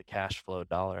 Just not the cash flow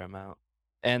dollar amount.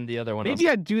 And the other one. Maybe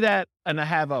I'd do that and I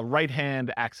have a right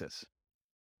hand axis.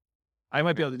 I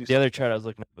might be able to do the other chart I was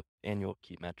looking at with annual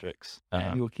key metrics.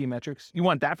 Annual key metrics. You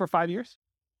want that for 5 years?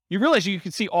 You realize you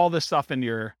can see all this stuff in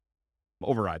your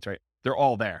overrides, right? They're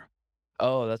all there.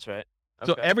 Oh, that's right.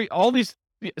 Okay.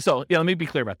 So let me be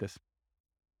clear about this.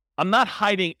 I'm not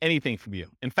hiding anything from you.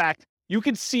 In fact, you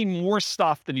can see more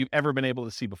stuff than you've ever been able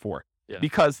to see before,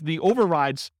 because the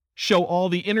overrides show all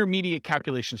the intermediate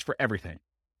calculations for everything,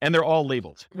 and they're all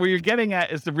labeled. Where you're getting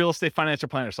at is the real estate financial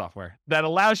planner software that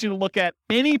allows you to look at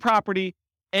any property,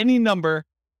 any number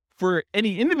for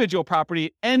any individual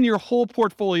property and your whole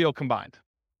portfolio combined.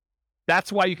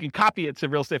 That's why you can copy it to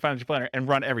Real Estate Financial Planner and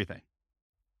run everything.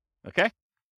 Okay?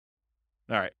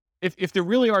 All right. If there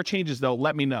really are changes, though,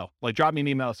 let me know. Like, drop me an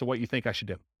email as to what you think I should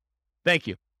do. Thank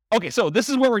you. Okay, so this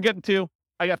is where we're getting to.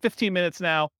 I got 15 minutes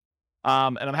now,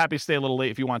 and I'm happy to stay a little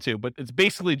late if you want to, but it's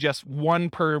basically just one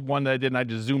per one that I did, and I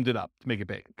just zoomed it up to make it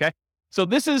big, okay? So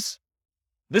this is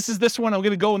this one. I'm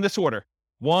going to go in this order.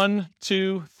 1,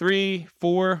 2, 3,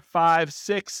 4, 5,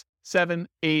 6, 7,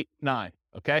 8, 9,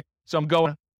 okay? So I'm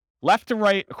going left to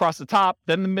right across the top,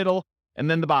 then the middle, and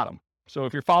then the bottom. So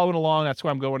if you're following along, that's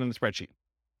where I'm going in the spreadsheet.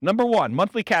 Number 1,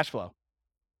 monthly cash flow.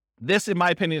 This, in my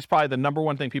opinion, is probably the number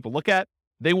one thing people look at.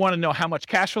 They want to know how much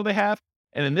cash flow they have.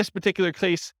 And in this particular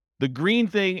case, the green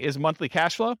thing is monthly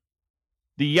cash flow.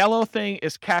 The yellow thing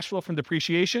is cash flow from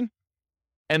depreciation.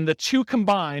 And the 2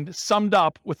 combined, summed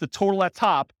up with the total at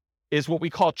top, is what we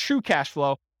call true cash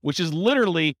flow, which is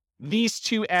literally these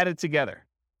 2 added together.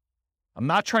 I'm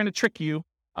not trying to trick you.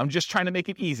 I'm just trying to make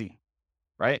it easy,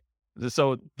 right?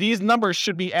 So these numbers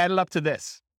should be added up to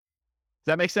this.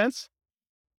 Does that make sense?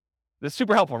 That's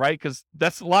super helpful, right? Because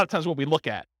that's a lot of times what we look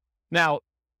at. Now,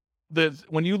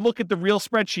 when you look at the real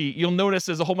spreadsheet, you'll notice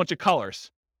there's a whole bunch of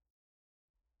colors.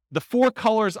 The 4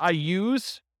 colors I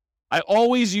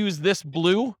always use this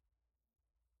blue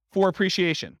for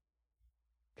appreciation.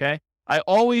 Okay. I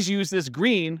always use this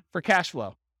green for cash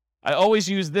flow. I always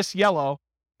use this yellow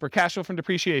for cash flow from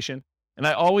depreciation. And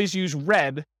I always use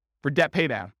red for debt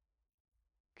paydown.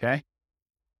 Okay.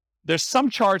 There's some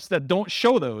charts that don't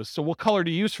show those. So what color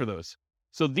to use for those?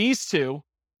 So these two,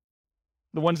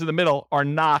 the ones in the middle, are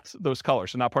not those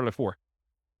colors. They're not part of the 4.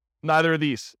 Neither are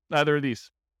these. Neither are these.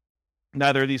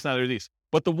 Neither are these. Neither are these.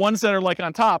 But the ones that are like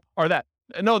on top are that.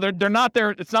 No, they're not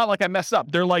there. It's not like I messed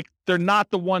up. They're not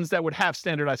the ones that would have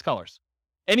standardized colors.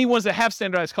 Any ones that have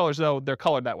standardized colors, though, they're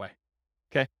colored that way.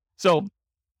 Okay. So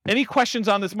any questions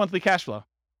on this monthly cash flow?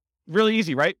 Really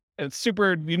easy, right? And it's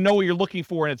super, you know what you're looking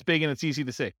for, and it's big and it's easy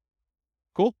to see.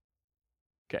 Cool?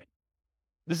 Okay.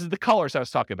 This is the colors I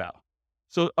was talking about.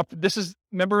 So this is,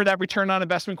 remember that return on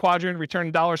investment quadrant, return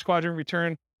in dollars quadrant,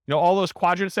 return, all those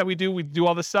quadrants that we do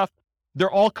all this stuff. They're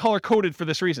all color coded for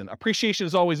this reason. Appreciation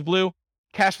is always blue.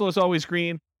 Cash flow is always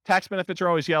green. Tax benefits are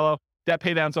always yellow. Debt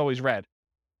pay down is always red.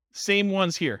 Same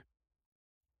ones here.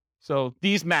 So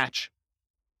these match.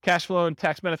 Cash flow and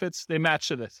tax benefits, they match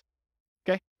to this.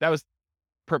 Okay? That was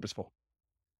purposeful.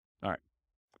 All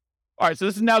right. So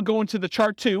this is now going to the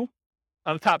chart 2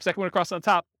 on the top, second one across on the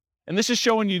top. And this is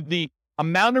showing you the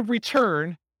amount of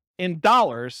return in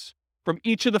dollars from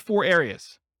each of the 4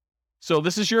 areas. So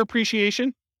this is your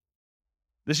appreciation.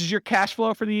 This is your cash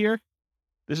flow for the year.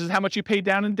 This is how much you paid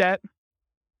down in debt.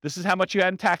 This is how much you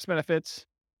had in tax benefits.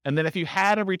 And then if you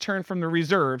had a return from the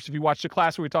reserves, if you watched the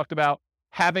class where we talked about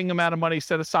having amount of money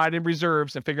set aside in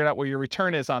reserves and figured out what your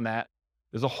return is on that,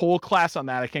 there's a whole class on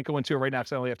that. I can't go into it right now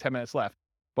because I only have 10 minutes left.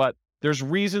 But there's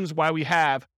reasons why we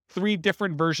have 3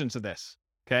 different versions of this,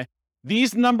 okay?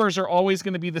 These numbers are always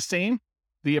going to be the same.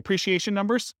 The appreciation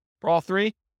numbers for all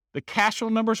 3. The cash flow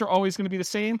numbers are always going to be the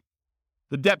same.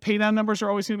 The debt paydown numbers are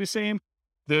always going to be the same.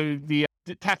 The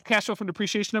cash flow from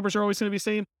depreciation numbers are always going to be the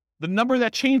same. The number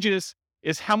that changes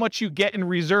is how much you get in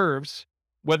reserves,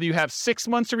 whether you have 6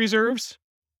 months of reserves,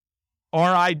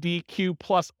 RIDQ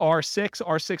plus R6.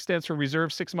 R6 stands for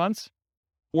reserve 6 months,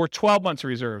 or 12 months of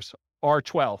reserves,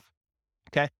 R12.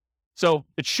 Okay. So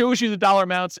it shows you the dollar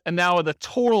amounts, and now the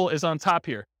total is on top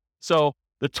here. So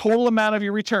the total amount of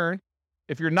your return,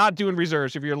 if you're not doing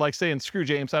reserves, if you're like saying, screw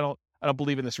James, I don't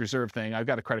believe in this reserve thing. I've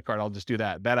got a credit card. I'll just do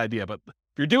that. Bad idea. But if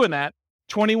you're doing that,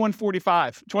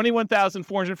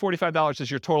 $21,445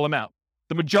 is your total amount.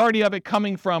 The majority of it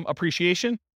coming from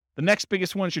appreciation. The next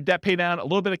biggest one is your debt pay down, a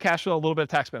little bit of cash flow, a little bit of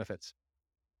tax benefits.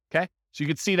 Okay. So you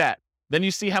can see that. Then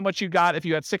you see how much you got. If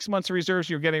you had 6 months of reserves,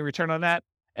 you're getting a return on that.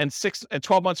 And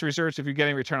 12 months of reserves, if you're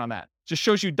getting a return on that. Just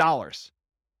shows you dollars.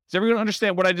 Does everyone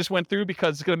understand what I just went through?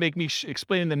 Because it's going to make me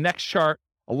explaining the next chart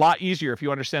a lot easier if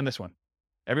you understand this one.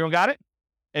 Everyone got it?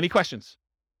 Any questions?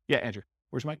 Yeah, Andrew.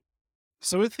 Where's Mike?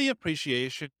 So with the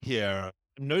appreciation here,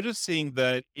 I'm noticing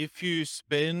that if you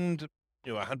spend,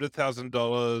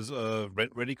 $100,000 of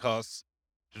rent-ready costs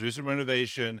to do some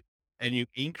renovation, and you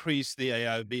increase the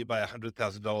AIV by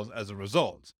 $100,000 as a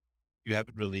result, you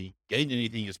haven't really gained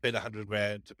anything. You spent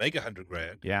 $100,000 to make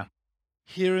 $100,000. Yeah.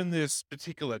 Here in this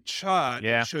particular chart,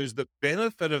 it shows the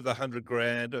benefit of the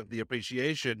 $100,000 of the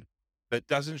appreciation, but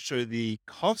doesn't show the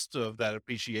cost of that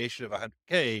appreciation of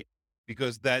 $100K,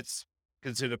 because that's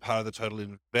considered part of the total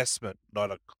investment, not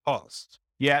a cost.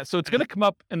 Yeah. So it's going to come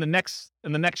up in the next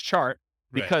chart,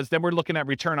 because then we're looking at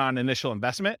return on initial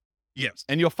investment. Yes.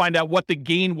 And you'll find out what the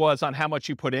gain was on how much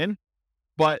you put in.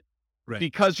 But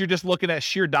because you're just looking at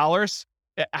sheer dollars,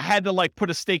 I had to put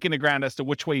a stake in the ground as to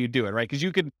which way you do it, right? Because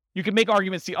you could make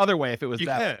arguments the other way if it was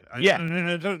that.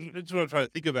 That's what I'm trying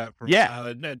to think about.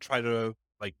 And try to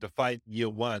define year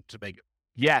 1 to make it.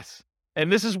 Yes. And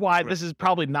this is why this is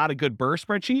probably not a good BRRRR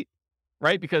spreadsheet,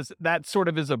 right? Because that sort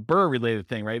of is a BRRRR related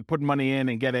thing, right? Putting money in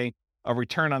and getting a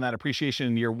return on that appreciation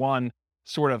in year 1,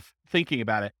 sort of thinking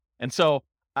about it. And so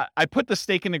I put the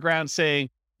stake in the ground saying,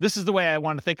 this is the way I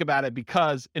want to think about it,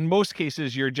 because in most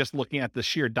cases, you're just looking at the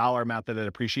sheer dollar amount that it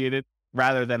appreciated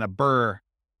rather than a BRRRR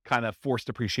kind of forced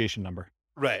appreciation number.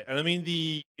 Right. And I mean,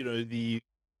 the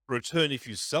return, if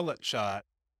you sell that chart,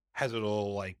 has it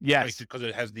all because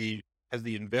it has the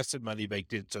invested money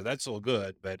baked in. So that's all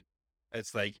good. But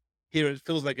it's here it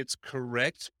feels like it's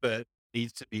correct, but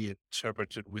needs to be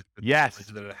interpreted with the knowledge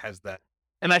that it has that.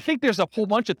 And I think there's a whole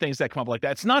bunch of things that come up like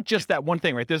that. It's not just that one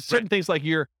thing, right? There's certain things like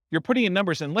you're putting in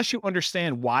numbers, unless you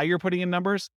understand why you're putting in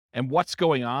numbers and what's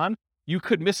going on, you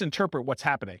could misinterpret what's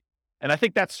happening. And I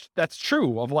think that's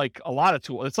true of a lot of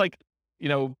tools. It's like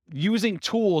using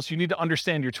tools, you need to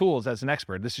understand your tools as an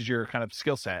expert. This is your kind of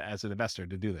skill set as an investor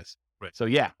to do this. Right. So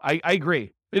yeah, I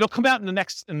agree. It'll come out in the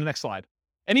next slide.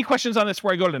 Any questions on this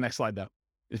before I go to the next slide though?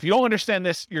 If you don't understand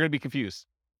this, you're going to be confused.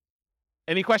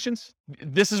 Any questions?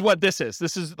 This is what this is.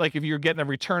 This is like if you're getting a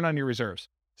return on your reserves.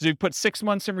 So you put 6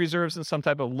 months in reserves in some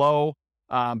type of low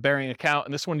bearing account.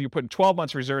 And this one, you're putting 12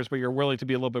 months reserves, but you're willing to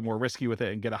be a little bit more risky with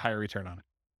it and get a higher return on it.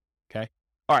 Okay.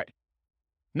 All right.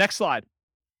 Next slide.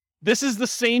 This is the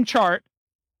same chart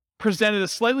presented a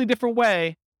slightly different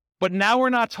way, but now we're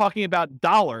not talking about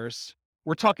dollars.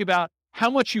 We're talking about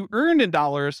how much you earned in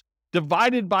dollars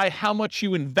divided by how much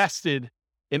you invested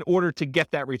in order to get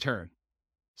that return.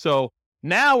 So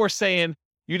now we're saying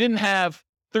you didn't have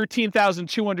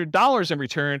 $13,200 in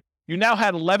return. You now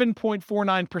had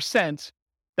 11.49%.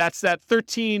 That's that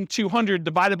 13,200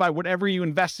 divided by whatever you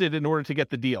invested in order to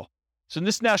get the deal. So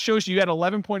this now shows you had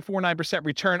 11.49%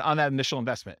 return on that initial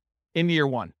investment in year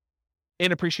one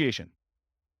in appreciation.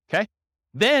 Okay.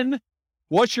 Then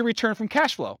what's your return from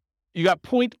cash flow? You got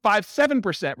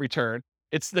 0.57% return.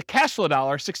 It's the cash flow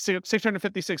dollar,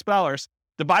 $656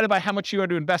 divided by how much you had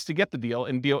to invest to get the deal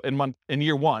in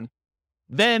year one.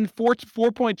 Then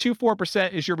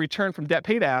 4.24% is your return from debt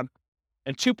paydown,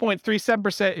 and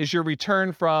 2.37% is your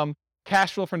return from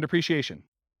cash flow from depreciation.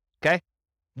 Okay.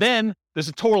 Then there's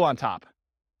a total on top.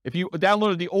 If you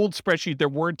downloaded the old spreadsheet, there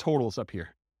weren't totals up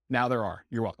here. Now there are.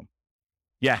 You're welcome.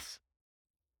 Yes.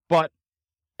 But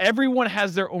everyone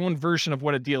has their own version of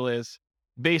what a deal is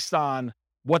based on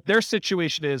what their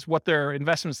situation is, what their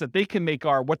investments that they can make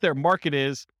are, what their market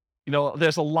is.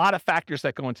 There's a lot of factors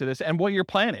that go into this and what your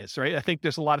plan is, right? I think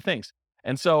there's a lot of things.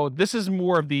 And so this is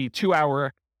more of the 2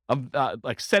 hour of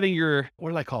like setting your, what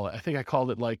did I call it? I think I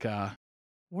called it like,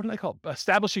 what did I call it?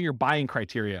 Establishing your buying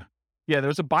criteria. Yeah, there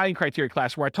was a buying criteria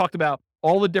class where I talked about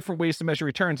all the different ways to measure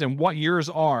returns and what yours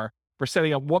are for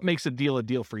setting up what makes a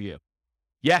deal for you.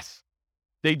 Yes,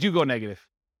 they do go negative.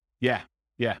 Yeah.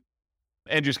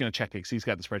 Andrew's going to check it because he's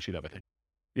got the spreadsheet up, I think.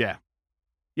 Yeah.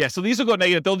 So these will go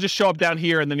negative. They'll just show up down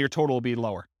here and then your total will be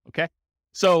lower. Okay.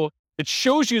 So it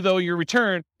shows you though your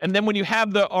return. And then when you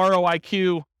have the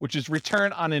ROIQ, which is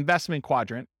return on investment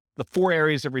quadrant, the 4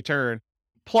 areas of return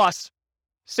plus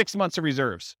 6 months of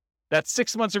reserves. That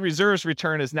 6 months of reserves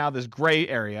return is now this gray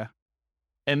area.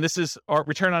 And this is our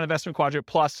return on investment quadrant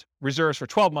plus reserves for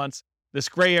 12 months. This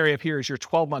gray area up here is your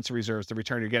 12 months of reserves, the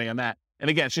return you're getting on that. And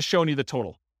again, it's just showing you the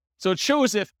total. So it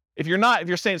shows if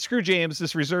you're saying, screw James,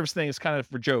 this reserves thing is kind of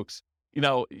for jokes.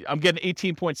 I'm getting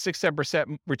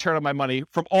 18.67% return on my money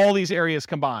from all these areas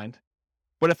combined.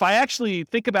 But if I actually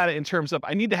think about it in terms of,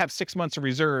 I need to have 6 months of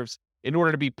reserves in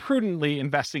order to be prudently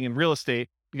investing in real estate,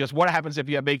 because what happens if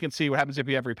you have vacancy? What happens if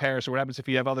you have repairs? Or what happens if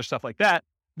you have other stuff like that?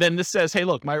 Then this says, hey,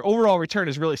 look, my overall return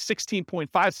is really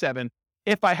 16.57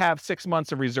 if I have 6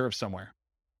 months of reserve somewhere,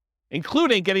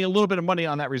 including getting a little bit of money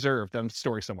on that reserve that I'm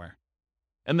storing somewhere.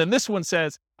 And then this one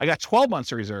says, I got 12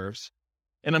 months of reserves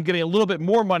and I'm getting a little bit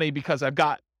more money because I've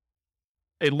got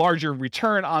a larger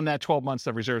return on that 12 months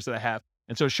of reserves that I have.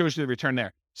 And so it shows you the return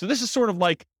there. So this is sort of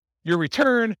like your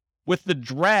return with the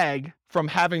drag from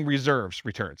having reserves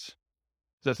returns.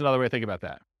 So that's another way to think about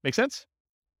that. Make sense?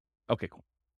 Okay, cool.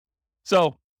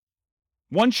 So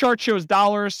one chart shows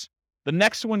dollars. The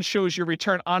next one shows your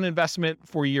return on investment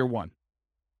for year one.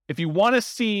 If you want to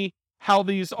see how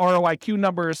these ROIQ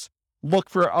numbers look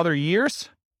for other years,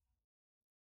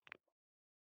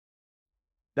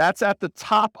 that's at the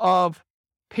top of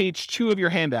page 2 of your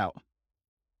handout.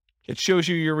 It shows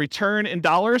you your return in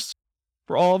dollars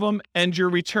for all of them and your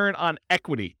return on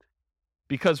equity.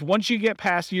 Because once you get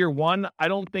past year one, I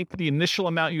don't think the initial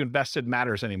amount you invested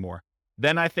matters anymore.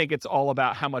 Then I think it's all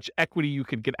about how much equity you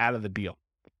could get out of the deal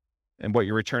and what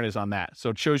your return is on that.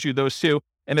 So it shows you those two,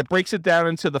 and it breaks it down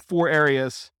into the 4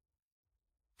 areas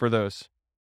for those.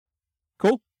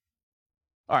 Cool?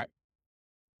 All right.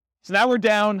 So now we're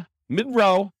down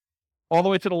mid-row all the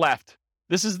way to the left.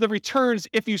 This is the returns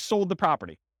if you sold the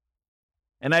property.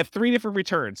 And I have 3 different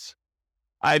returns.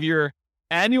 I have your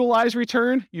annualized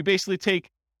return. You basically take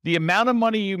the amount of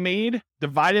money you made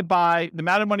divided by the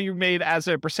amount of money you made as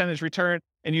a percentage return,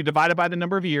 and you divide it by the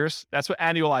number of years. That's what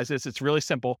annualized is. It's really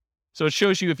simple. So it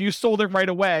shows you if you sold it right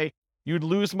away, you'd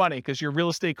lose money because your real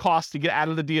estate costs to get out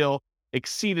of the deal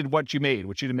exceeded what you made,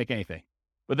 which you didn't make anything.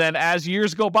 But then as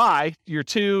years go by, year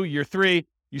 2, year 3,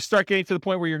 you start getting to the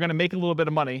point where you're going to make a little bit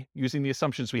of money using the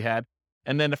assumptions we had.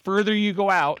 And then the further you go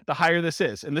out, the higher this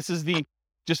is. And this is the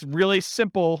just really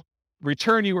simple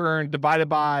return you earn divided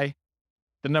by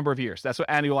the number of years. That's what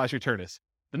annualized return is.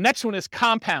 The next one is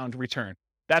compound return.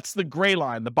 That's the gray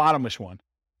line, the bottomish one.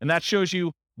 And that shows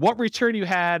you what return you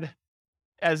had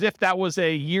as if that was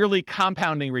a yearly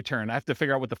compounding return. I have to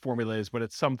figure out what the formula is, but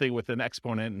it's something with an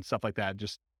exponent and stuff like that.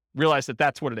 Just realize that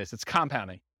that's what it is. It's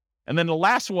compounding. And then the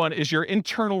last one is your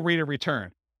internal rate of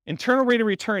return. Internal rate of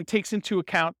return takes into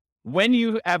account when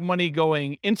you have money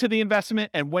going into the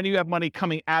investment and when you have money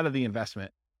coming out of the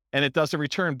investment. And it does a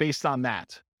return based on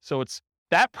that. So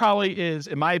that probably is,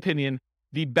 in my opinion,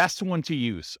 the best one to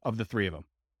use of the three of them,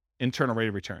 internal rate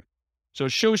of return. So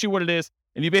it shows you what it is.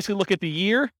 And you basically look at the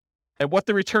year and what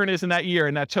the return is in that year.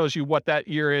 And that tells you what that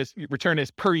return is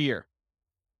per year.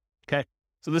 Okay.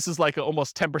 So this is like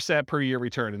almost 10% per year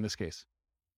return in this case.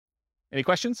 Any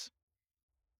questions?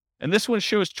 And this one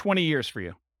shows 20 years for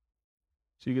you.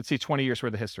 So you can see 20 years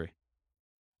worth of history.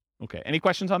 Okay. Any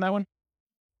questions on that one?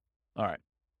 All right.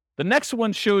 The next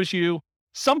one shows you,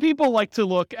 some people like to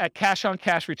look at cash on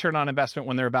cash return on investment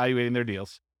when they're evaluating their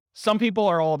deals. Some people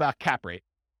are all about cap rate.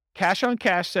 Cash on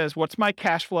cash says, what's my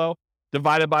cash flow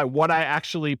divided by what I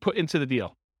actually put into the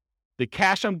deal? The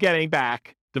cash I'm getting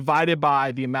back divided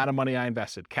by the amount of money I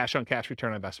invested. Cash on cash return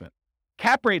on investment.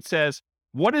 Cap rate says,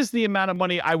 what is the amount of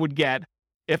money I would get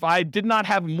if I did not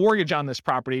have a mortgage on this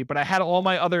property, but I had all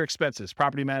my other expenses,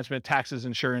 property management, taxes,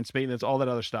 insurance, maintenance, all that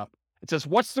other stuff. It says,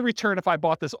 what's the return if I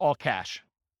bought this all cash?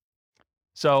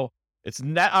 So it's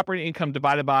net operating income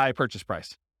divided by purchase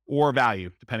price or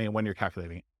value, depending on when you're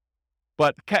calculating it.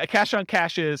 But cash on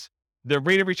cash is the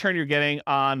rate of return you're getting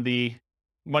on the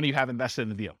money you have invested in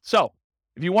the deal. So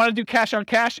if you want to do cash on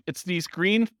cash, it's these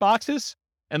green boxes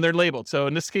and they're labeled. So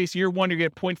in this case, year one, you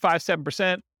get 0.57%,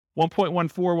 1.14, 1.73,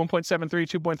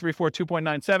 2.34,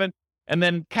 2.97. And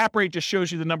then cap rate just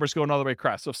shows you the numbers going all the way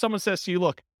across. So if someone says to you,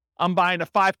 look, I'm buying a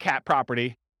 5 cap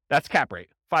property, that's cap rate,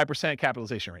 5%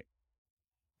 capitalization rate.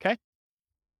 Okay.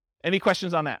 Any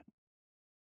questions on that?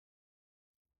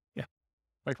 Yeah.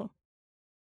 Microphone.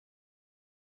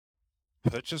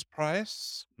 Purchase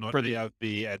price, not for the ARV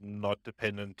and not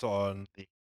dependent on the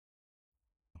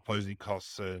closing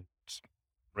costs and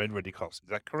rent ready costs. Is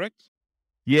that correct?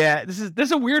 Yeah, this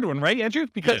is a weird one, right, Andrew?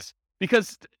 Because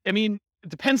I mean, it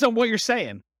depends on what you're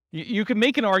saying. You can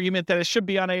make an argument that it should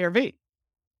be on ARV,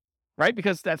 right?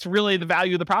 Because that's really the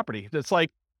value of the property. It's like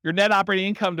your net operating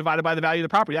income divided by the value of the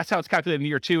property. That's how it's calculated in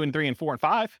year 2 and 3 and 4 and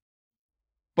 5.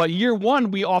 But year 1,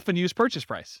 we often use purchase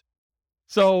price.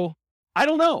 So I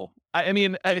don't know. I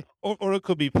mean, or it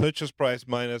could be purchase price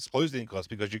minus closing costs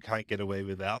because you can't get away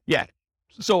without. Yeah.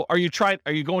 So are you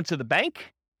going to the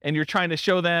bank and you're trying to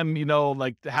show them,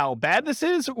 like how bad this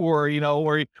is, or,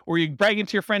 or you bragging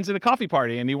to your friends at a coffee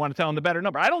party and you want to tell them the better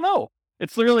number? I don't know.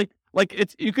 It's literally like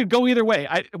you could go either way.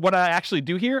 What I actually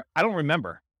do here, I don't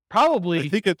remember. Probably. I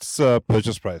think it's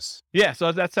purchase price. Yeah.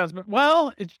 So that sounds,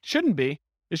 well, it shouldn't be.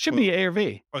 It should be ARV.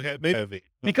 Okay, maybe ARV.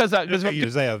 Because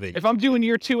if I'm doing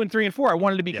year 2 and 3 and 4, I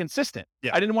wanted to be consistent.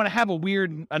 Yeah. I didn't want to have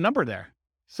a number there.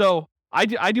 So I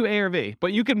do ARV,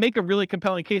 but you can make a really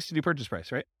compelling case to do purchase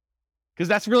price, right? Because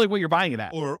that's really what you're buying it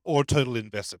at. Or total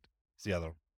invested is the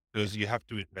other, because you have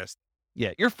to invest.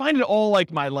 Yeah, you're finding all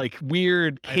like my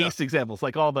weird case examples,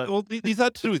 like all the. Well, these are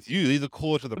to do with you. These are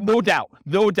core to the. No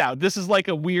doubt. This is like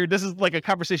a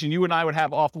conversation you and I would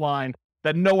have offline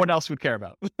that no one else would care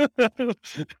about.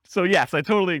 So yes, I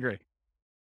totally agree.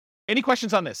 Any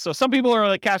questions on this? So some people are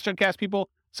like cash on cash people.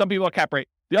 Some people are cap rate.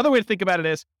 The other way to think about it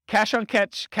is cash on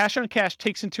cash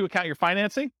takes into account your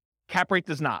financing. Cap rate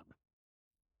does not.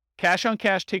 Cash on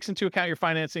cash takes into account your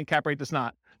financing. Cap rate does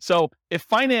not. So if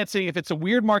it's a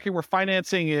weird market where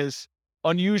financing is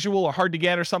unusual or hard to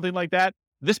get or something like that,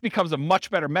 this becomes a much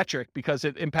better metric because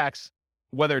it impacts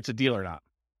whether it's a deal or not.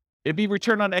 It'd be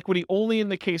return on equity only in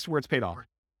the case where it's paid off.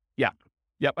 Yeah.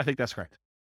 Yep. I think that's correct.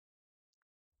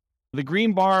 The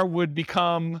green bar would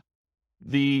become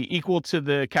the equal to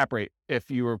the cap rate if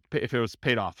it was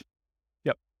paid off.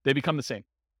 Yep. They become the same.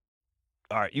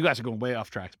 All right. You guys are going way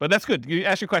off track, but that's good. You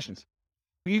ask your questions.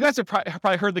 You guys have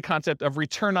probably heard the concept of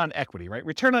return on equity, right?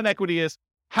 Return on equity is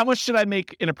how much should I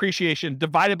make in appreciation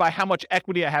divided by how much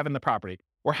equity I have in the property,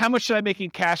 or how much should I make in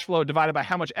cash flow divided by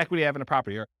how much equity I have in the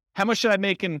property, or how much should I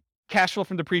make in cash flow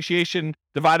from depreciation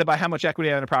divided by how much equity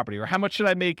I have in the property, or how much should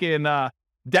I make in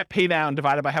debt pay down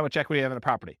divided by how much equity I have in the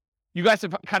property. You guys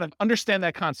have kind of understand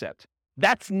that concept.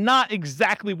 That's not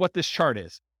exactly what this chart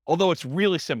is, although it's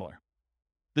really similar.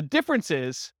 The difference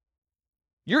is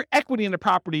your equity in the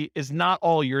property is not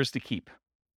all yours to keep.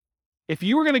 If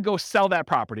you were going to go sell that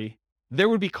property, there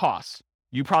would be costs.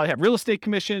 You probably have real estate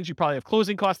commissions. You probably have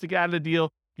closing costs to get out of the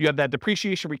deal. You have that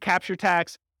depreciation recapture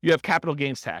tax. You have capital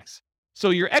gains tax.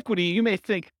 So your equity, you may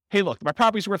think, hey, look, my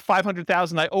property's worth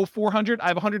 $500,000. I owe $400,000. I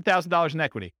have $100,000 in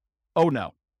equity. Oh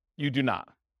no, you do not.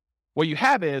 What you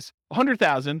have is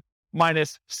 $100,000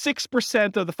 minus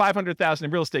 6% of the $500,000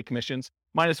 in real estate commissions,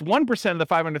 minus 1% of the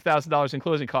 $500,000 in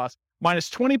closing costs, minus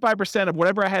 25% of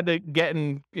whatever I had to get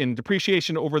in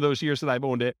depreciation over those years that I've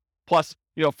owned it, plus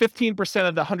 15%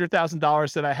 of the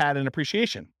 $100,000 that I had in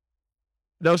appreciation.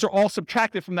 Those are all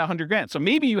subtracted from that $100,000. So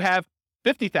maybe you have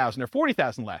 $50,000 or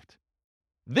 $40,000 left.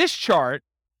 This chart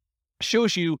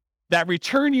shows you that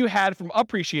return you had from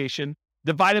appreciation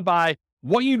divided by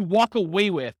what you'd walk away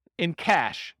with in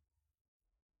cash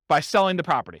by selling the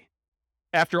property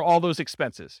after all those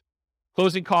expenses,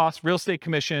 closing costs, real estate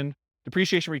commission,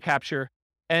 depreciation recapture,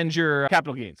 and your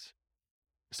capital gains.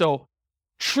 So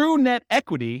true net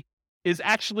equity is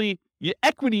actually the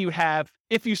equity you have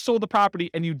if you sold the property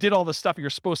and you did all the stuff you're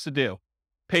supposed to do,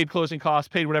 paid closing costs,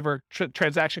 paid whatever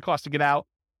transaction costs to get out,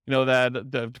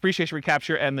 the depreciation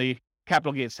recapture and the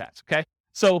capital gains tax. Okay.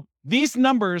 So these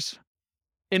numbers,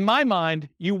 in my mind,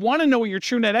 you want to know what your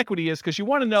true net equity is because you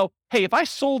want to know, hey, if I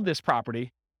sold this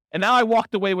property and now I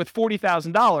walked away with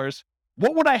 $40,000,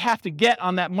 what would I have to get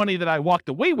on that money that I walked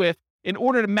away with in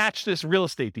order to match this real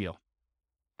estate deal?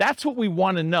 That's what we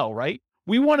want to know, right?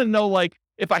 We want to know, like,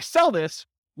 if I sell this,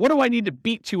 what do I need to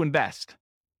beat to invest?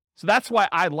 So that's why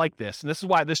I like this. And this is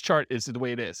why this chart is the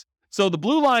way it is. So the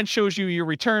blue line shows you your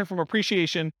return from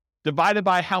appreciation divided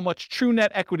by how much true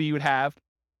net equity you would have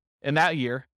in that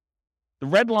year. The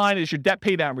red line is your debt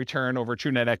paydown return over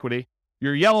true net equity.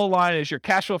 Your yellow line is your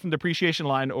cash flow from depreciation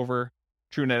line over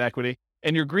true net equity.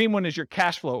 And your green one is your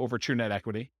cash flow over true net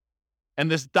equity.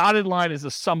 And this dotted line is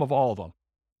the sum of all of them.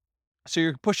 So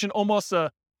you're pushing almost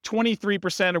a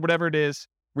 23% or whatever it is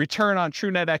return on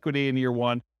true net equity in year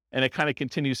one, and it kind of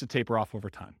continues to taper off over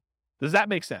time. Does that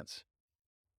make sense?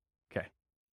 Okay.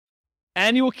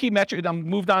 Annual key metric. I'm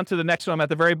moved on to the next one. I'm at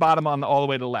the very bottom on all the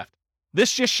way to the left.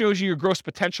 This just shows you your gross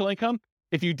potential income.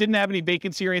 If you didn't have any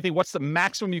vacancy or anything, what's the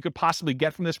maximum you could possibly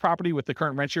get from this property with the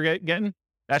current rent you're getting?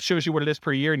 That shows you what it is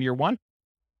per year in year one.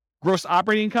 Gross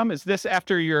operating income is this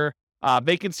after your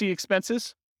vacancy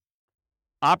expenses.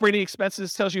 Operating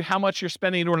expenses tells you how much you're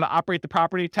spending in order to operate the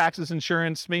property, taxes,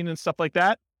 insurance, maintenance, stuff like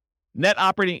that. Net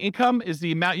operating income is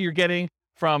the amount you're getting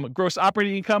from gross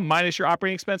operating income minus your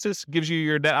operating expenses, gives you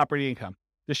your net operating income.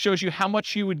 This shows you how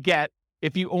much you would get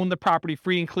if you owned the property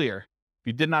free and clear, if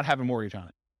you did not have a mortgage on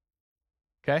it.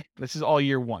 Okay, this is all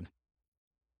year one.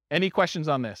 Any questions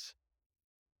on this?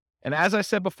 And as I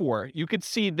said before, you could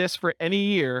see this for any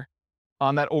year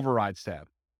on that overrides tab,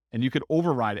 and you could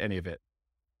override any of it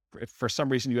if for some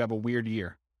reason you have a weird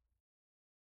year.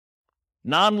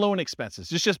 Non-loan expenses.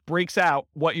 This just breaks out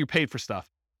what you paid for stuff.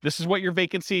 This is what your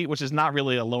vacancy, which is not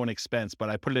really a loan expense, but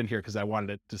I put it in here because I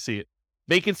wanted it to see it.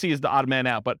 Vacancy is the odd man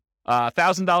out, but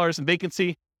 $1,000 in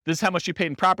vacancy. This is how much you paid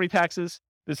in property taxes.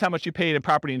 This is how much you paid in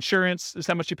property insurance. This is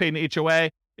how much you paid in HOA.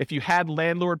 If you had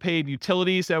landlord paid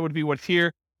utilities, that would be what's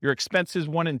here. Your expenses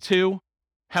 1 and 2.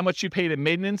 How much you paid in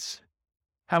maintenance.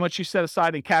 How much you set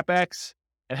aside in CapEx.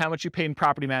 And how much you pay in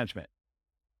property management.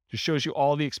 Just shows you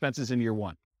all the expenses in year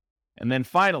one. And then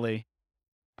finally,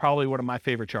 probably one of my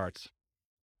favorite charts.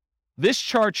 This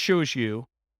chart shows you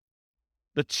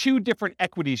the two different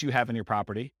equities you have in your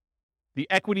property. The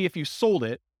equity if you sold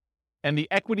it, and the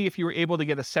equity if you were able to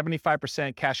get a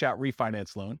 75% cash out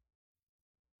refinance loan.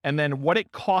 And then what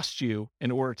it costs you in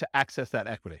order to access that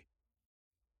equity.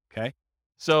 Okay.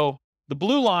 So the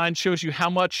blue line shows you how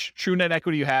much true net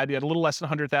equity you had. You had a little less than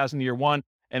 100,000 in year one,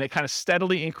 and it kind of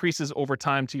steadily increases over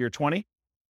time to year 20.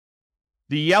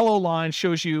 The yellow line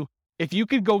shows you if you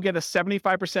could go get a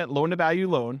 75% loan to value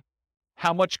loan,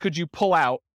 how much could you pull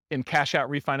out in cash out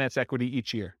refinance equity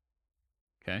each year?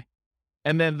 Okay.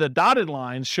 And then the dotted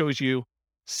line shows you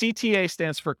CTA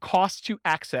stands for cost to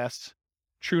access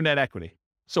true net equity.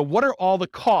 So what are all the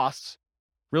costs,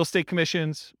 real estate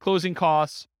commissions, closing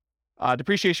costs,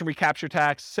 depreciation recapture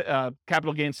tax,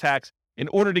 capital gains tax, in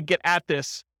order to get at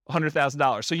this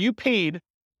 $100,000. So you paid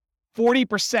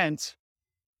 40%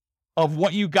 of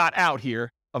what you got out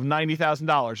here of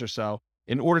 $90,000 or so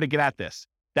in order to get at this.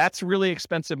 That's really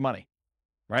expensive money,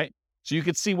 right? So you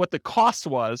could see what the cost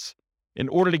was in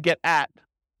order to get at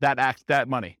that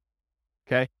money,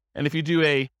 okay? And if you do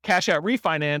a cash out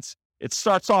refinance, it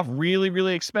starts off really,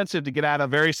 really expensive to get at a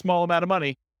very small amount of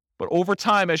money. But over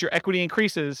time, as your equity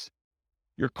increases,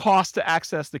 your cost to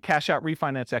access the cash out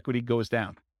refinance equity goes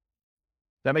down.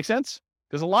 That make sense?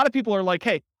 Because a lot of people are like,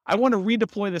 hey, I want to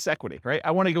redeploy this equity, right?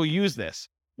 I want to go use this.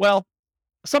 Well,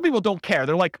 some people don't care.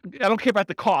 They're like, I don't care about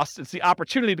the cost. It's the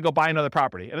opportunity to go buy another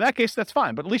property. And in that case, that's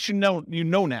fine. But at least you know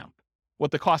now what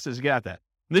the cost is to get at that.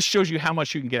 And this shows you how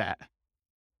much you can get at.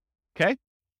 Okay?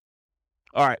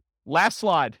 All right. Last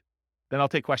slide. Then I'll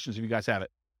take questions if you guys have it.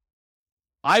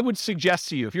 I would suggest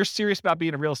to you, if you're serious about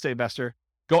being a real estate investor,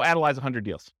 Go analyze 100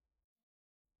 deals.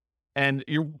 And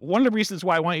one of the reasons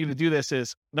why I want you to do this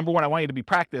is, number one, I want you to be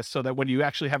practiced so that when you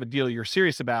actually have a deal you're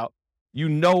serious about, you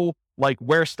know, like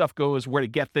where stuff goes, where to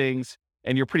get things,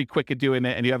 and you're pretty quick at doing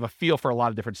it, and you have a feel for a lot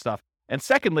of different stuff. And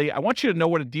secondly, I want you to know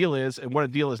what a deal is and what a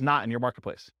deal is not in your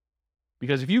marketplace.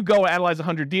 Because if you go analyze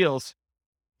 100 deals,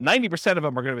 90% of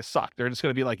them are going to suck. They're just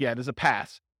going to be like, yeah, it is a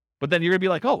pass. But then you're going to be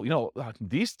like, oh, you know,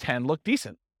 these 10 look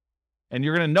decent. And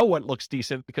you're going to know what looks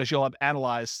decent because you'll have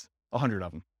analyzed 100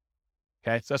 of them.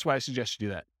 Okay, so that's why I suggest you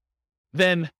do that.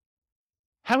 Then,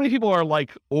 how many people are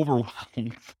like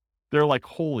overwhelmed? They're like,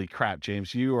 holy crap,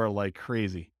 James, you are like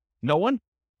crazy. No one?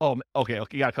 Oh, okay,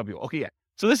 you got a couple people. Okay, yeah.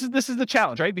 So this is the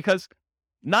challenge, right? Because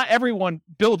not everyone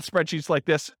builds spreadsheets like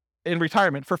this in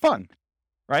retirement for fun,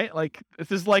 right? Like,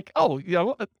 this is like, oh, you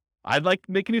know, I'd like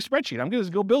to make a new spreadsheet. I'm going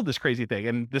to go build this crazy thing.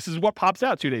 And this is what pops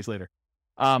out 2 days later.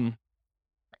 And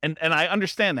I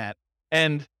understand that.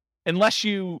 And unless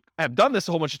you have done this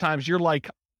a whole bunch of times, you're like,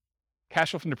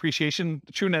 cash flow from depreciation,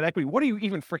 true net equity, what are you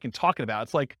even freaking talking about?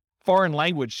 It's like foreign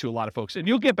language to a lot of folks. And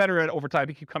you'll get better at it over time if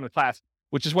you keep coming to class,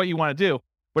 which is what you want to do.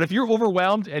 But if you're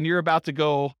overwhelmed and you're about to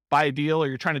go buy a deal or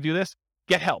you're trying to do this,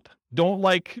 get help. Don't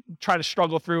like try to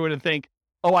struggle through it and think,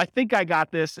 oh, I think I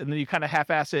got this. And then you kind of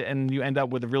half-ass it and you end up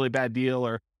with a really bad deal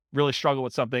or really struggle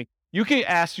with something. You can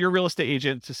ask your real estate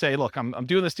agent to say, look, I'm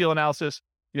doing this deal analysis.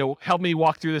 You know, help me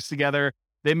walk through this together.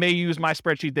 They may use my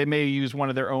spreadsheet. They may use one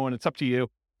of their own. It's up to you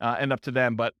and up to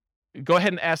them. But go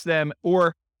ahead and ask them,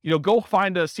 or, you know, go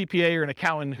find a CPA or an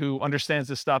accountant who understands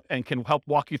this stuff and can help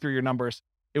walk you through your numbers.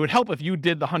 It would help if you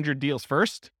did the 100 deals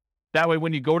first. That way,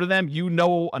 when you go to them, you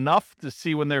know enough to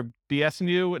see when they're BSing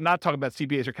you. Not talking about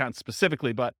CPAs or accountants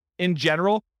specifically, but in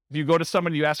general, if you go to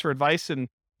someone, you ask for advice and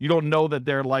you don't know that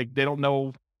they don't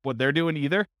know what they're doing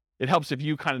either. It helps if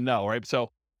you kind of know, right? So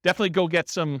definitely go get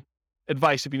some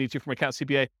advice if you need to from account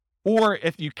CPA, or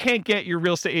if you can't get your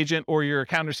real estate agent or your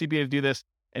accountant or CPA to do this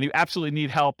and you absolutely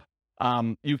need help,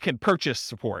 you can purchase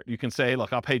support. You can say,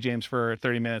 look, I'll pay James for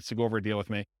 30 minutes to go over a deal with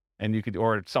me, and you could,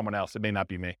 or someone else. It may not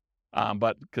be me,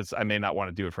 but because I may not want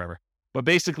to do it forever. But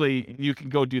basically, you can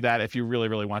go do that if you really,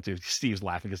 really want to. Steve's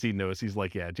laughing because he knows. He's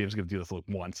like, yeah, James is going to do this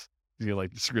once. He's going to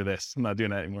like, screw this. I'm not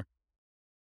doing that anymore.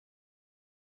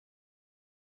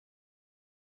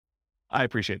 I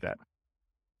appreciate that.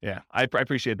 Yeah, I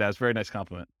appreciate that. It's a very nice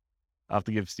compliment. I'll have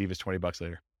to give Steve his $20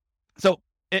 later. So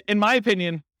in my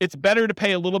opinion, it's better to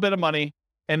pay a little bit of money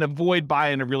and avoid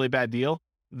buying a really bad deal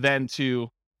than to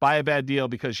buy a bad deal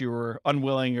because you were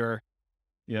unwilling or,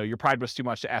 you know, your pride was too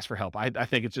much to ask for help. I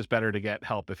think it's just better to get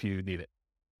help if you need it.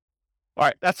 All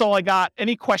right, that's all I got.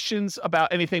 Any questions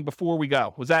about anything before we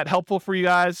go? Was that helpful for you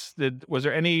guys? Was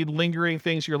there any lingering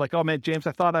things you're like, oh man, James,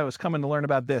 I thought I was coming to learn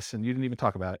about this and you didn't even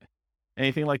talk about it?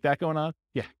 Anything like that going on?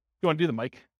 Yeah. You want to do the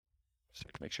mic?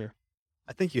 Just to make sure.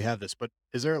 I think you have this, but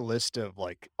is there a list of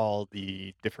like all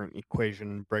the different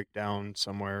equation breakdown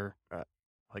somewhere?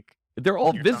 Like they're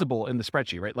all visible in the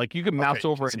spreadsheet, right? Like you can mouse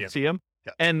over it and see them.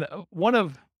 Yeah. And one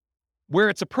of where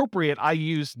it's appropriate, I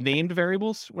use named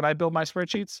variables when I build my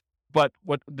spreadsheets. But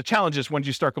what the challenge is when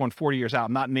you start going 40 years out,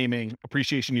 I'm not naming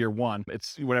appreciation year one.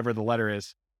 It's whatever the letter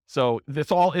is. So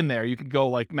it's all in there. You can go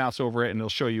like mouse over it and it'll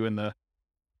show you in the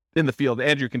field.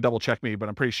 Andrew can double check me, but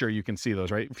I'm pretty sure you can see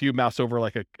those, right? If you mouse over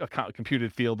like a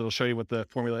computed field, it'll show you what the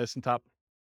formula is on top.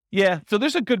 Yeah. So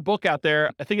there's a good book out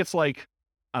there. I think it's like,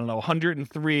 I don't know,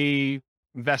 103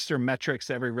 investor metrics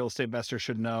every real estate investor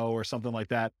should know or something like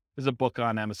that. There's a book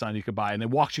on Amazon you could buy and it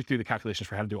walks you through the calculations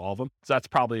for how to do all of them. So that's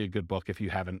probably a good book if you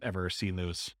haven't ever seen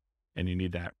those and you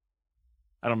need that.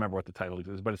 I don't remember what the title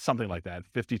is, but it's something like that.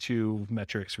 52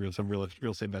 metrics some real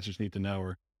estate investors need to know,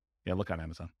 or yeah, look on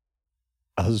Amazon.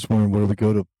 I was just wondering where we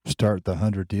go to start the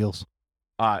 100 deals.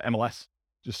 MLS.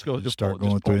 Just through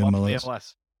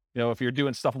MLS. You know, if you're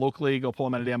doing stuff locally, go pull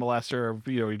them out of the MLS, or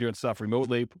you know, you're doing stuff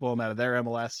remotely, pull them out of their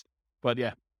MLS. But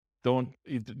yeah, don't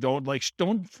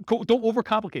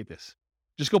overcomplicate this.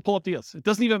 Just go pull up deals. It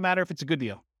doesn't even matter if it's a good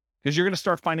deal, because you're going to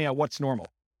start finding out what's normal,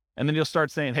 and then you'll start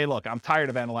saying, "Hey, look, I'm tired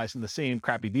of analyzing the same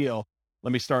crappy deal.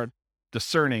 Let me start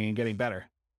discerning and getting better."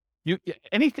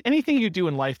 Anything you do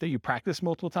in life that you practice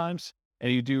multiple times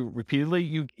and you do repeatedly,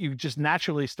 you just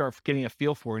naturally start getting a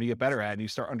feel for it and you get better at it and you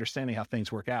start understanding how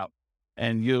things work out.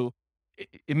 And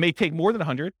it may take more than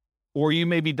 100, or you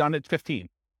may be done at 15.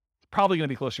 It's probably going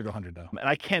to be closer to 100 though. And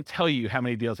I can't tell you how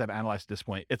many deals I've analyzed at this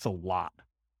point. It's a lot.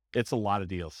 It's a lot of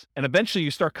deals. And eventually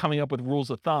you start coming up with rules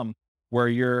of thumb where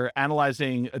you're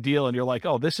analyzing a deal and you're like,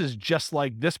 oh, this is just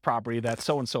like this property that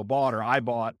so-and-so bought or I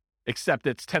bought, except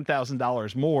it's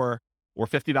 $10,000 more or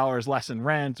 $50 less in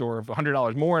rent or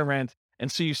 $100 more in rent.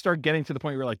 And so you start getting to the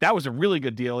point where you're like, that was a really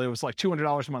good deal. It was like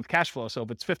 $200 a month cash flow. So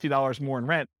if it's $50 more in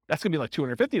rent, that's going to be like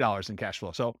 $250 in cash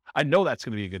flow. So I know that's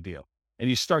going to be a good deal. And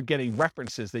you start getting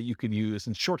references that you can use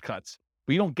and shortcuts,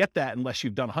 but you don't get that unless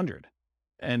you've done 100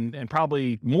 and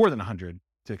probably more than 100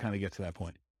 to kind of get to that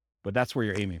point. But that's where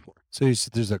you're aiming for. So you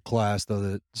said there's a class though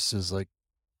that says like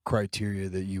criteria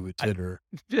that you would consider.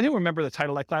 I didn't remember the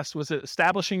title of that class. Was it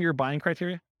Establishing Your Buying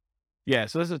Criteria? Yeah.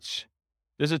 So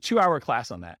there's a 2-hour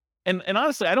class on that. And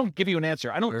honestly, I don't give you an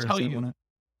answer. I don't tell you.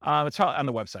 It's on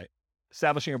the website,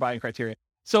 Establishing Your Buying Criteria.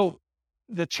 So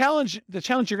the challenge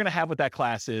you're going to have with that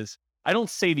class is, I don't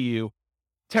say to you,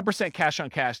 10% cash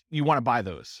on cash, you want to buy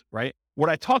those, right?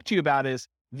 What I talk to you about is,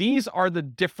 these are the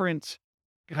different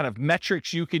kind of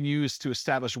metrics you can use to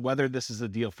establish whether this is a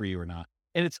deal for you or not.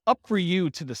 And it's up for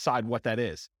you to decide what that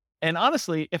is. And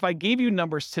honestly, if I gave you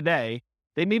numbers today,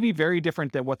 they may be very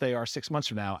different than what they are 6 months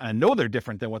from now. And I know they're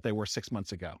different than what they were 6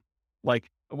 months ago.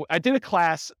 Like, I did a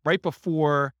class right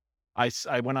before I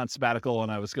went on sabbatical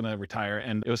and I was going to retire,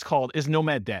 and it was called, Is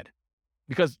Nomad Dead?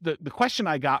 Because the question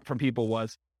I got from people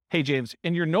was, hey, James,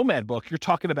 in your Nomad book, you're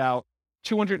talking about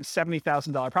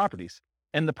 $270,000 properties.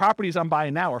 And the properties I'm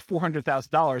buying now are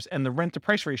 $400,000, and the rent to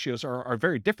price ratios are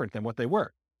very different than what they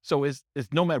were. So is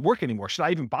Nomad work anymore? Should I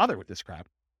even bother with this crap?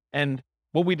 And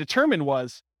what we determined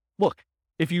was, look,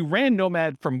 if you ran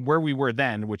Nomad from where we were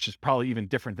then, which is probably even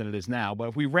different than it is now, but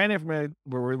if we ran it from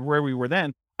where we were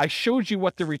then, I showed you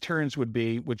what the returns would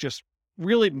be with just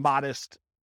really modest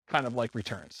kind of like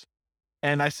returns.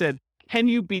 And I said, can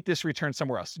you beat this return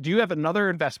somewhere else? Do you have another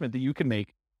investment that you can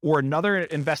make, or another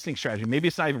investing strategy? Maybe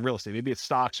it's not even real estate, maybe it's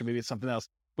stocks, or maybe it's something else,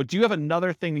 but do you have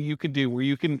another thing that you can do where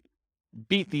you can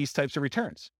beat these types of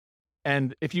returns?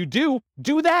 And if you do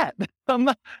that. I'm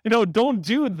not, don't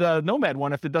do the Nomad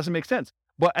one if it doesn't make sense.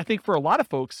 But I think for a lot of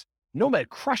folks, Nomad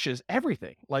crushes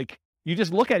everything. Like, you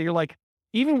just look at it, you're like,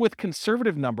 even with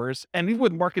conservative numbers, and even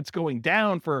with markets going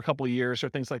down for a couple of years or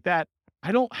things like that,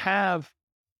 I don't have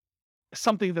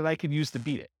something that I can use to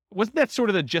beat it. Wasn't that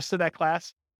sort of the gist of that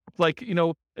class? Like,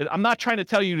 I'm not trying to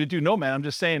tell you to do Nomad. I'm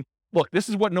just saying, look, this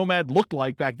is what Nomad looked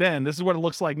like back then. This is what it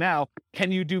looks like now.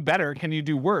 Can you do better? Can you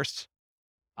do worse?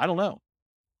 I don't know.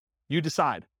 You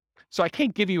decide. So I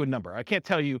can't give you a number. I can't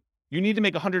tell you, you need to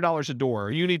make $100 a door,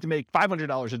 or you need to make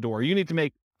 $500 a door, or you need to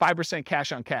make 5%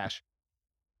 cash on cash,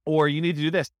 or you need to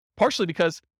do this. Partially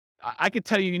because I could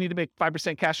tell you need to make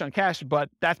 5% cash on cash, but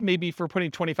that may be for putting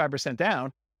 25%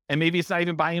 down. And maybe it's not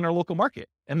even buying in our local market.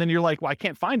 And then you're like, well, I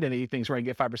can't find any things where I can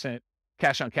get 5%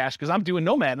 cash on cash because I'm doing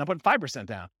Nomad and I'm putting 5%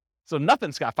 down. So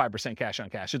nothing's got 5% cash on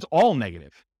cash. It's all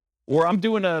negative. Or I'm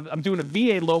doing a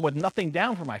VA loan with nothing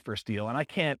down for my first deal.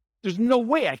 And there's no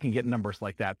way I can get numbers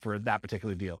like that for that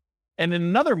particular deal. And in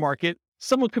another market,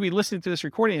 someone could be listening to this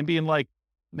recording and being like,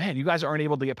 man, you guys aren't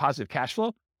able to get positive cash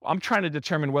flow. I'm trying to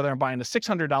determine whether I'm buying a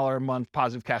 $600 a month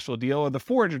positive cash flow deal or the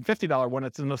 $450 one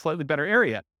that's in a slightly better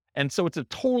area. And so it's a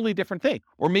totally different thing.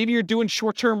 Or maybe you're doing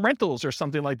short-term rentals or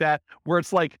something like that, where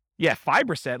it's like, yeah,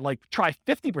 5%, like try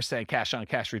 50% cash on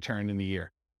cash return in the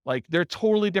year. Like, they're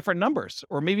totally different numbers.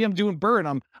 Or maybe I'm doing Burr and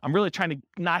I'm really trying to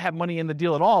not have money in the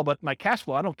deal at all, but my cash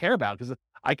flow I don't care about because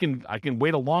I can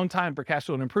wait a long time for cash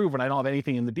flow to improve when I don't have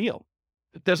anything in the deal.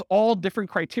 There's all different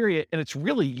criteria, and it's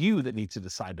really you that needs to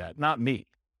decide that, not me.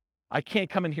 I can't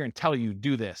come in here and tell you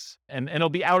do this, and it'll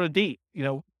be out of date,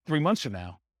 3 months from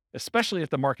now. Especially if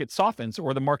the market softens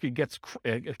or the market gets,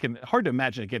 hard to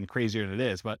imagine it getting crazier than it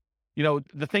is, but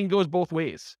the thing goes both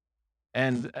ways.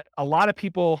 And a lot of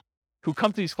people who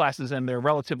come to these classes and they're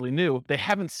relatively new, they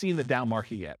haven't seen the down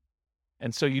market yet.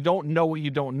 And so you don't know what you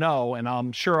don't know. And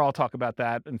I'm sure I'll talk about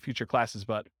that in future classes,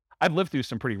 but I've lived through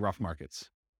some pretty rough markets.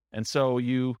 And so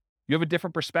you have a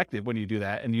different perspective when you do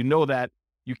that. And you know that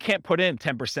you can't put in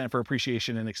 10% for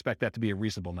appreciation and expect that to be a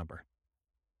reasonable number.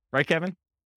 Right, Kevin?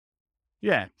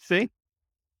 Yeah, see?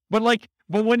 But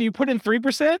when you put in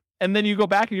 3% and then you go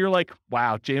back and you're like,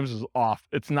 wow, James is off.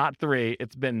 It's not 3,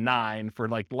 it's been 9 for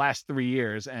like the last 3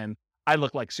 years. And I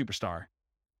look like superstar.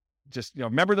 Just,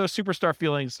 remember those superstar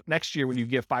feelings next year when you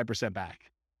give 5%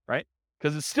 back, right?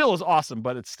 Because it still is awesome,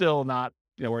 but it's still not,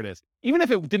 where it is. Even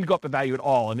if it didn't go up in value at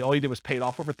all and all you did was pay it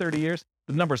off over 30 years,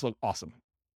 the numbers look awesome.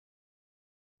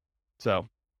 So,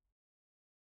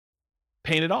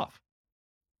 paying it off.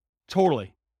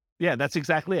 Totally. Yeah, that's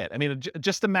exactly it. I mean,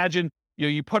 just imagine,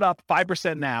 you put up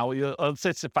 5% now. Let's say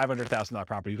it's a $500,000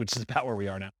 property, which is about where we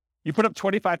are now. You put up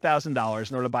 $25,000 in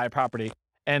order to buy a property,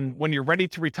 and when you're ready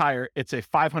to retire, it's a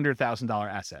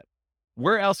 $500,000 asset.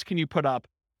 Where else can you put up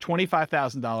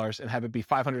 $25,000 and have it be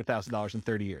 $500,000 in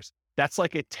 30 years? That's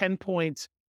like a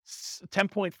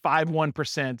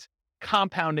 10.51%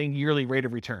 compounding yearly rate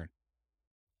of return.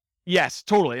 Yes,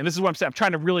 totally. And this is what I'm saying. I'm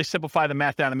trying to really simplify the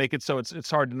math down and make it so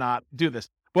it's hard to not do this.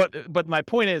 But my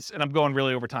point is, and I'm going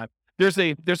really over time, there's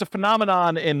a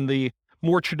phenomenon in the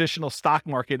more traditional stock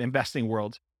market investing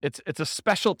world. It's a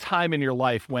special time in your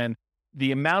life when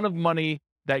the amount of money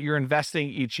that you're investing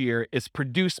each year is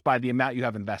produced by the amount you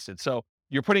have invested. So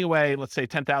you're putting away, let's say,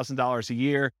 $10,000 a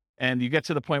year, and you get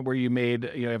to the point where you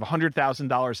have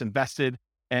 $100,000 invested,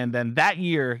 and then that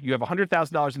year you have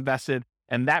 $100,000 invested,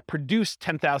 and that produced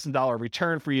 $10,000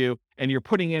 return for you, and you're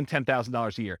putting in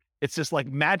 $10,000 a year. It's this like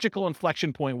magical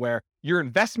inflection point where your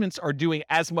investments are doing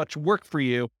as much work for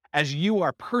you as you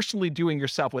are personally doing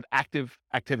yourself with active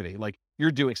activity, like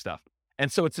you're doing stuff.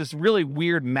 And so it's this really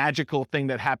weird, magical thing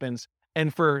that happens.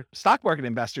 And for stock market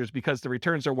investors, because the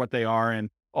returns are what they are and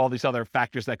all these other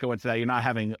factors that go into that, you're not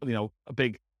having, a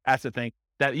big asset thing,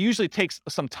 that usually takes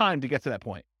some time to get to that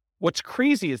point. What's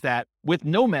crazy is that with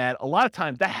Nomad, a lot of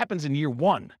times that happens in year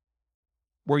one,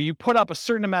 where you put up a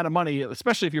certain amount of money,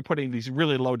 especially if you're putting these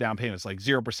really low down payments, like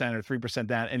 0% or 3%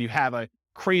 down, and you have a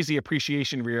crazy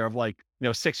appreciation year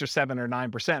of 6 or 7 or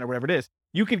 9% or whatever it is.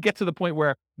 You could get to the point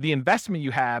where the investment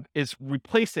you have is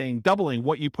doubling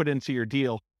what you put into your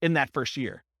deal in that first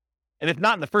year. And if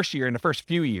not in the first year, in the first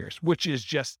few years, which is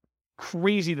just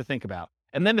crazy to think about.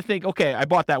 And then to think, okay, I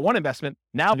bought that one investment.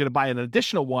 Now I'm going to buy an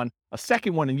additional one, a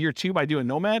second one in year 2 by doing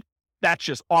Nomad. That's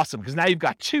just awesome, because now you've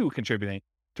got 2 contributing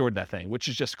toward that thing, which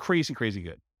is just crazy, crazy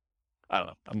good. I don't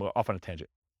know. I'm off on a tangent.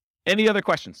 Any other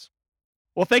questions?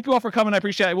 Well, thank you all for coming. I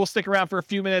appreciate it. We'll stick around for a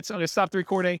few minutes. I'm going to stop the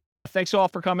recording. Thanks all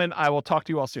for coming. I will talk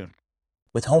to you all soon.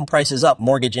 With home prices up,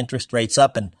 mortgage interest rates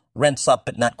up, and rents up,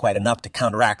 but not quite enough to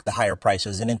counteract the higher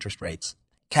prices and interest rates,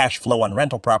 cash flow on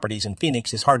rental properties in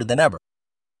Phoenix is harder than ever.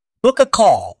 Book a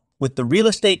call with the Real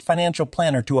Estate Financial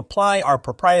Planner to apply our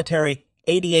proprietary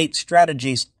 88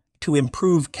 strategies to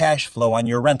improve cash flow on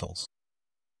your rentals.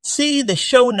 See the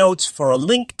show notes for a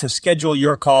link to schedule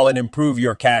your call and improve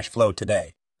your cash flow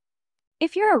today.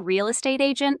 If you're a real estate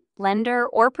agent, lender,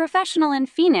 or professional in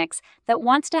Phoenix that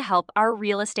wants to help our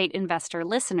real estate investor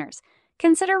listeners,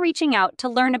 consider reaching out to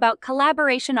learn about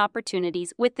collaboration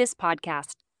opportunities with this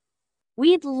podcast.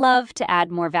 We'd love to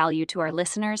add more value to our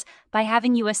listeners by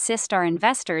having you assist our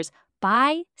investors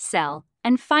buy, sell,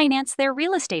 and finance their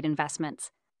real estate investments.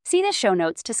 See the show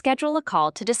notes to schedule a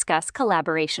call to discuss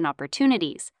collaboration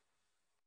opportunities.